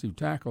 defensive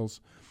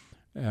tackles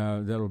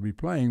that'll be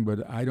playing,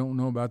 but I don't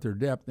know about their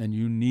depth, and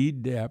you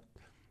need depth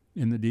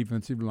in the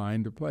defensive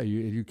line to play.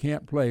 You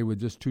can't play with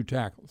just 2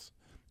 tackles.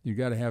 You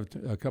got to have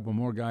a couple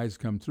more guys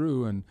come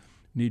through, and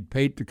need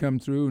Tate to come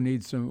through.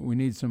 We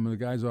need some of the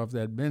guys off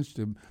that bench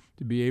to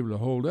be able to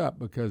hold up,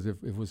 because if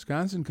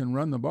Wisconsin can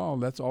run the ball,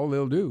 that's all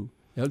they'll do.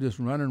 They'll just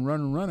run and run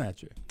and run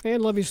at you.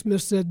 And Lovie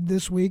Smith said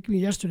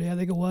yesterday, I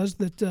think it was,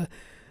 that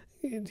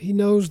he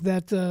knows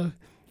that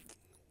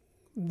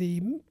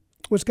the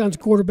Wisconsin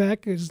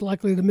quarterback is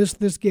likely to miss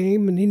this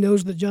game, and he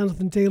knows that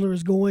Jonathan Taylor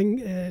has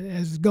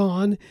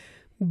gone.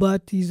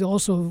 But he's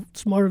also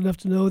smart enough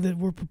to know that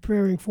we're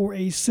preparing for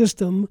a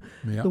system,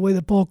 the way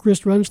that Paul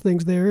Chryst runs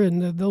things there,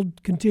 and they'll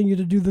continue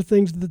to do the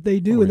things that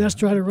they do, and that's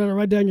try to run it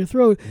right down your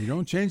throat. You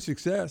don't change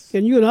success.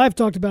 And you and I have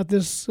talked about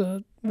this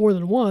more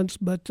than once,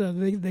 but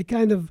they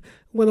kind of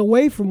went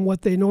away from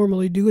what they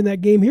normally do in that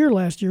game here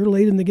last year,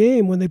 late in the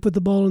game, when they put the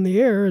ball in the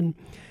air. And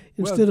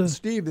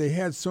Steve, they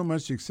had so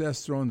much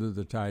success thrown to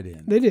the tight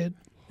end. They did.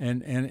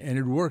 And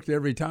it worked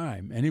every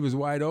time, and he was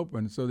wide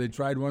open, so they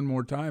tried one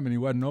more time, and he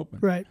wasn't open.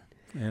 Right.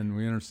 And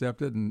we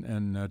intercepted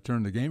and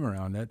turned the game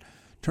around. That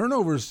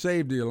turnovers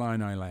saved the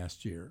Illini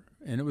last year,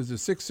 and it was a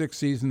 6-6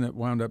 season that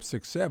wound up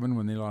 6-7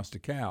 when they lost to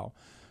Cal.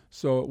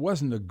 So it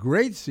wasn't a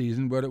great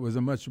season, but it was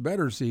a much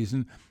better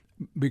season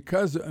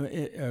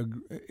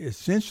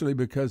essentially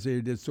because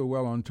they did so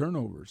well on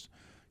turnovers.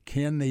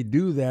 Can they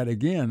do that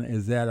again?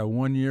 Is that a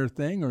one-year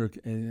thing? Or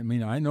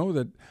I know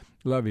that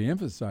Lovey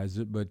emphasized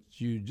it, but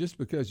just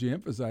because you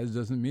emphasize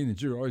doesn't mean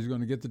that you're always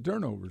going to get the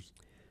turnovers.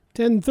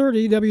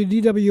 10:30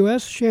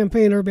 WDWS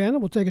Champaign-Urbana.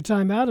 We'll take a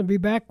timeout and be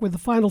back with the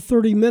final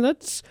 30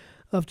 minutes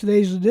of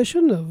today's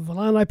edition of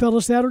Illini Pella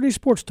Saturday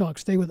Sports Talk.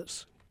 Stay with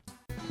us.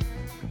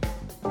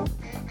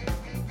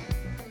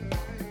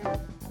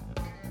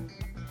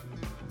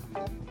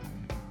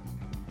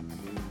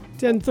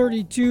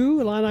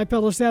 (10:32) Illini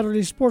Pella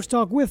Saturday Sports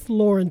Talk with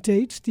Loren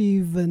Tate,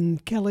 Steve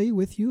and Kelly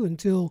with you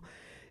until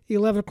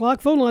 11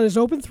 o'clock. Phone line is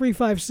open.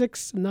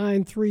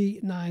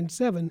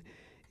 356-9397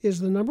 is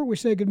the number. We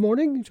say good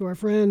morning to our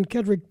friend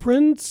Kedric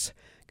Prince.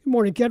 Good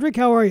morning, Kedric.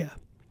 How are you?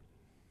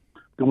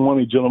 Good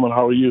morning, gentlemen.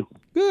 How are you?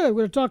 Good.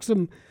 We're going to talk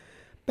some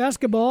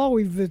basketball.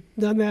 We've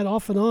done that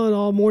off and on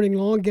all morning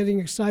long, getting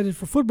excited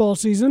for football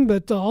season,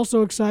 but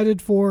also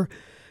excited for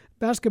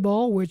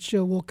basketball, which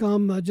will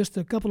come just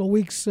a couple of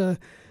weeks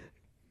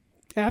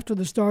after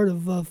the start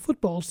of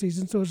football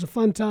season. So it's a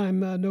fun time,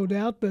 no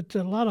doubt, but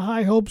a lot of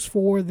high hopes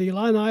for the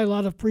Illini, a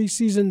lot of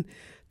preseason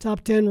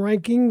top 10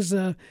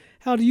 rankings.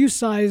 How do you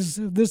size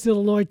this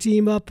Illinois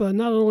team up,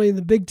 not only in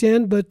the Big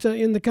Ten, but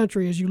in the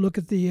country as you look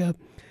at the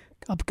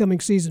upcoming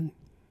season?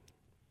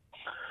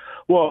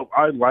 Well,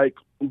 I like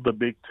the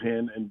Big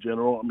Ten in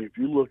general. I mean, if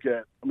you look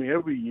at,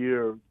 every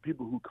year,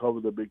 people who cover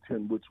the Big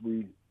Ten, which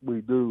we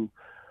do,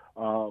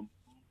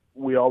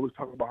 we always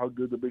talk about how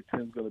good the Big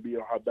Ten is going to be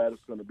or how bad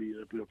it's going to be.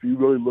 If you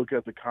really look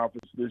at the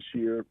conference this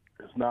year,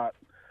 it's not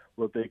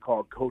what they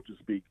call coaches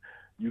speak.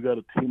 You got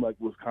a team like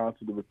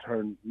Wisconsin to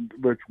return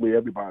virtually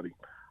everybody.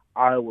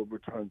 Iowa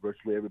returns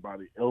virtually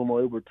everybody.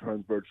 Illinois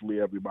returns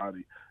virtually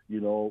everybody.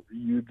 You're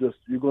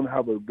going to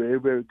have a very,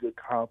 very good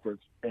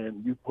conference,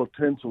 and you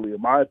potentially,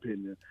 in my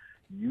opinion,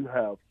 you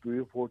have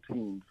 3 or 4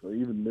 teams, or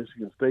even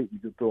Michigan State you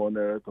could throw in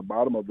there at the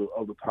bottom of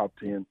the top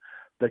 10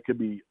 that could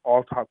be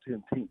all top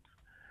 10 teams.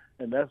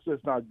 And that's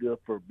just not good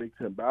for Big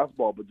Ten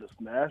basketball, but just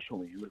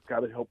nationally. And it's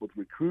got to help with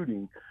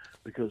recruiting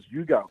because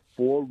you got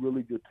 4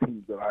 really good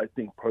teams that I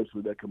think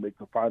personally that can make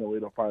the Final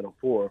 8 or Final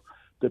 4,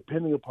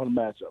 depending upon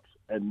matchups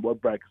and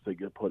what brackets they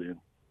get put in.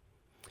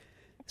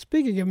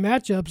 Speaking of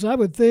matchups, I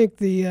would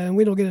think and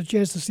we don't get a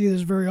chance to see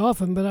this very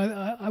often, but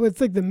I would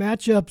think the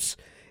matchups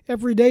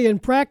every day in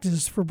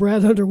practice for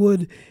Brad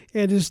Underwood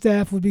and his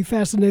staff would be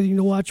fascinating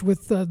to watch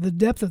with the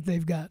depth that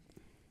they've got.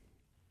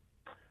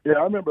 Yeah,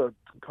 I remember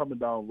coming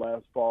down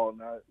last fall,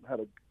 and I had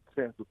a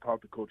chance to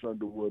talk to Coach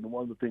Underwood, and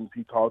one of the things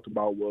he talked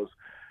about was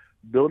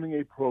building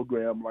a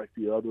program like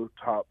the other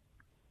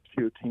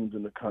top-tier teams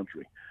in the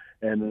country.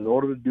 And in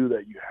order to do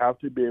that, you have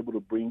to be able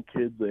to bring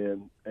kids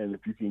in, and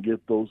if you can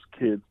get those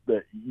kids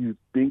that you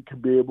think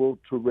could be able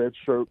to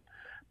redshirt,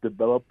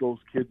 develop those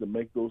kids and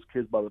make those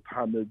kids by the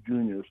time they're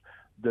juniors,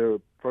 they're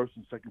first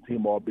and second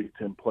team all Big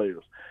Ten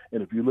players.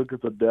 And if you look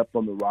at the depth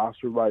on the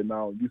roster right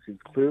now, you can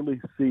clearly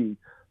see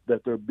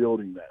that they're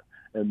building that.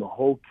 And the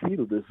whole key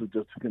to this is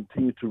just to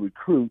continue to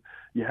recruit.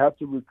 You have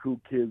to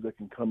recruit kids that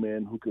can come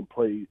in who can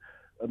play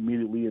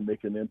immediately and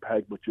make an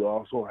impact, but you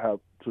also have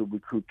to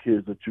recruit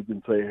kids that you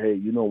can say, hey,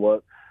 you know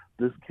what,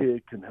 this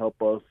kid can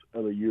help us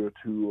in a year or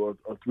 2 or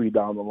 3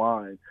 down the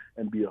line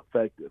and be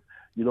effective.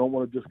 You don't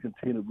want to just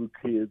continue to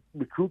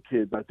recruit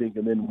kids, I think,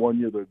 and then 1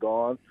 year they're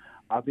gone.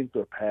 I think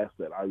they're past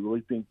that. I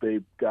really think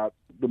they've got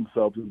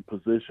themselves in a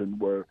position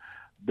where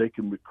they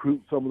can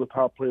recruit some of the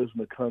top players in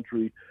the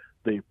country.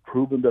 They've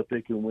proven that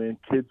they can win.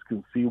 Kids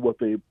can see what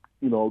they, if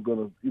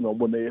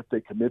they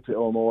commit to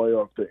Illinois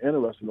or if they're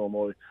interested in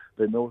Illinois,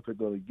 they know what they're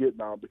going to get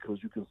now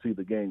because you can see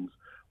the games.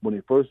 When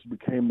he first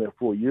became there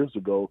 4 years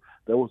ago,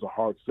 that was a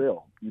hard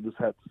sell. You just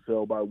had to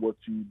sell by what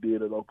you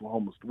did at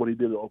Oklahoma, what he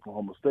did at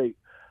Oklahoma State.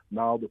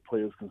 Now the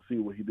players can see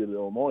what he did at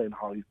Illinois and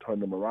how he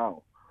turned them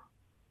around.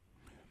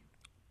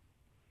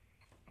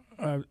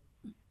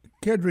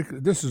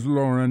 Kedric, this is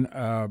Loren.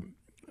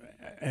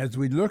 As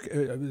we look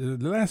the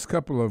last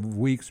couple of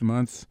weeks,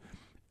 months,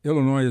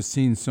 Illinois has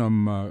seen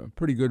some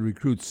pretty good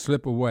recruits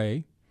slip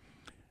away.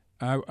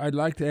 I'd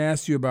like to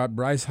ask you about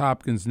Bryce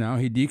Hopkins now.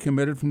 He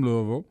decommitted from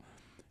Louisville.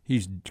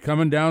 He's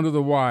coming down to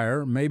the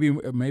wire.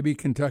 Maybe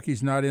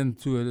Kentucky's not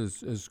into it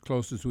as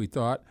close as we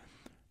thought.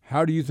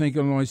 How do you think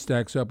Illinois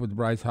stacks up with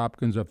Bryce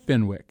Hopkins of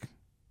Fenwick?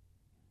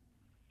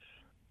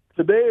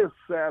 Today is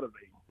Saturday.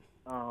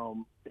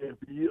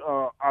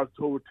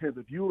 October 10th.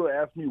 If you would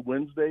have asked me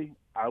Wednesday,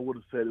 I would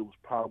have said it was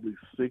probably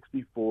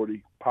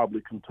 60-40,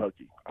 probably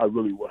Kentucky. I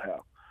really would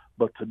have.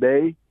 But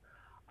today,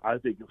 I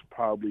think it's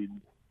probably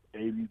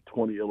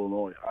 80-20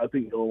 Illinois. I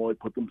think Illinois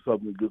put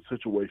themselves in a good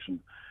situation.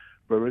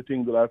 For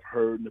everything that I've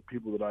heard and the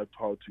people that I've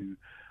talked to,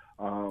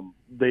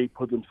 they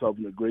put themselves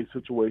in a great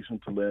situation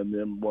to land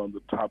them one of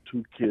the top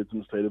 2 kids in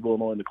the state of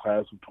Illinois in the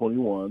class of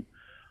 21.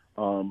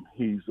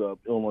 He's an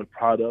Illinois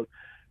product,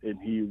 and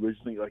he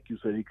originally, like you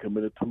said, he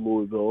committed to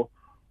Louisville.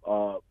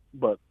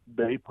 But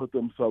they put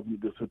themselves in a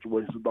good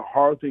situation. The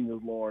hard thing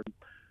is, Loren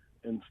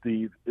and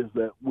Steve, is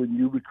that when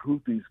you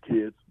recruit these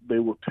kids, they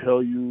will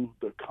tell you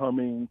they're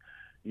coming.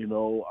 I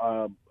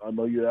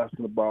know you're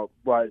asking about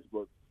Bryce,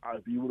 but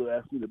if you would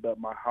have asked me to bet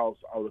my house,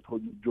 I would have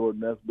told you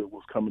Jordan Nesbitt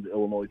was coming to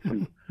Illinois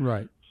too.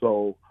 Right.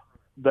 So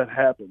that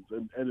happens,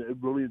 and it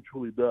really and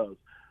truly does.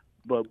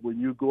 But when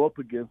you go up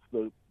against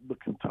the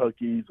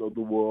Kentuckys of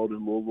the world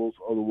and Louisville's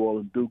of the world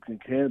and Duke and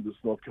Kansas,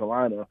 North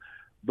Carolina,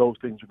 those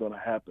things are going to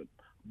happen.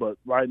 But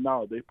right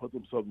now, they put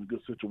themselves in a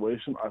good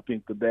situation. I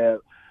think the dad,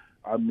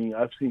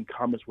 I've seen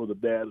comments where the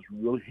dad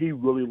he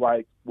really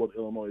liked what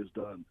Illinois has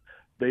done.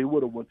 They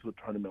would have went to the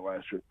tournament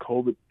last year.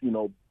 COVID,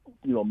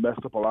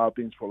 messed up a lot of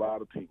things for a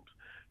lot of teams.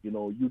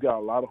 You got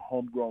a lot of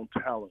homegrown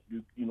talent.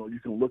 You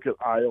can look at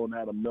Io and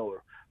Adam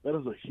Miller. That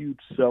is a huge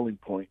selling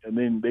point, and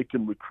then they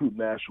can recruit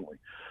nationally.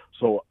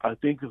 So I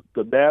think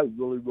the dad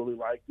really, really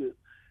liked it,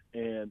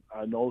 and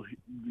I know,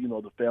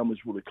 the family's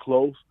really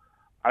close.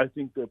 I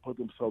think they put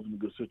themselves in a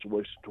good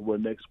situation to where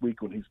next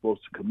week when he's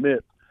supposed to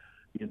commit,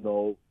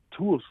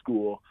 to a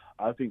school,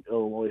 I think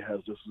Illinois has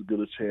just as good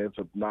a chance,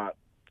 if not,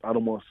 I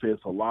don't want to say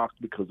it's a lock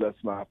because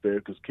that's not fair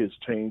because kids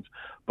change,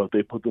 but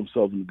they put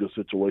themselves in a good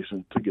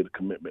situation to get a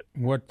commitment.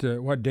 What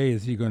day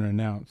is he going to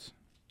announce?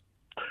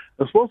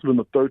 It's supposed to be on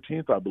the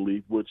 13th, I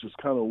believe, which is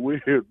kind of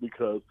weird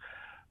because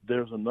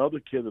there's another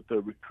kid that they're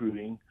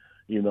recruiting.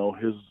 His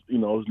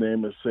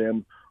name is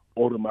Sam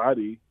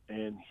Odamati,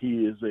 and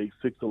he is a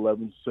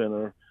 6'11"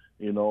 center.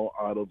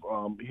 Out of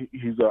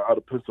he's out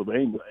of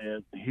Pennsylvania,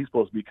 and he's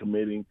supposed to be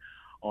committing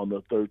on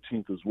the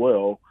 13th as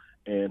well.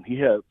 And he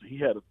had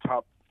a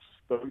top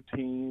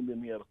 13,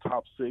 then he had a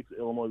top 6.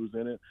 Illinois was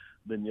in it.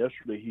 Then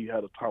yesterday he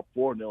had a top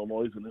 4, and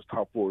Illinois is in his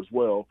top 4 as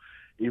well.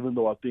 Even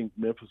though I think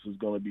Memphis is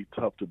going to be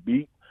tough to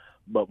beat,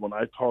 but when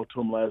I talked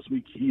to him last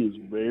week, he is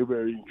very,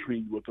 very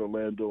intrigued with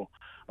Orlando,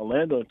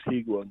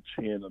 Antigua, and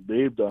Chin.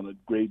 They've done a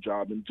great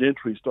job, and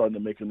Gentry's starting to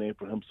make a name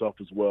for himself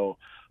as well.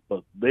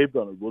 But they've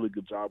done a really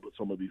good job with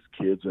some of these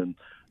kids, and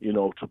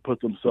to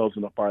put themselves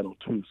in the final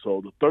 2.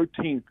 So the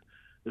 13th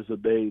is the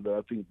day that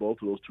I think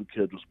both of those 2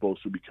 kids are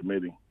supposed to be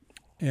committing.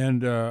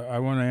 And I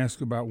want to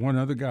ask about one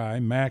other guy,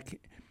 Mac.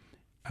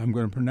 I'm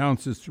going to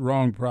pronounce this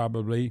wrong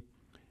probably.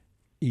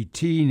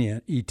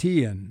 Etienne, I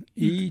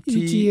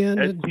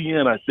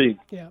think.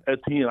 Yeah.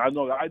 Etienne. I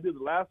know. I did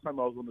the last time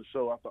I was on the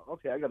show. I thought,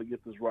 okay, I got to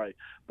get this right.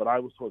 But I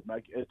was told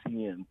Mike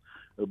Etienne.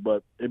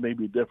 But it may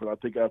be different. I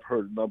think I've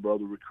heard a number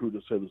of other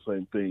recruiters say the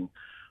same thing.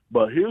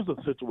 But here's the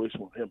situation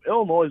with him.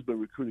 Illinois has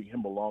been recruiting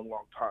him a long,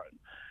 long time.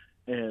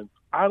 And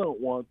I don't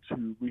want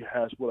to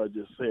rehash what I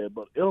just said,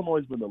 but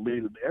Illinois has been the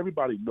leader.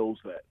 Everybody knows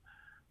that.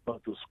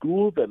 But the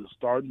school that is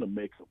starting to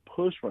make a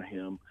push for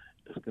him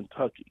is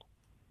Kentucky.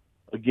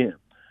 Again,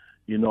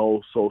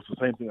 so it's the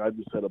same thing I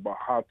just said about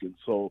Hopkins.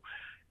 So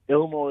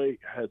Illinois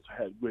has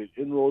had great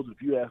inroads.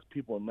 If you ask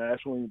people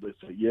nationally, they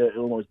say, yeah,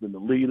 Illinois has been the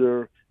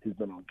leader. He's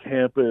been on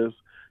campus.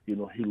 He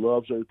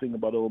loves everything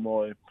about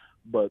Illinois.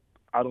 But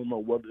I don't know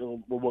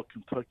what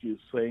Kentucky is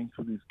saying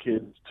to these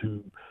kids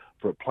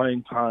for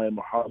playing time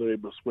or how they're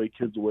able to sway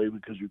kids away,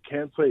 because you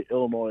can't say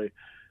Illinois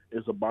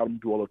is a bottom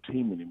dweller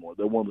team anymore.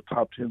 They're one of the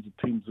top 10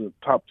 teams in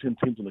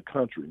the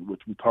country,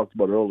 which we talked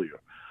about earlier.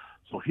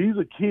 So he's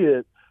a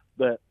kid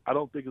that I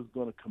don't think is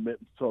going to commit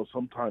until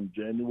sometime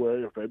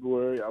January or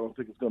February. I don't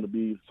think it's going to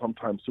be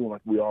sometime soon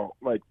like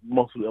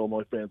most of the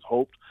Illinois fans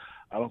hoped.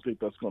 I don't think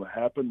that's going to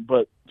happen.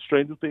 But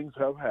stranger things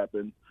have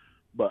happened,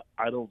 but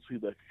I don't see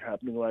that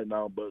happening right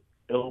now. But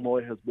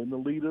Illinois has been the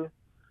leader,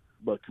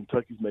 but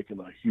Kentucky's making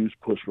a huge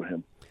push for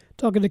him.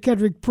 Talking to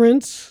Kedric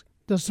Prince,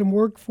 does some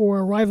work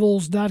for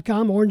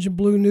Rivals.com, Orange and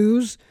Blue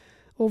News,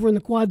 over in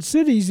the Quad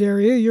Cities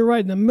area. You're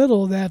right in the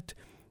middle of that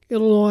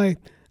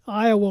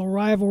Illinois-Iowa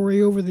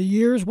rivalry over the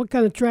years. What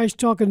kind of trash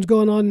talking's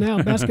going on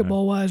now,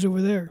 basketball-wise,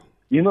 over there?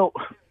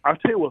 I'll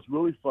tell you what's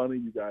really funny,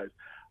 you guys.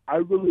 I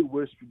really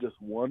wish for just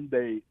one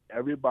day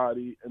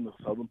everybody in the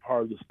southern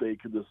part of the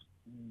state could just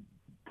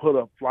put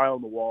a fly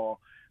on the wall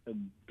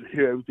and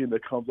hear everything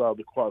that comes out of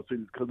the Quad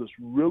Cities, because it's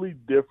really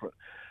different.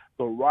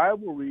 The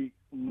rivalry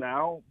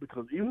now,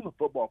 because even the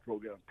football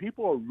program,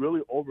 people are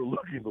really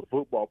overlooking the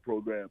football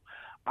program.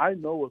 I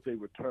know what they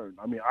returned.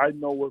 I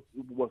know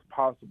what's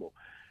possible.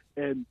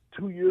 And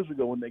 2 years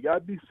ago, when they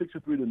got beat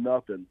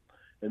 63-0,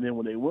 and then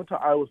when they went to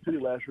Iowa City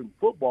last year in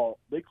football,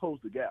 they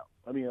closed the gap.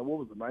 What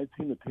was it,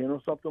 19-10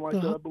 or something like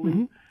that, I believe?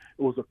 Mm-hmm.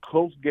 It was a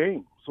close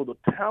game. So the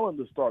talent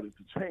is starting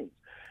to change.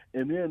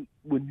 And then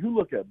when you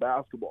look at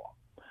basketball,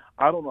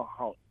 I don't know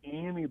how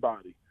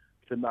anybody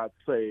cannot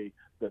say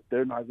that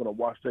they're not going to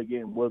watch that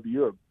game, whether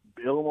you're an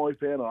Illinois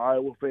fan or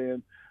Iowa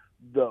fan.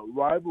 The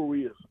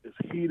rivalry is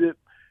heated.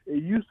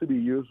 It used to be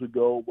years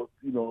ago with,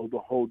 the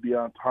whole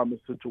Deion Thomas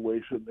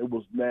situation. It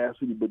was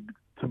nasty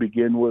to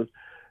begin with,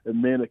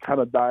 and then it kind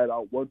of died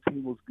out. One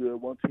team was good,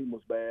 one team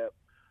was bad.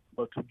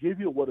 But to give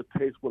you what it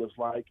takes, what it's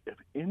like, if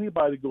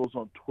anybody goes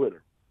on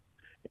Twitter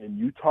and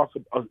you talk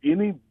about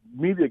any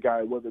media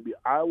guy, whether it be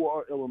Iowa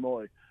or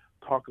Illinois,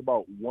 talk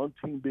about one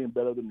team being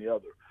better than the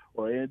other,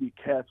 or Andy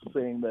Katz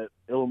saying that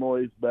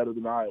Illinois is better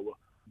than Iowa,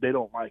 they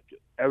don't like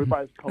it.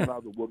 Everybody's coming out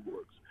of the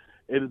woodworks.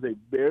 It is a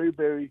very,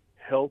 very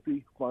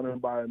healthy, fun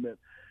environment,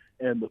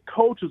 and the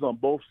coaches on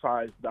both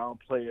sides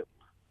downplay it.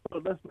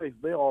 But let's face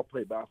it, they all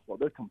play basketball.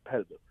 They're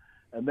competitive,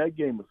 and that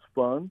game is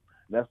fun.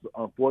 And that's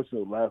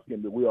unfortunately the last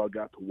game that we all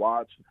got to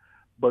watch.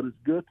 But it's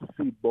good to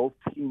see both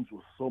teams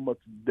with so much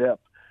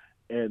depth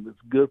and it's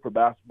good for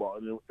basketball.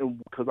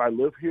 And because I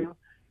live here,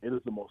 it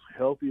is the most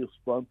healthiest,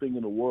 fun thing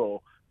in the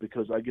world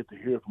because I get to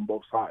hear from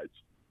both sides.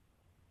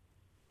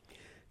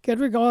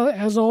 Kedric,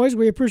 as always,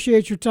 we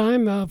appreciate your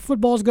time.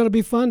 Football's going to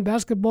be fun.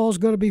 Basketball's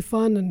going to be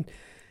fun. And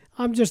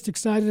I'm just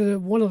excited.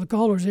 One of the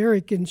callers,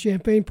 Eric in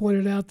Champaign,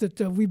 pointed out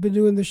that we've been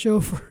doing the show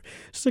for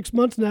 6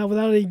 months now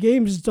without any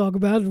games to talk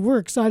about. And we're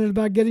excited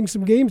about getting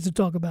some games to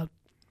talk about.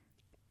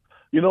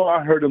 You know,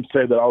 I heard him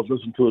say that. I was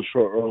listening to the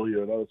show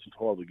earlier, and I listened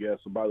to all the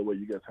guests. And by the way,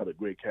 you guys had a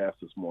great cast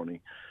this morning.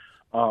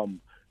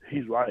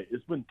 He's right.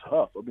 It's been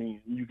tough. I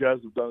mean, you guys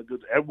have done a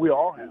good, and we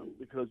all have,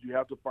 because you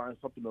have to find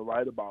something to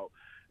write about.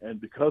 And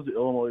because the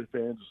Illinois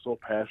fans are so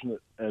passionate,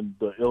 and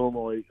the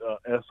Illinois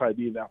SID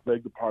and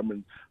athletic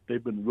department,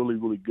 they've been really,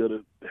 really good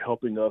at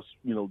helping us,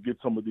 get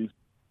some of these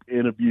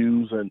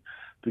interviews and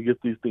to get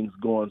these things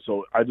going.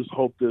 So I just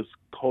hope this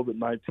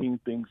COVID-19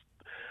 thing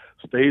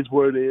stays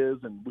where it is,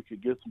 and we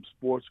could get some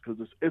sports,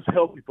 because it's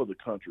healthy for the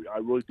country. I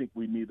really think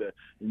we need that,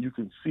 and you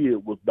can see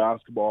it with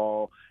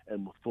basketball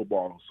and with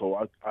football.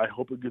 So I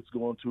hope it gets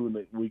going too, and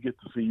that we get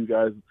to see you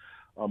guys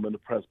in the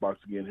press box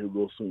again here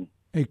real soon.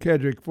 Hey,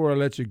 Kedric, before I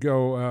let you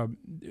go,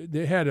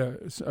 they had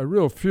a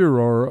real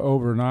furor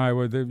over in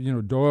Iowa.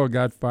 Doyle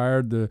got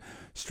fired, the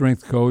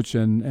strength coach,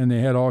 and they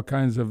had all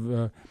kinds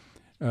of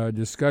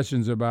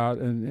discussions about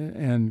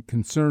and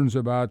concerns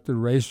about the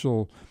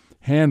racial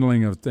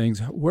handling of things.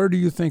 Where do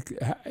you think,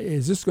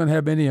 is this going to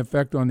have any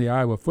effect on the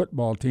Iowa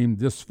football team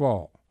this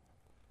fall?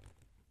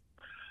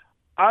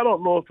 I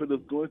don't know if it is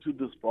going to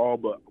this fall,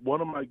 but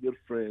one of my good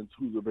friends,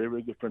 who's a very,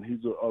 very good friend,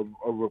 he's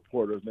a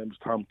reporter. His name is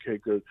Tom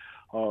Caker,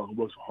 who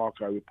works for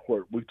Hawkeye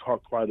Report. We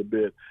talk quite a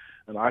bit,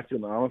 and I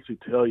can honestly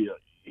tell you,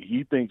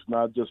 he thinks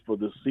not just for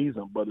this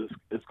season, but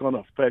it's going to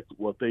affect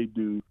what they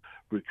do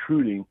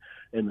recruiting,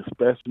 and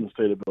especially in the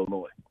state of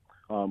Illinois.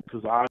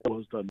 Because Iowa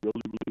has done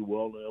really, really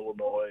well in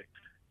Illinois,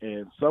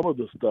 and some of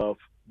the stuff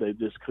they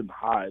just couldn't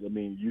hide. I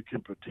mean, you can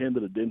pretend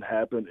that it didn't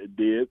happen. It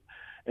did.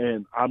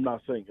 And I'm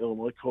not saying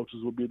Illinois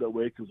coaches will be that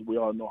way, because we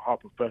all know how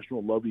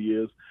professional Lovey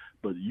is,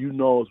 but you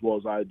know as well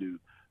as I do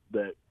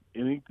that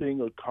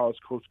anything a college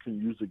coach can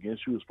use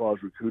against you as far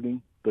as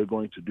recruiting, they're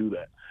going to do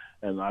that.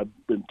 And I've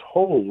been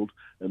told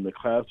in the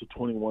class of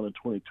 21 and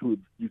 22,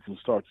 you can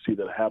start to see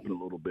that happen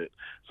a little bit.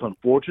 It's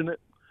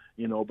unfortunate,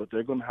 but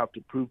they're going to have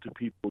to prove to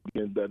people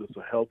again that it's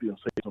a healthy and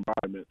safe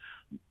environment.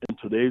 In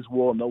today's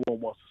world, no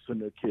one wants to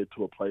send their kid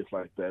to a place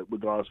like that,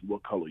 regardless of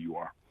what color you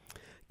are.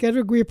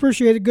 Kedric, we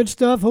appreciate it. Good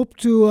stuff. Hope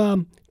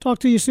to talk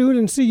to you soon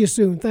and see you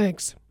soon.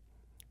 Thanks.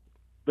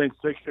 Thanks.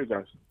 Take care,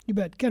 guys. You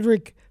bet.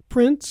 Kedric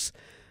Prince,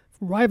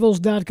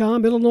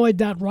 Rivals.com,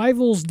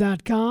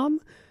 Illinois.rivals.com,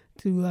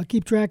 to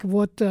keep track of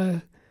what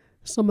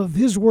some of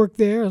his work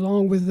there,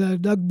 along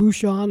with Doug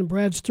Bouchon and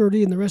Brad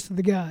Sturdy and the rest of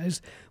the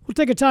guys. We'll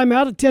take a time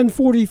out at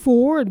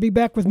 10:44 and be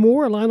back with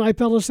more Illini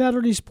Pella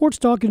Saturday Sports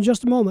Talk in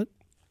just a moment.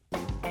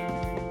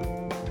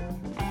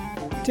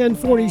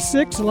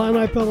 10:46,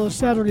 Illini Pella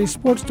Saturday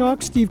Sports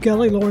Talk. Steve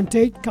Kelly, Loren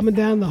Tate, coming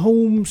down the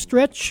home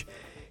stretch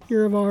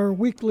here of our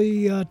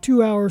weekly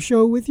 2-hour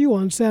show with you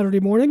on Saturday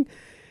morning.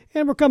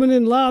 And we're coming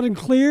in loud and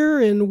clear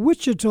in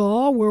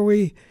Wichita, where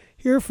we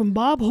hear from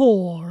Bob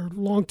Hull, our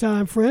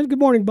longtime friend. Good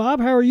morning, Bob.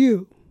 How are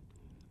you?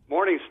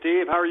 Morning,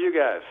 Steve. How are you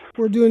guys?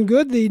 We're doing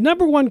good. The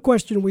number one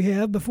question we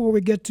have before we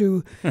get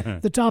to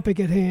the topic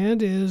at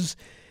hand is,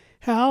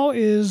 how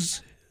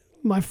is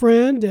my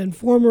friend and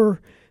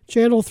former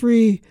Channel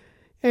 3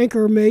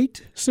 anchor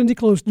mate Cindy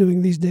Close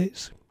doing these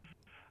days?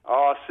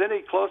 Oh,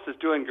 Cindy Close is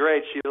doing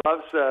great. She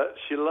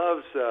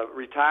loves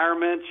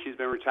retirement. She's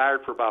been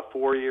retired for about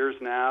 4 years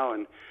now,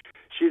 and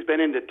she's been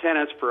into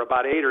tennis for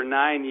about 8 or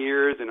 9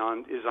 years, and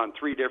is on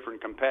 3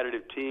 different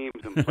competitive teams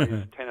and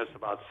plays tennis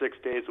about 6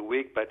 days a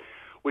week. But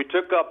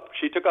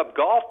she took up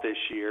golf this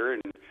year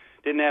and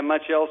didn't have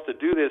much else to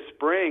do this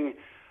spring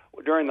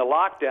during the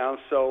lockdown,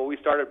 so we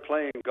started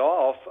playing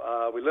golf.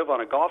 We live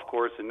on a golf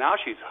course, and now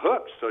she's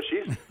hooked. So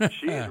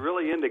she's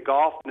really into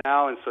golf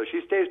now, and so she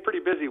stays pretty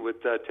busy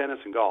with tennis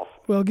and golf.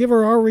 Well, give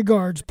her our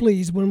regards,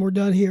 please, when we're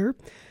done here.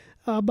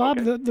 Bob,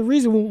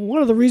 okay.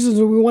 One of the reasons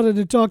that we wanted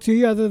to talk to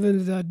you, other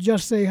than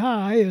just say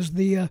hi, is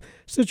the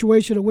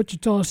situation at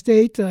Wichita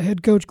State.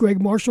 Head coach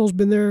Greg Marshall's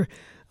been there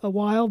a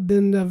while,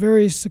 been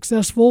very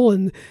successful,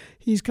 and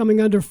he's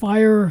coming under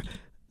fire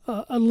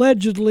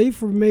allegedly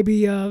for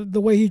maybe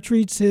the way he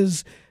treats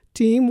his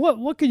team.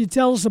 What can you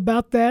tell us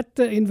about that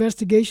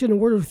investigation, and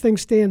where do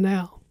things stand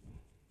now?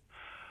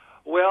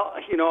 Well,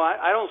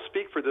 I don't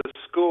speak for the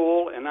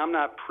school, and I'm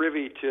not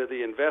privy to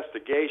the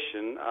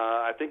investigation.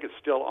 I think it's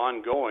still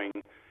ongoing,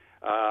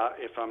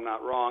 if I'm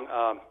not wrong.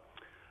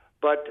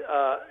 But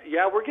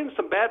we're getting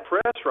some bad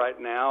press right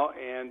now,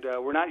 and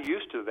we're not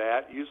used to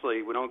that.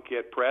 Usually we don't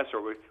get press,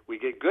 or we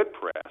get good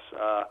press.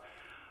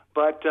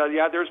 But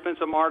there's been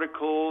some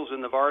articles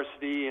in the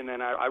Varsity, and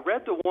then I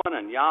read the one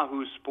on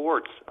Yahoo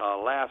Sports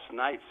last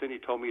night. Cindy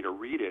told me to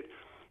read it.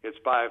 It's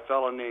by a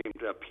fellow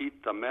named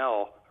Pete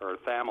Thamel.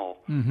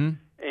 Mm-hmm.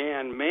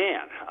 And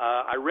man,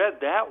 I read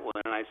that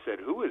one, and I said,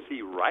 who is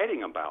he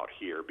writing about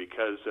here?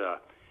 Because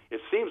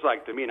it seems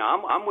like to me,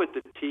 now I'm with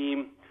the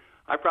team.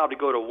 I probably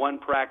go to one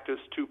practice,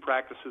 2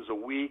 practices a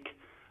week.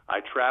 I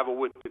travel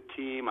with the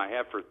team. I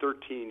have for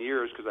 13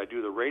 years because I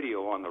do the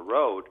radio on the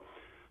road.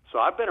 So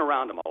I've been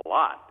around them a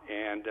lot,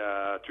 and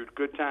through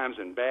good times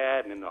and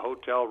bad, and in the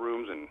hotel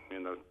rooms and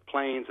in the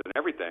planes and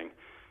everything.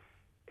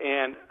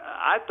 And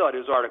I thought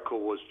his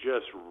article was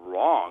just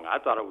wrong. I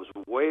thought it was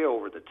way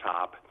over the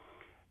top.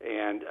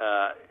 And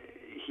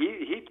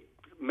he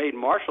made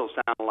Marshall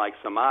sound like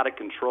some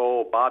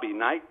out-of-control Bobby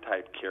Knight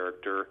type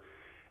character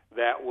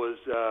that was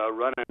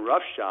running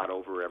roughshod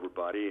over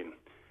everybody. And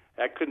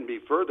that couldn't be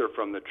further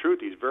from the truth.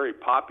 He's very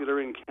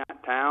popular in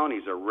town.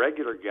 He's a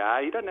regular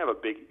guy. He doesn't have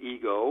a big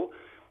ego.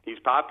 He's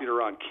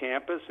popular on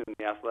campus in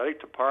the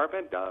athletic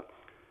department.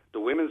 The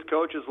women's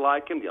coaches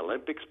like him. The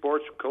Olympic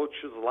sports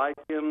coaches like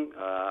him.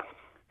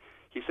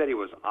 He said he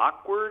was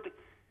awkward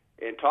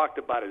and talked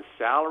about his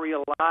salary a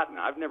lot, and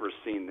I've never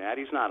seen that.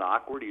 He's not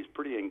awkward. He's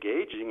pretty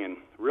engaging and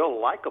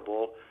real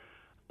likable.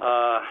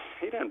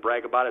 He didn't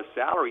brag about his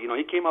salary. You know,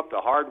 he came up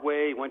the hard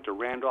way. He went to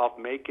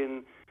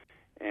Randolph-Macon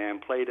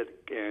and played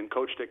and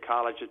coached at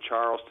college at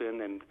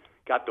Charleston and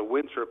got the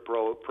Winthrop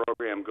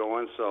program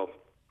going. So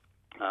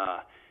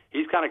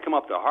he's kind of come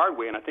up the hard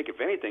way, and I think,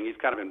 if anything, he's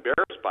kind of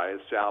embarrassed by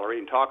his salary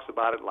and talks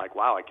about it like,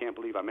 wow, I can't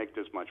believe I make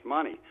this much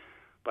money.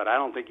 But I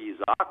don't think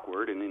he's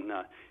awkward, and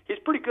he's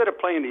pretty good at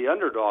playing the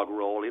underdog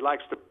role. He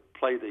likes to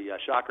play the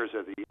Shockers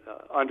as the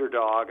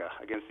underdog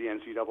against the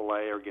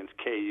NCAA or against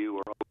KU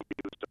or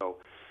OU. So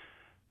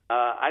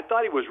I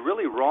thought he was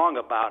really wrong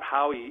about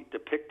how he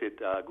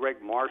depicted Greg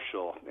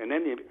Marshall. And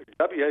then the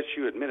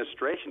WSU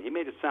administration, he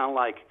made it sound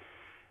like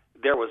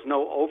there was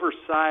no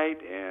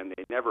oversight and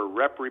they never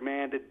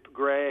reprimanded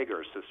Greg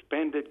or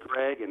suspended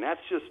Greg, and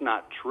that's just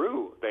not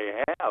true.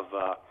 They have.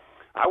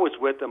 I was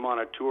with them on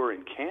a tour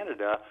in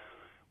Canada.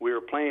 We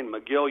were playing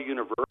McGill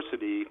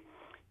University,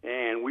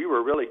 and we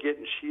were really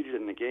getting cheated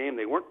in the game.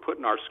 They weren't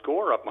putting our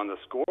score up on the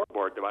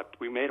scoreboard.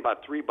 We made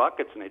about 3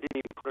 buckets, and they didn't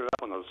even put it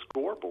up on the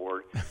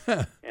scoreboard.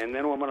 And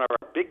then when one of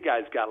our big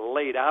guys got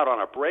laid out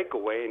on a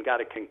breakaway and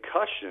got a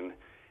concussion,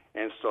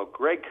 and so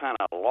Greg kind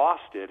of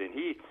lost it, and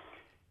he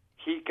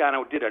kind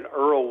of did an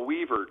Earl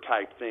Weaver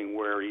type thing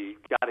where he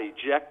got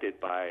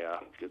ejected by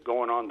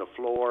going on the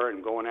floor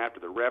and going after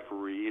the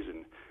referees,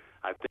 and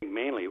I think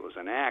mainly it was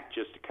an act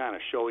just to kind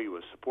of show he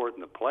was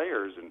supporting the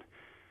players. And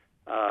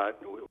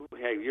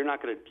hey, you're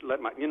not going to let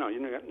you're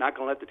not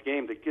going to let the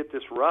game to get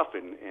this rough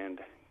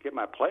and get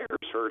my players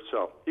hurt.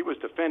 So he was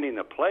defending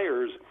the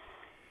players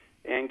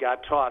and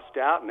got tossed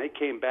out, and they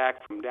came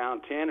back from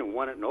down 10 and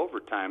won it in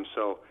overtime.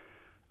 So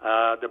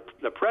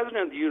the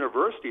president of the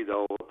university,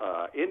 though,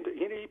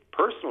 he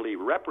personally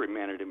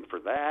reprimanded him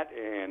for that,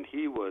 and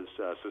he was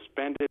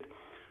suspended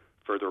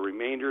for the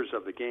remainders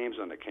of the games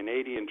on the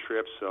Canadian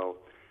trip. So,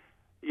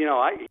 you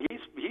know,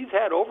 he's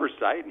had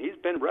oversight, and he's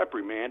been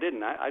reprimanded,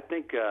 and I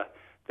think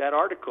that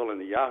article in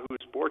the Yahoo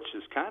Sports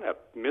just kind of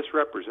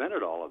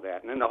misrepresented all of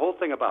that. And then the whole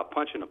thing about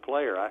punching a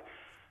player,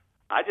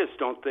 I just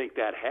don't think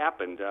that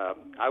happened.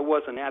 I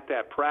wasn't at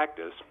that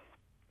practice,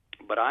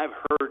 but I've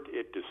heard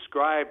it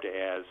described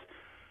as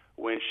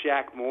when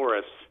Shaq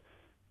Morris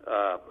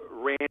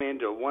ran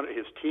into one of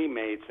his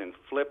teammates and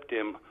flipped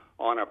him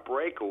on a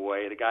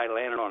breakaway. The guy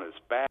landed on his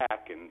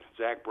back, and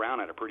Zach Brown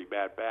had a pretty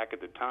bad back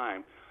at the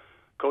time.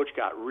 Coach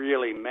got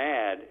really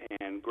mad,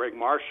 and Greg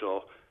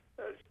Marshall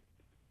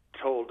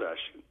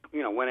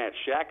went at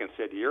Shaq and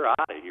said, "You're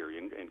out of here,"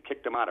 and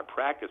kicked him out of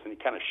practice, and he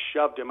kind of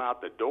shoved him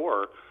out the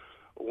door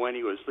when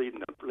he was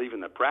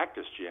leaving the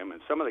practice gym.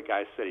 And some of the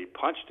guys said he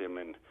punched him,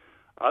 and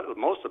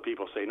most of the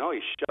people say, no,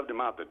 he shoved him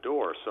out the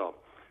door. So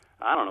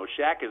I don't know.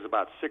 Shaq is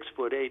about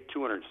 6'8",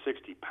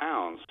 260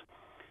 pounds,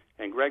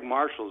 and Greg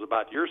Marshall is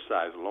about your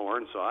size,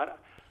 Loren. So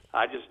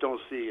I just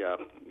don't see a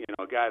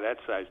guy that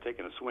size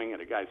taking a swing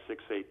at a guy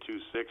 6'8",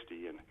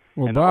 260. And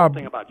the Bob, whole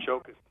thing about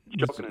choking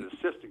an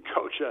assistant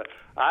coach,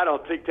 I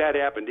don't think that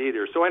happened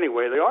either. So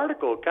anyway, the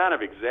article kind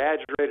of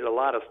exaggerated a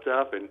lot of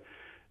stuff and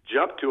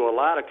jumped to a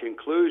lot of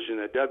conclusion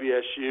that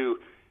WSU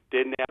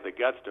didn't have the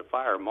guts to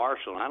fire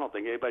Marshall. And I don't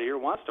think anybody here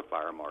wants to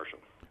fire Marshall.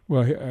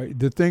 Well,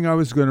 the thing I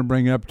was going to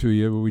bring up to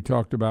you, what we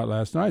talked about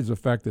last night, is the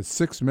fact that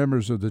 6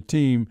 members of the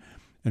team,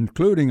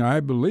 including, I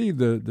believe,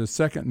 the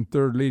second and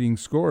third leading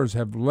scorers,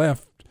 have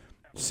left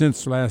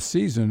since last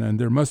season, and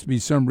there must be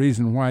some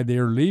reason why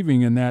they're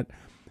leaving. And that,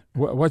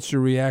 what's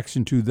your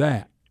reaction to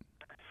that?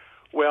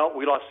 Well,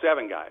 we lost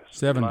 7 guys.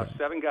 7 guys.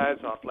 7 guys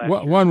off last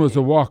year. One was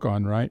a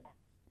walk-on, right?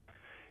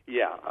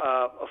 Yeah.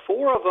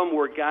 4 of them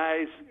were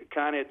guys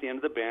kind of at the end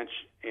of the bench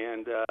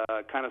and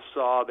kind of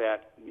saw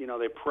that,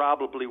 they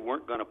probably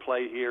weren't going to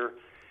play here,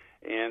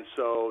 and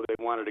so they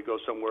wanted to go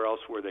somewhere else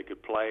where they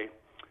could play.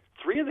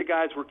 3 of the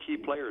guys were key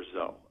players,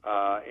 though,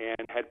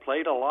 and had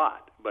played a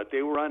lot, but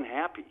they were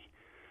unhappy.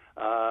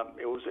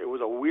 It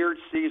was a weird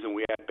season.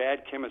 We had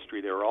bad chemistry.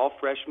 They were all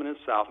freshmen and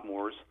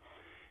sophomores,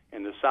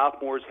 and the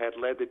sophomores had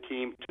led the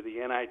team to the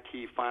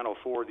NIT Final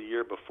Four the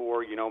year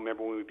before.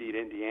 Remember when we beat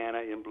Indiana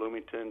in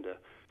Bloomington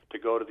to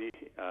go to the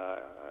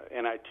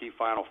NIT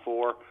Final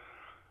Four?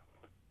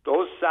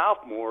 Those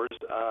sophomores,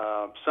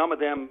 some of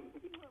them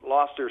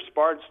lost their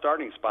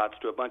starting spots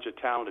to a bunch of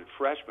talented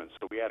freshmen.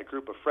 So we had a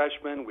group of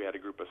freshmen, we had a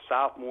group of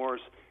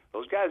sophomores.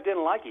 Those guys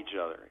didn't like each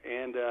other,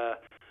 and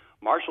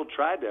Marshall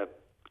tried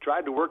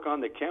to work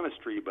on the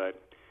chemistry,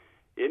 but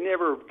it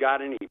never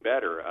got any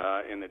better.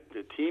 And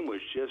the team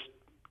was just,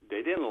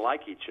 they didn't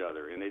like each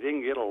other, and they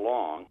didn't get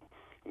along.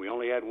 We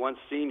only had one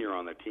senior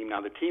on the team. Now,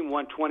 the team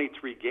won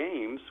 23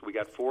 games. We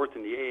got fourth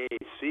in the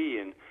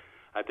AAC, and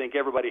I think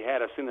everybody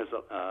had us in as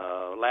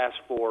last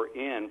four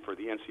in for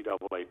the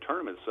NCAA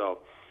tournament. So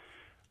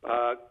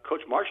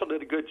Coach Marshall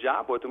did a good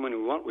job with them, and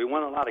we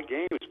won a lot of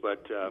games,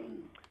 but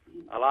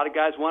a lot of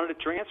guys wanted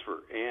to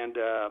transfer. And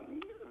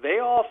they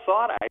all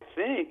thought, I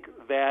think,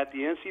 that the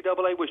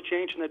NCAA was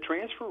changing the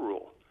transfer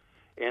rule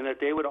and that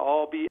they would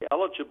all be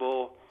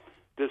eligible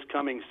this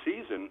coming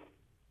season.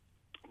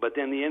 But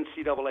then the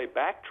NCAA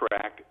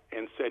backtracked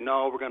and said,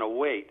 no, we're going to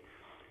wait,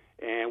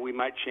 and we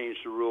might change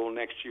the rule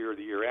next year or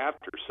the year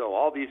after. So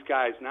all these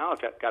guys now have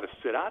got to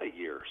sit out a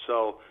year.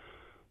 So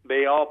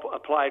they all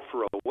applied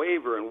for a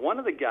waiver, and one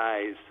of the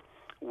guys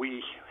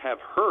we have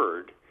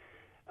heard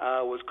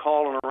was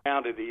calling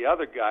around to the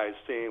other guys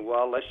saying,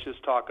 well, let's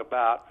just talk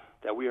about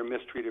that we are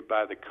mistreated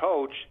by the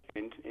coach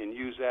and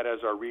use that as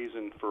our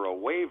reason for a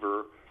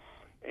waiver.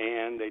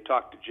 And they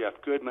talked to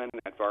Jeff Goodman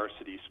at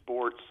Varsity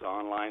Sports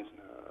online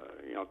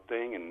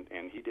thing,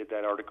 and he did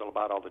that article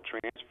about all the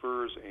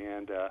transfers,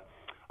 and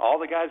all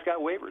the guys got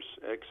waivers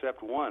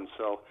except one.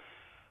 So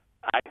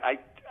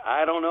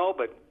I don't know,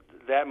 but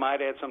that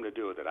might have something to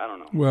do with it. I don't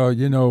know.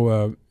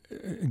 Well,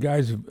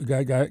 guys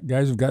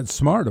have gotten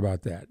smart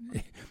about that.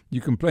 You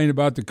complain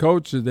about the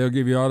coach, they'll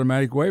give you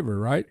automatic waiver,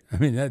 right? I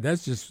mean,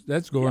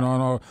 that's going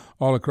on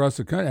all across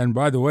the country. And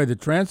by the way, the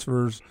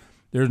transfers,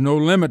 there's no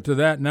limit to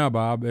that now,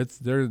 Bob.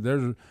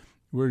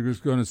 We're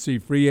just going to see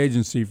free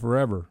agency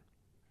forever.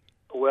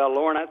 Well,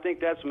 Loren, I think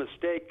that's a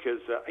mistake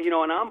because,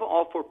 and I'm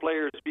all for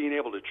players being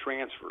able to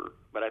transfer,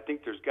 but I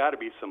think there's got to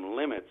be some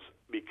limits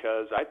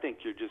because I think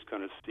you're just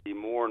going to see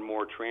more and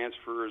more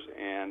transfers,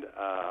 and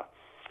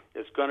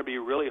it's going to be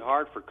really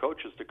hard for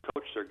coaches to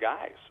coach their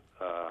guys.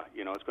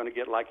 It's going to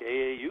get like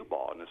AAU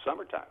ball in the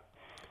summertime.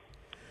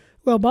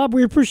 Well, Bob,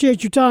 we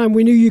appreciate your time.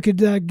 We knew you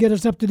could get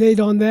us up to date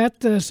on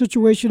that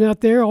situation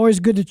out there.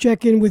 Always good to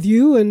check in with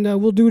you, and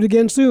we'll do it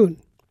again soon.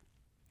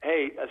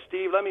 Hey,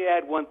 Steve, let me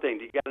add one thing.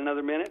 Do you got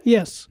another minute?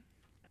 Yes.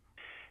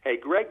 Hey,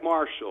 Greg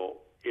Marshall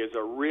is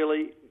a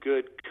really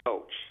good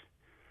coach,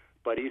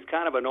 but he's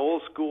kind of an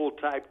old-school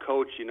type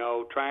coach,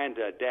 trying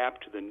to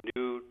adapt to the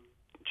new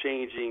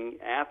changing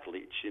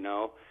athletes,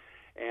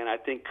 And I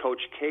think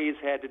Coach K's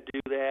had to do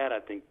that. I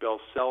think Bill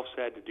Self's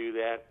had to do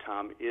that.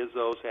 Tom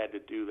Izzo's had to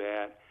do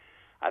that.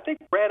 I think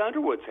Brad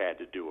Underwood's had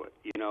to do it,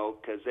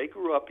 because he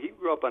grew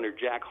up under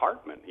Jack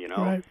Hartman,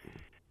 Right.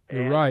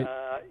 You're right.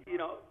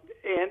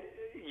 And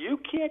you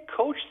can't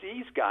coach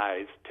these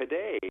guys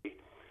today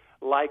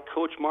like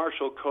Coach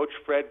Marshall coached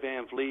Fred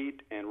Van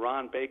Vliet and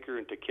Ron Baker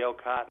and Takeo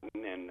Cotton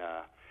and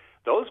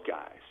those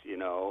guys,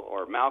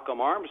 or Malcolm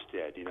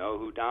Armstead,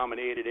 who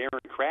dominated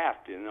Aaron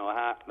Kraft in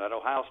that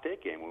Ohio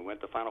State game when we went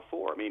to the Final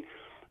Four. I mean,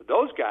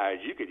 those guys,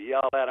 you could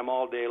yell at them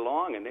all day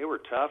long, and they were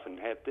tough and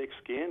had thick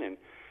skin.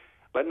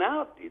 But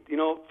now,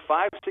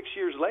 5-6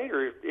 years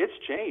later, it's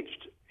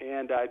changed.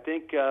 And I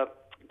think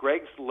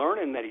Greg's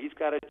learning that he's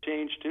got to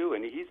change too.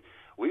 And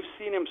we've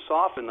seen him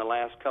soften the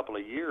last couple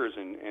of years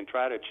and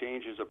try to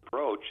change his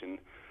approach. And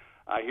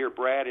I hear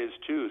Brad is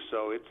too.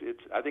 So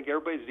it's I think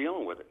everybody's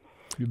dealing with it.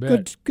 You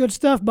bet. Good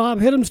stuff,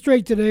 Bob. Hit him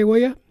straight today, will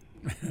you?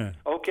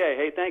 Okay.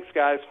 Hey, thanks,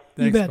 guys.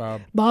 Thanks, you bet.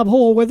 Bob. Bob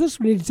Hull with us.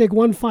 We need to take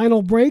one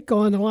final break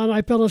on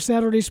Illini Pella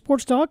Saturday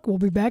Sports Talk. We'll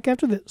be back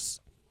after this.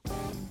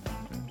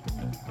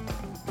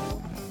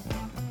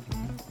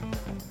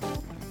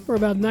 We're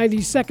about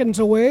 90 seconds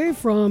away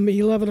from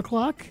 11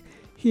 o'clock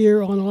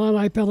here on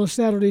Illini Pella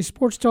Saturday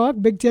Sports Talk.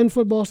 Big Ten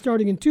football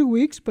starting in 2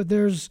 weeks, but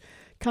there's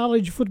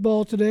college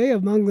football today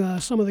among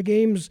some of the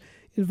games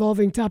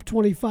involving top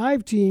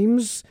 25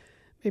 teams.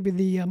 Maybe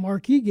the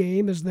marquee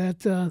game is that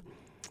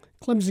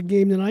Clemson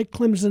game tonight,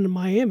 Clemson and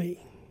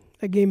Miami.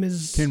 That game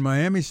is... Can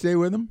Miami stay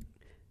with them?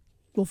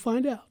 We'll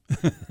find out.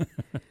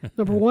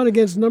 Number 1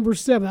 against number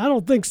 7. I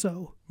don't think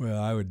so.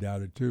 Well, I would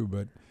doubt it too,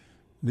 but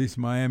at least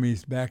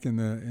Miami's back in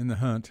the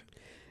hunt.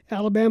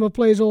 Alabama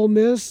plays Ole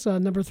Miss.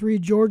 Number 3,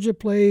 Georgia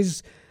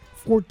plays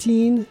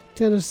 14,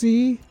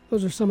 Tennessee.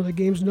 Those are some of the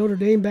games. Notre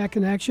Dame back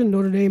in action.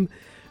 Notre Dame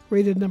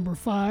rated number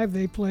 5.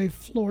 They play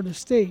Florida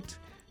State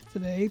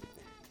today.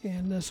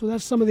 And so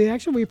that's some of the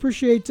action. We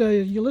appreciate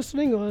you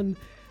listening on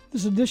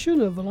this edition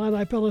of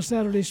Illini Pella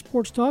Saturday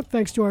Sports Talk.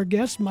 Thanks to our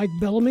guest, Mike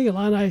Bellamy,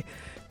 Illini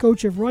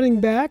coach of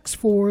running backs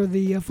for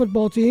the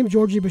football team.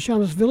 Georgi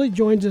Bezhanishvili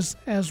joins us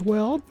as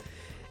well,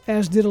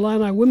 as did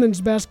Illini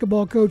women's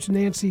basketball coach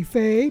Nancy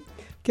Fahey,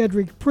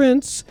 Kedric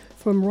Prince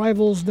from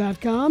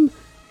Rivals.com,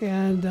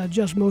 and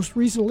just most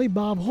recently,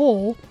 Bob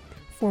Hull,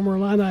 former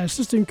Illini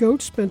assistant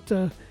coach, spent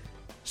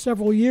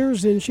several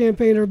years in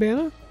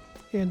Champaign-Urbana,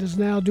 and is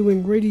now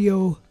doing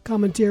radio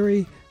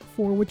commentary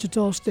for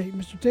Wichita State.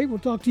 Mr. Tate, we'll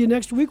talk to you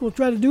next week. We'll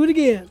try to do it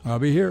again. I'll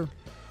be here.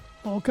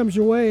 All comes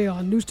your way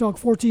on News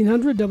Talk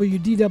 1400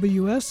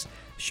 WDWS,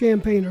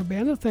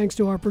 Champaign-Urbana. Thanks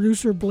to our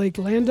producer, Blake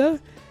Landa.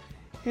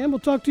 And we'll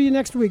talk to you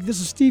next week. This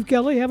is Steve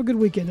Kelly. Have a good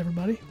weekend,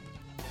 everybody.